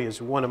really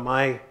is one of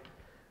my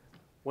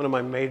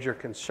major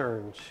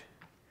concerns.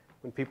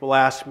 When people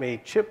ask me,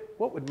 Chip,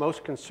 what would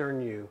most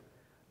concern you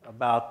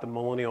about the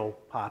millennial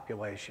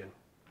population?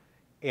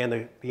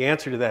 And the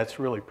answer to that's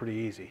really pretty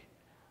easy: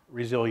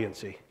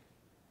 resiliency.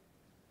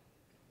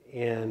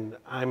 And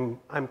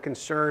I'm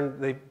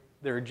concerned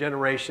they're a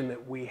generation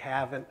that we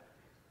haven't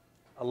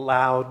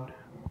allowed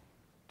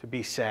to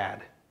be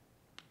sad,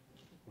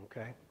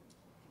 okay?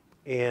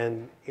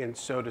 And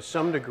so to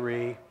some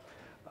degree,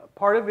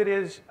 part of it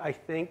is, I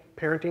think,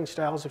 parenting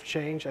styles have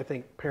changed. I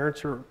think one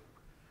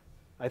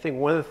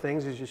of the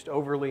things is just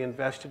overly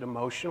invested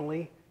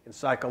emotionally and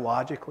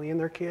psychologically in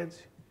their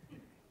kids.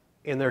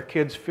 And their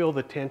kids feel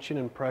the tension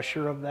and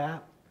pressure of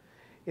that.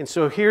 And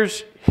so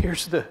here's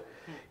the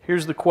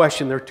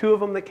question. There are two of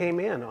them that came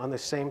in on the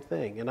same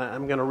thing. And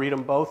I'm going to read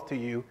them both to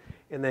you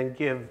and then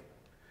give,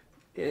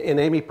 and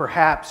Amy,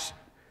 perhaps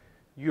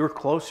you're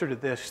closer to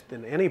this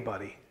than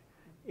anybody.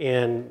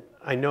 And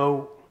I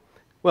know,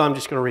 well, I'm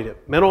just going to read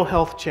it. Mental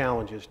health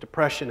challenges,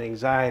 depression,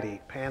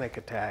 anxiety, panic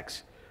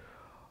attacks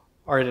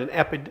are at an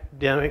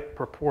epidemic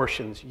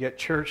proportions, yet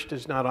church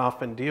does not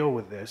often deal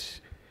with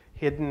this.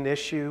 Hidden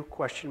issue,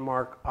 question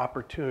mark,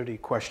 opportunity,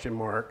 question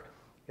mark.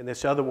 And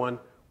this other one,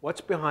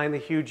 what's behind the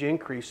huge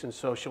increase in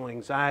social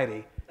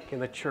anxiety? Can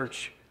the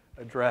church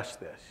address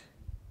this?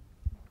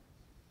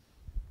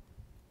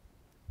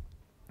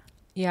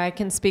 Yeah, I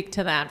can speak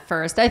to that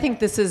first. I think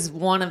this is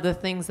one of the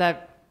things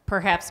that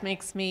perhaps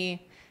makes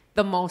me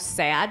the most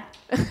sad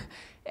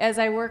as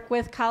I work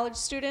with college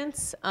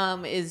students,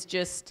 is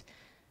just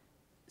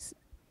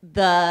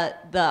the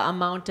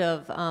amount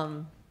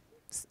of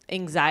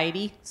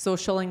anxiety,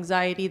 social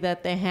anxiety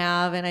that they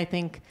have, and I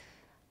think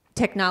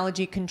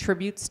technology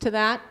contributes to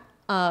that.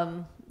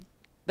 That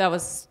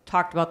was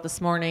talked about this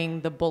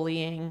morning, the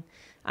bullying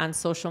on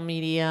social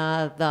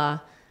media,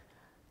 the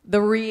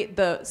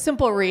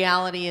simple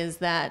reality is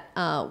that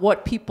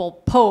what people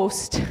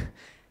post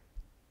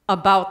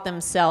about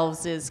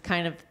themselves is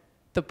kind of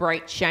the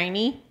bright,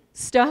 shiny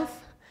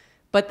stuff,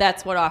 but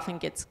that's what often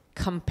gets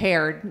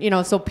compared.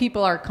 So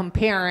people are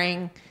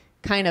comparing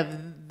kind of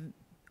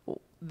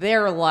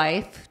their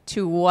life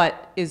to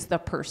what is the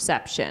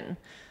perception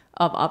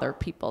of other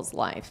people's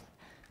lives,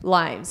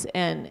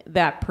 and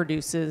that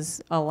produces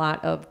a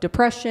lot of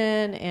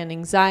depression and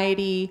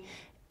anxiety.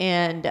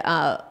 And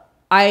I'm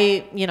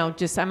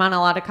on a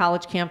lot of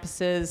college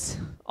campuses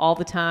all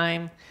the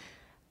time.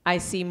 I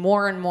see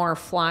more and more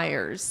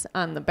flyers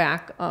on the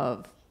back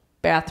of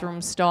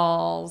bathroom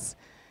stalls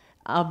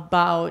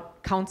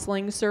about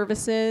counseling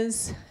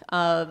services,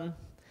 dogs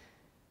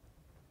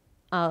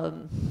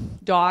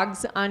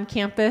on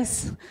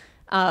campus.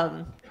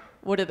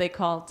 What are they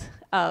called?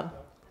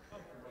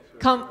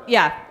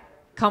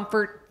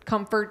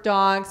 Comfort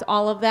dogs,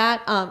 all of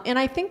that. And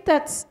I think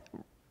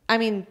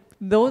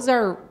those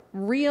are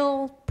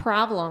real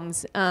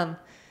problems. And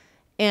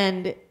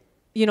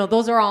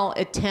those are all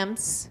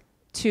attempts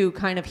to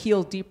kind of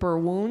heal deeper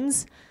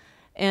wounds.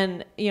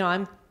 And,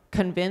 I'm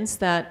convinced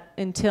that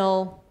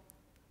until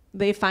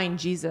they find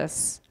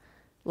Jesus,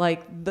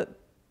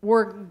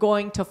 we're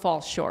going to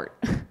fall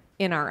short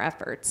in our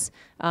efforts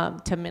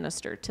to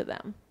minister to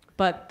them.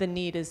 But the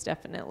need is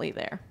definitely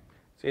there.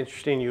 It's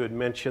interesting you had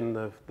mentioned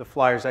the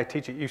flyers. I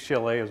teach at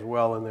UCLA as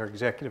well in their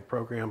executive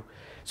program.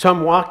 So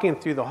I'm walking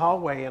through the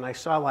hallway and I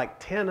saw like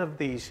 10 of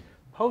these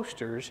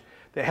posters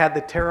that had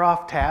the tear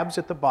off tabs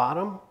at the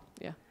bottom.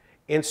 Yeah.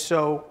 And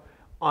so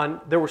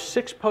there were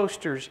 6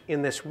 posters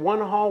in this one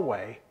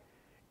hallway,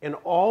 and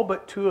all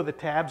but 2 of the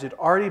tabs had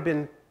already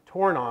been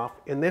torn off,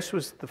 and this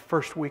was the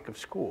first week of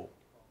school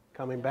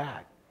coming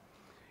back.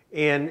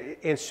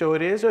 And so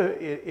it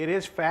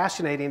is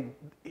fascinating.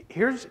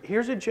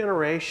 Here's a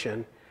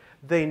generation,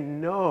 they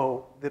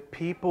know that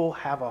people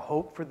have a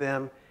hope for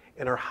them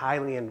and are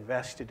highly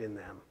invested in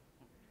them,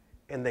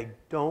 and they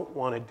don't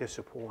want to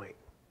disappoint.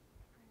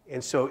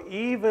 And so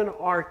even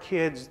our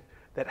kids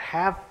that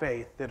have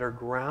faith, that are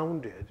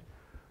grounded,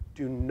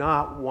 do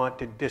not want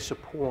to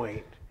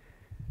disappoint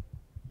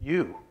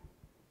you.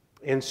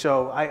 And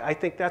so I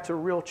think that's a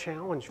real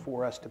challenge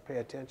for us to pay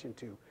attention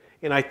to.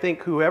 And I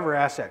think whoever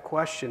asked that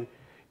question,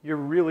 you're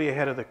really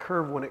ahead of the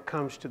curve when it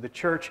comes to the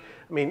church.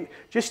 I mean,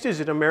 just as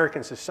an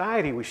American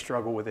society, we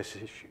struggle with this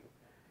issue.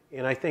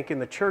 And I think in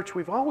the church,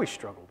 we've always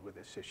struggled with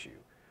this issue,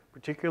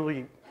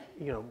 particularly,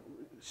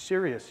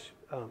 serious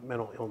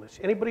mental illness.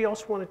 Anybody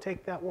else want to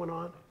take that one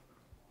on?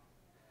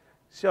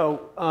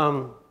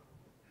 So,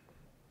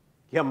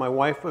 yeah, my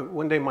wife,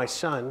 one day my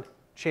son,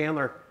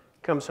 Chandler,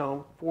 comes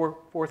home,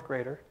 fourth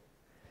grader,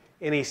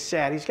 and he's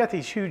sad. He's got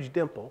these huge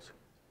dimples.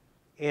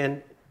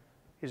 And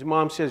his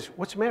mom says,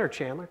 "What's the matter,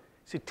 Chandler?"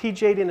 He said,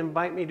 "TJ didn't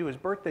invite me to his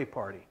birthday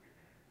party."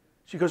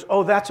 She goes,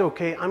 "Oh, that's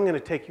okay. I'm going to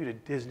take you to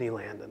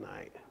Disneyland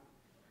tonight."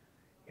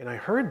 And I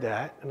heard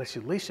that, and I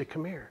said, "Lisa,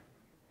 come here."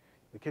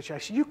 Because I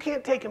said, "You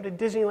can't take him to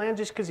Disneyland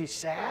just because he's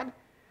sad.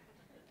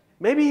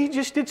 Maybe he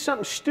just did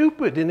something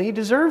stupid and he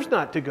deserves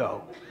not to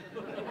go."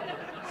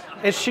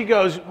 And she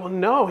goes, "Well,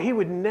 no, he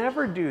would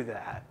never do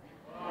that."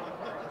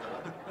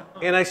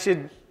 And I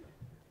said,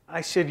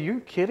 "You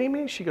kidding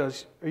me?" She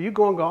goes, "Are you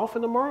going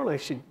golfing tomorrow?" And I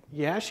said,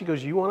 "Yeah." She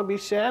goes, "You want to be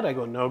sad?" I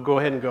go, "No, go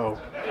ahead and go."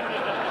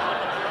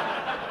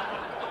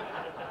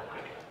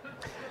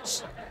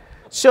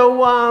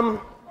 So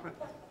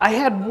I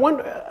had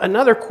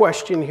another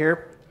question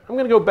here. I'm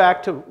going to go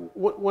back to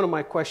one of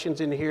my questions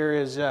in here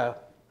is,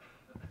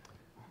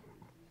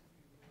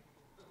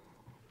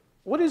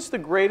 what is the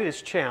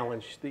greatest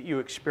challenge that you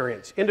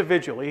experience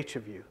individually, each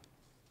of you,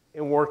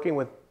 in working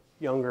with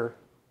younger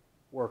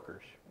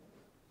workers,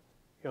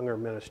 younger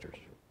ministers?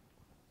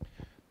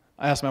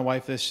 I asked my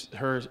wife this.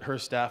 Her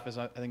staff is,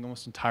 I think,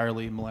 almost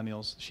entirely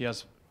millennials. She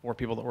has 4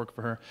 people that work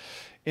for her.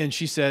 And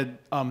she said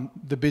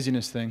the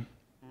busyness thing.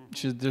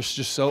 They're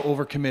just so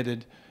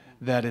overcommitted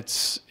that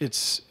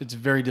it's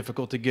very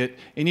difficult to get,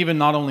 and even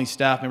not only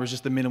staff members,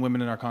 just the men and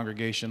women in our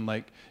congregation,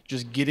 like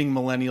just getting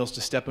millennials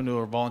to step into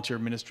a volunteer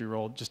ministry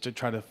role, just to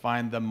try to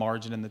find the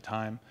margin and the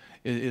time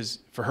is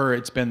for her,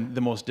 it's been the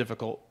most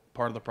difficult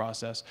part of the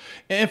process.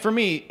 And for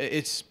me,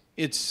 it's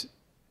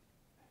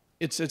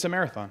a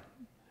marathon.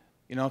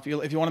 If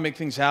you want to make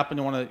things happen,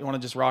 you want to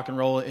just rock and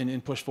roll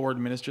and push forward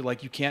in ministry,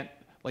 like you can't,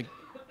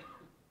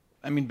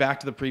 back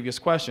to the previous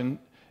question,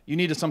 you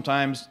need to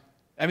sometimes,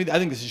 I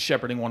think this is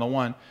shepherding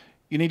 101.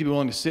 You need to be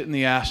willing to sit in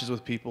the ashes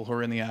with people who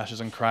are in the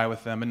ashes and cry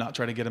with them and not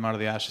try to get them out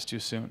of the ashes too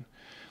soon.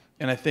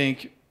 And I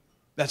think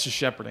that's just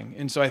shepherding.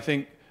 And so I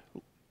think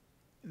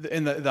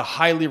in the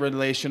highly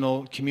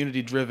relational,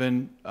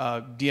 community-driven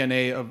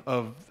DNA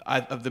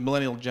of the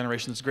millennial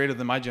generation that's greater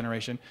than my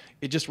generation,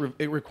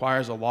 it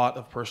requires a lot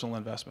of personal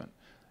investment.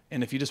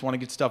 And if you just want to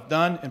get stuff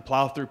done and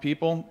plow through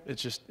people,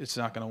 it's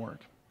not going to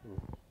work.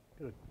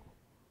 Good.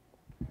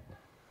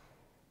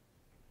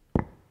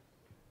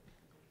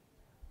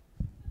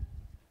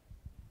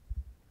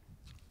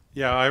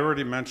 Yeah, I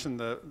already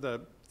mentioned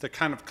the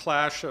kind of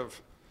clash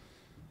of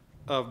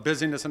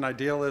busyness and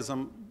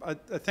idealism. I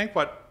think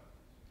what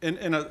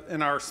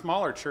in our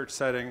smaller church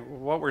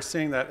setting, what we're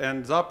seeing that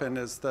ends up in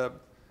is the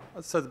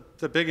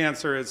big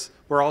answer is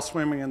we're all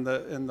swimming in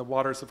the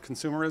waters of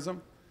consumerism,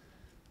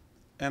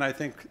 and I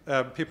think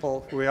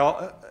people,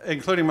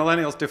 including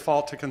millennials,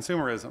 default to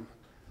consumerism.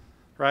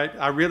 Right?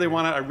 I really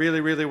want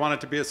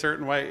it to be a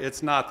certain way.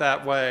 It's not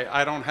that way.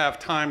 I don't have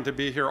time to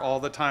be here all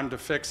the time to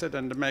fix it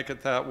and to make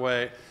it that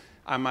way.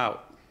 I'm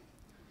out.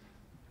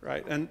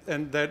 Right?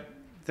 And that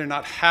they're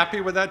not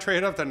happy with that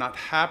trade-off. They're not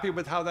happy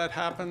with how that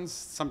happens.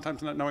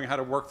 Sometimes not knowing how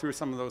to work through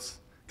some of those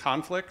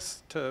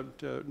conflicts to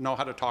know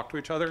how to talk to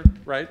each other.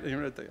 Right?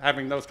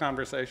 Having those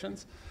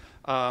conversations,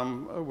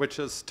 which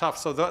is tough.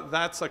 So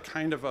that's a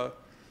kind of a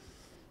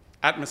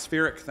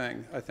atmospheric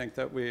thing, I think,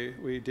 that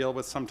we deal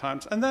with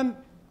sometimes. And then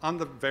on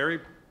the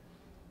very,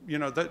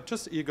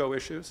 just ego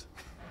issues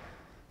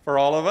for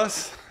all of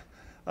us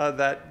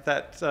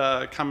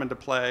that come into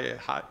play.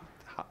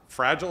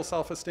 Fragile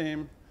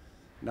self-esteem,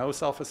 no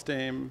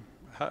self-esteem.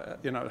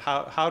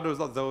 How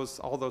does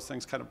all those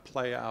things kind of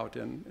play out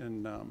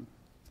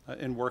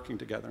in working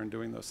together and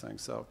doing those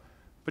things? So,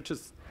 which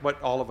is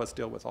what all of us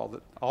deal with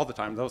all the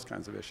time. Those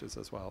kinds of issues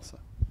as well. So,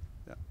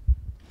 yeah.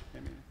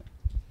 Amy.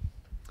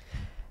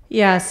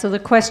 Yeah, so the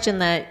question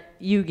that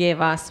you gave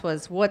us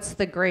was, what's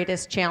the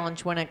greatest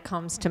challenge when it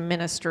comes to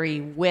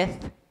ministry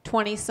with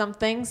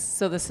 20-somethings?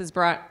 So this has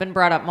been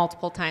brought up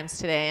multiple times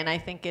today, and I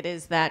think it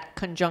is that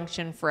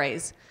conjunction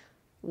phrase,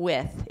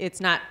 with.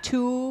 It's not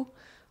to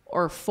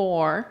or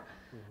for,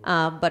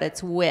 but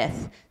it's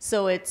with.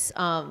 So it's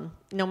no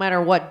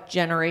matter what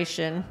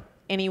generation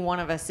any one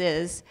of us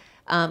is,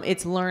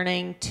 it's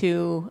learning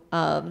to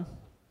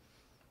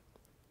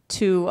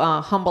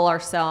humble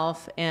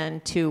ourselves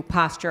and to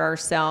posture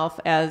ourselves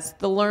as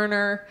the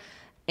learner.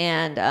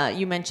 And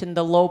you mentioned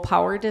the low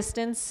power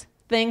distance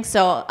thing.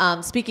 So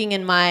speaking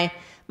in my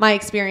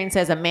experience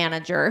as a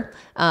manager,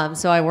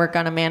 so I work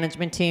on a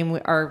management team,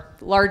 our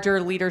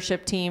larger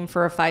leadership team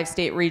for a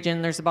 5-state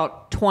region. There's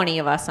about 20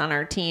 of us on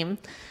our team.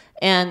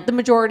 And the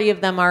majority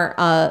of them are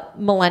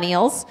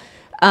millennials.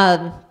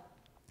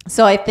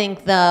 So I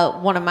think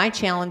one of my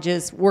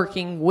challenges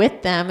working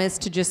with them is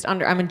to just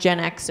I'm a Gen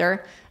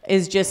Xer,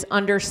 is just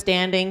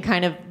understanding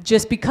kind of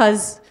just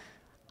because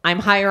I'm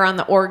higher on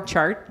the org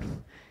chart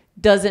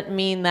doesn't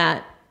mean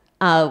that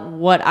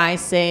what I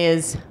say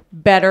is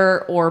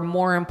better or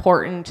more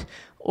important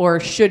or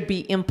should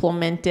be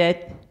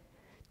implemented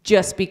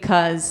just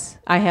because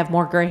I have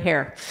more gray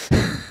hair.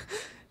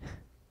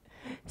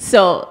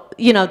 So,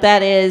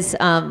 that is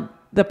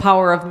the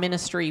power of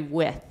ministry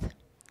with.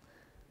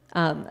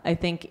 I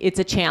think it's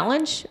a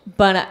challenge,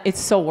 but it's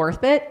so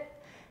worth it.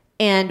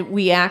 And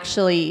we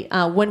actually,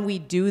 when we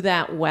do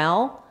that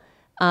well,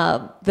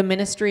 the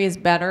ministry is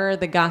better,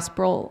 the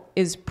gospel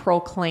is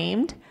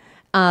proclaimed,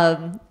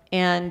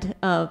 and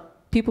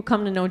people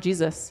come to know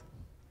Jesus.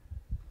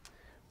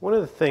 One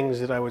of the things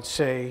that I would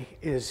say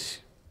is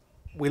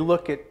we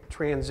look at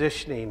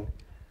transitioning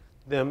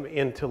them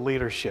into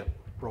leadership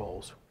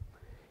roles.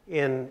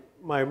 In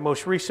my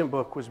most recent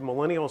book was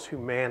Millennials Who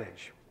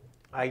Manage.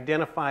 I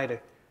identified a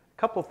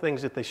couple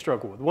things that they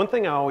struggle with. One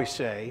thing I always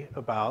say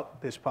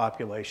about this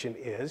population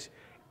is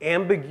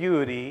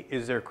ambiguity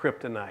is their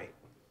kryptonite.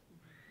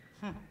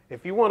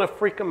 If you want to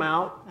freak them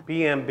out,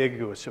 be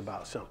ambiguous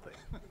about something.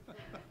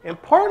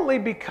 And partly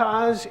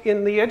because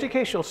in the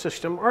educational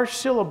system, our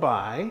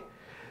syllabi,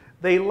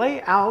 they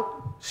lay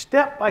out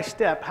step by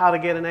step how to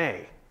get an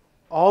A,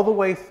 all the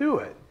way through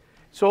it.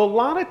 So a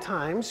lot of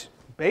times,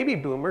 baby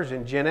boomers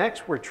and Gen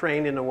X were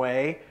trained in a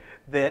way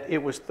that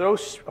it was throw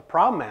a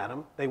problem at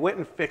them, they went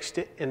and fixed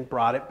it and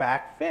brought it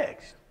back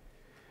fixed.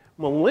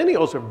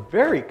 Millennials are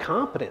very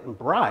competent and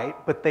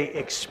bright, but they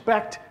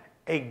expect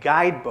a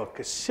guidebook,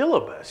 a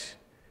syllabus,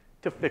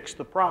 to fix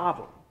the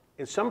problem.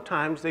 And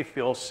sometimes they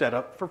feel set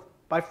up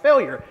by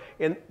failure.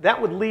 And that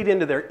would lead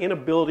into their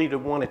inability to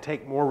want to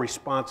take more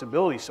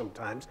responsibility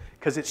sometimes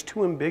because it's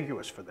too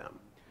ambiguous for them.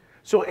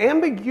 So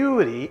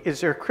ambiguity is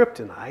their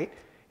kryptonite.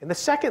 And the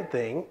second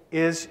thing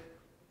is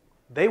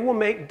they will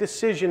make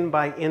decision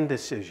by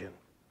indecision.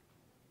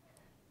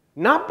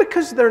 Not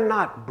because they're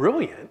not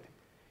brilliant,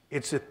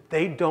 it's that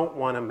they don't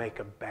want to make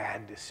a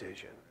bad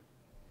decision.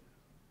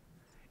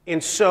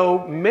 And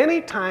so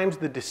many times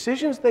the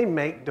decisions they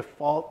make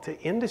default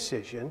to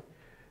indecision,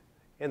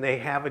 and they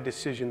have a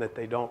decision that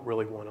they don't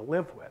really want to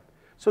live with.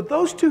 So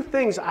those two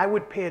things I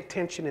would pay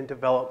attention and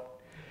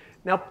develop.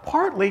 Now,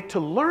 partly to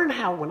learn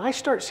how, when I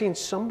start seeing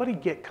somebody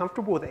get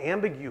comfortable with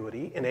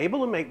ambiguity and able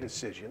to make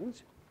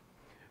decisions,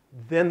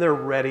 then they're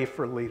ready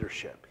for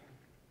leadership.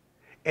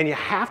 And you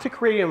have to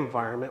create an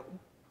environment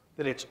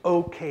that it's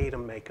okay to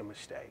make a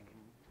mistake.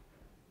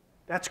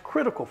 That's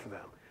critical for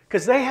them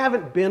because they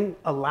haven't been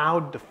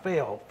allowed to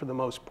fail for the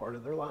most part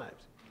of their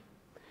lives.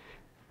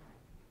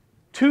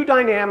 Two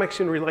dynamics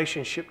in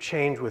relationship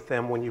change with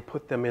them when you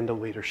put them into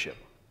leadership.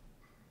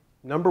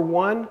 Number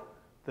one,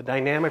 the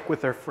dynamic with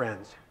their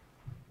friends.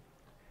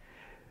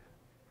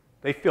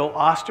 They feel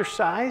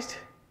ostracized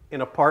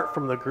and apart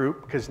from the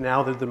group because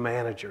now they're the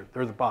manager,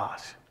 they're the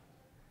boss.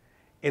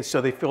 And so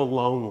they feel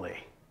lonely.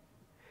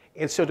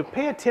 And so to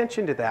pay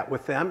attention to that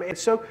with them, and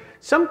so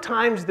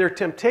sometimes their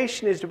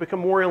temptation is to become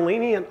more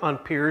lenient on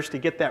peers to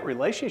get that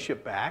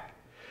relationship back,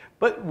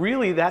 but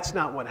really that's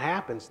not what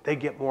happens. They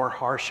get more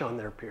harsh on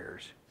their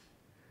peers.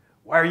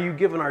 Why are you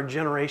giving our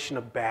generation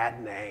a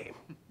bad name?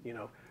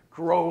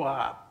 Grow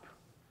up,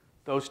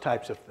 those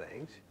types of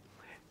things.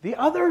 The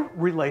other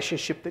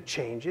relationship that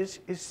changes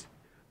is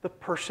the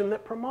person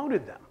that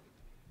promoted them.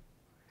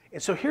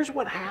 And so here's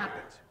what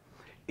happens,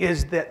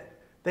 is that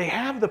they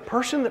have the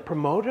person that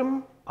promoted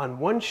them on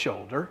one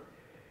shoulder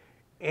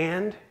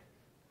and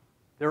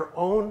their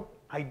own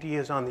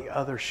ideas on the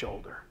other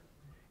shoulder.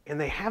 And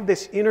they have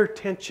this inner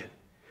tension.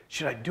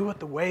 Should I do it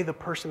the way the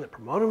person that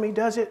promoted me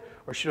does it,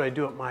 or should I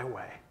do it my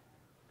way?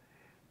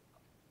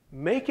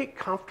 Make it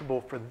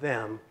comfortable for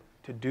them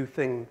to do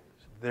things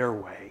their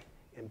way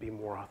and be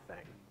more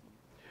authentic.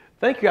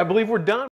 Thank you. I believe we're done.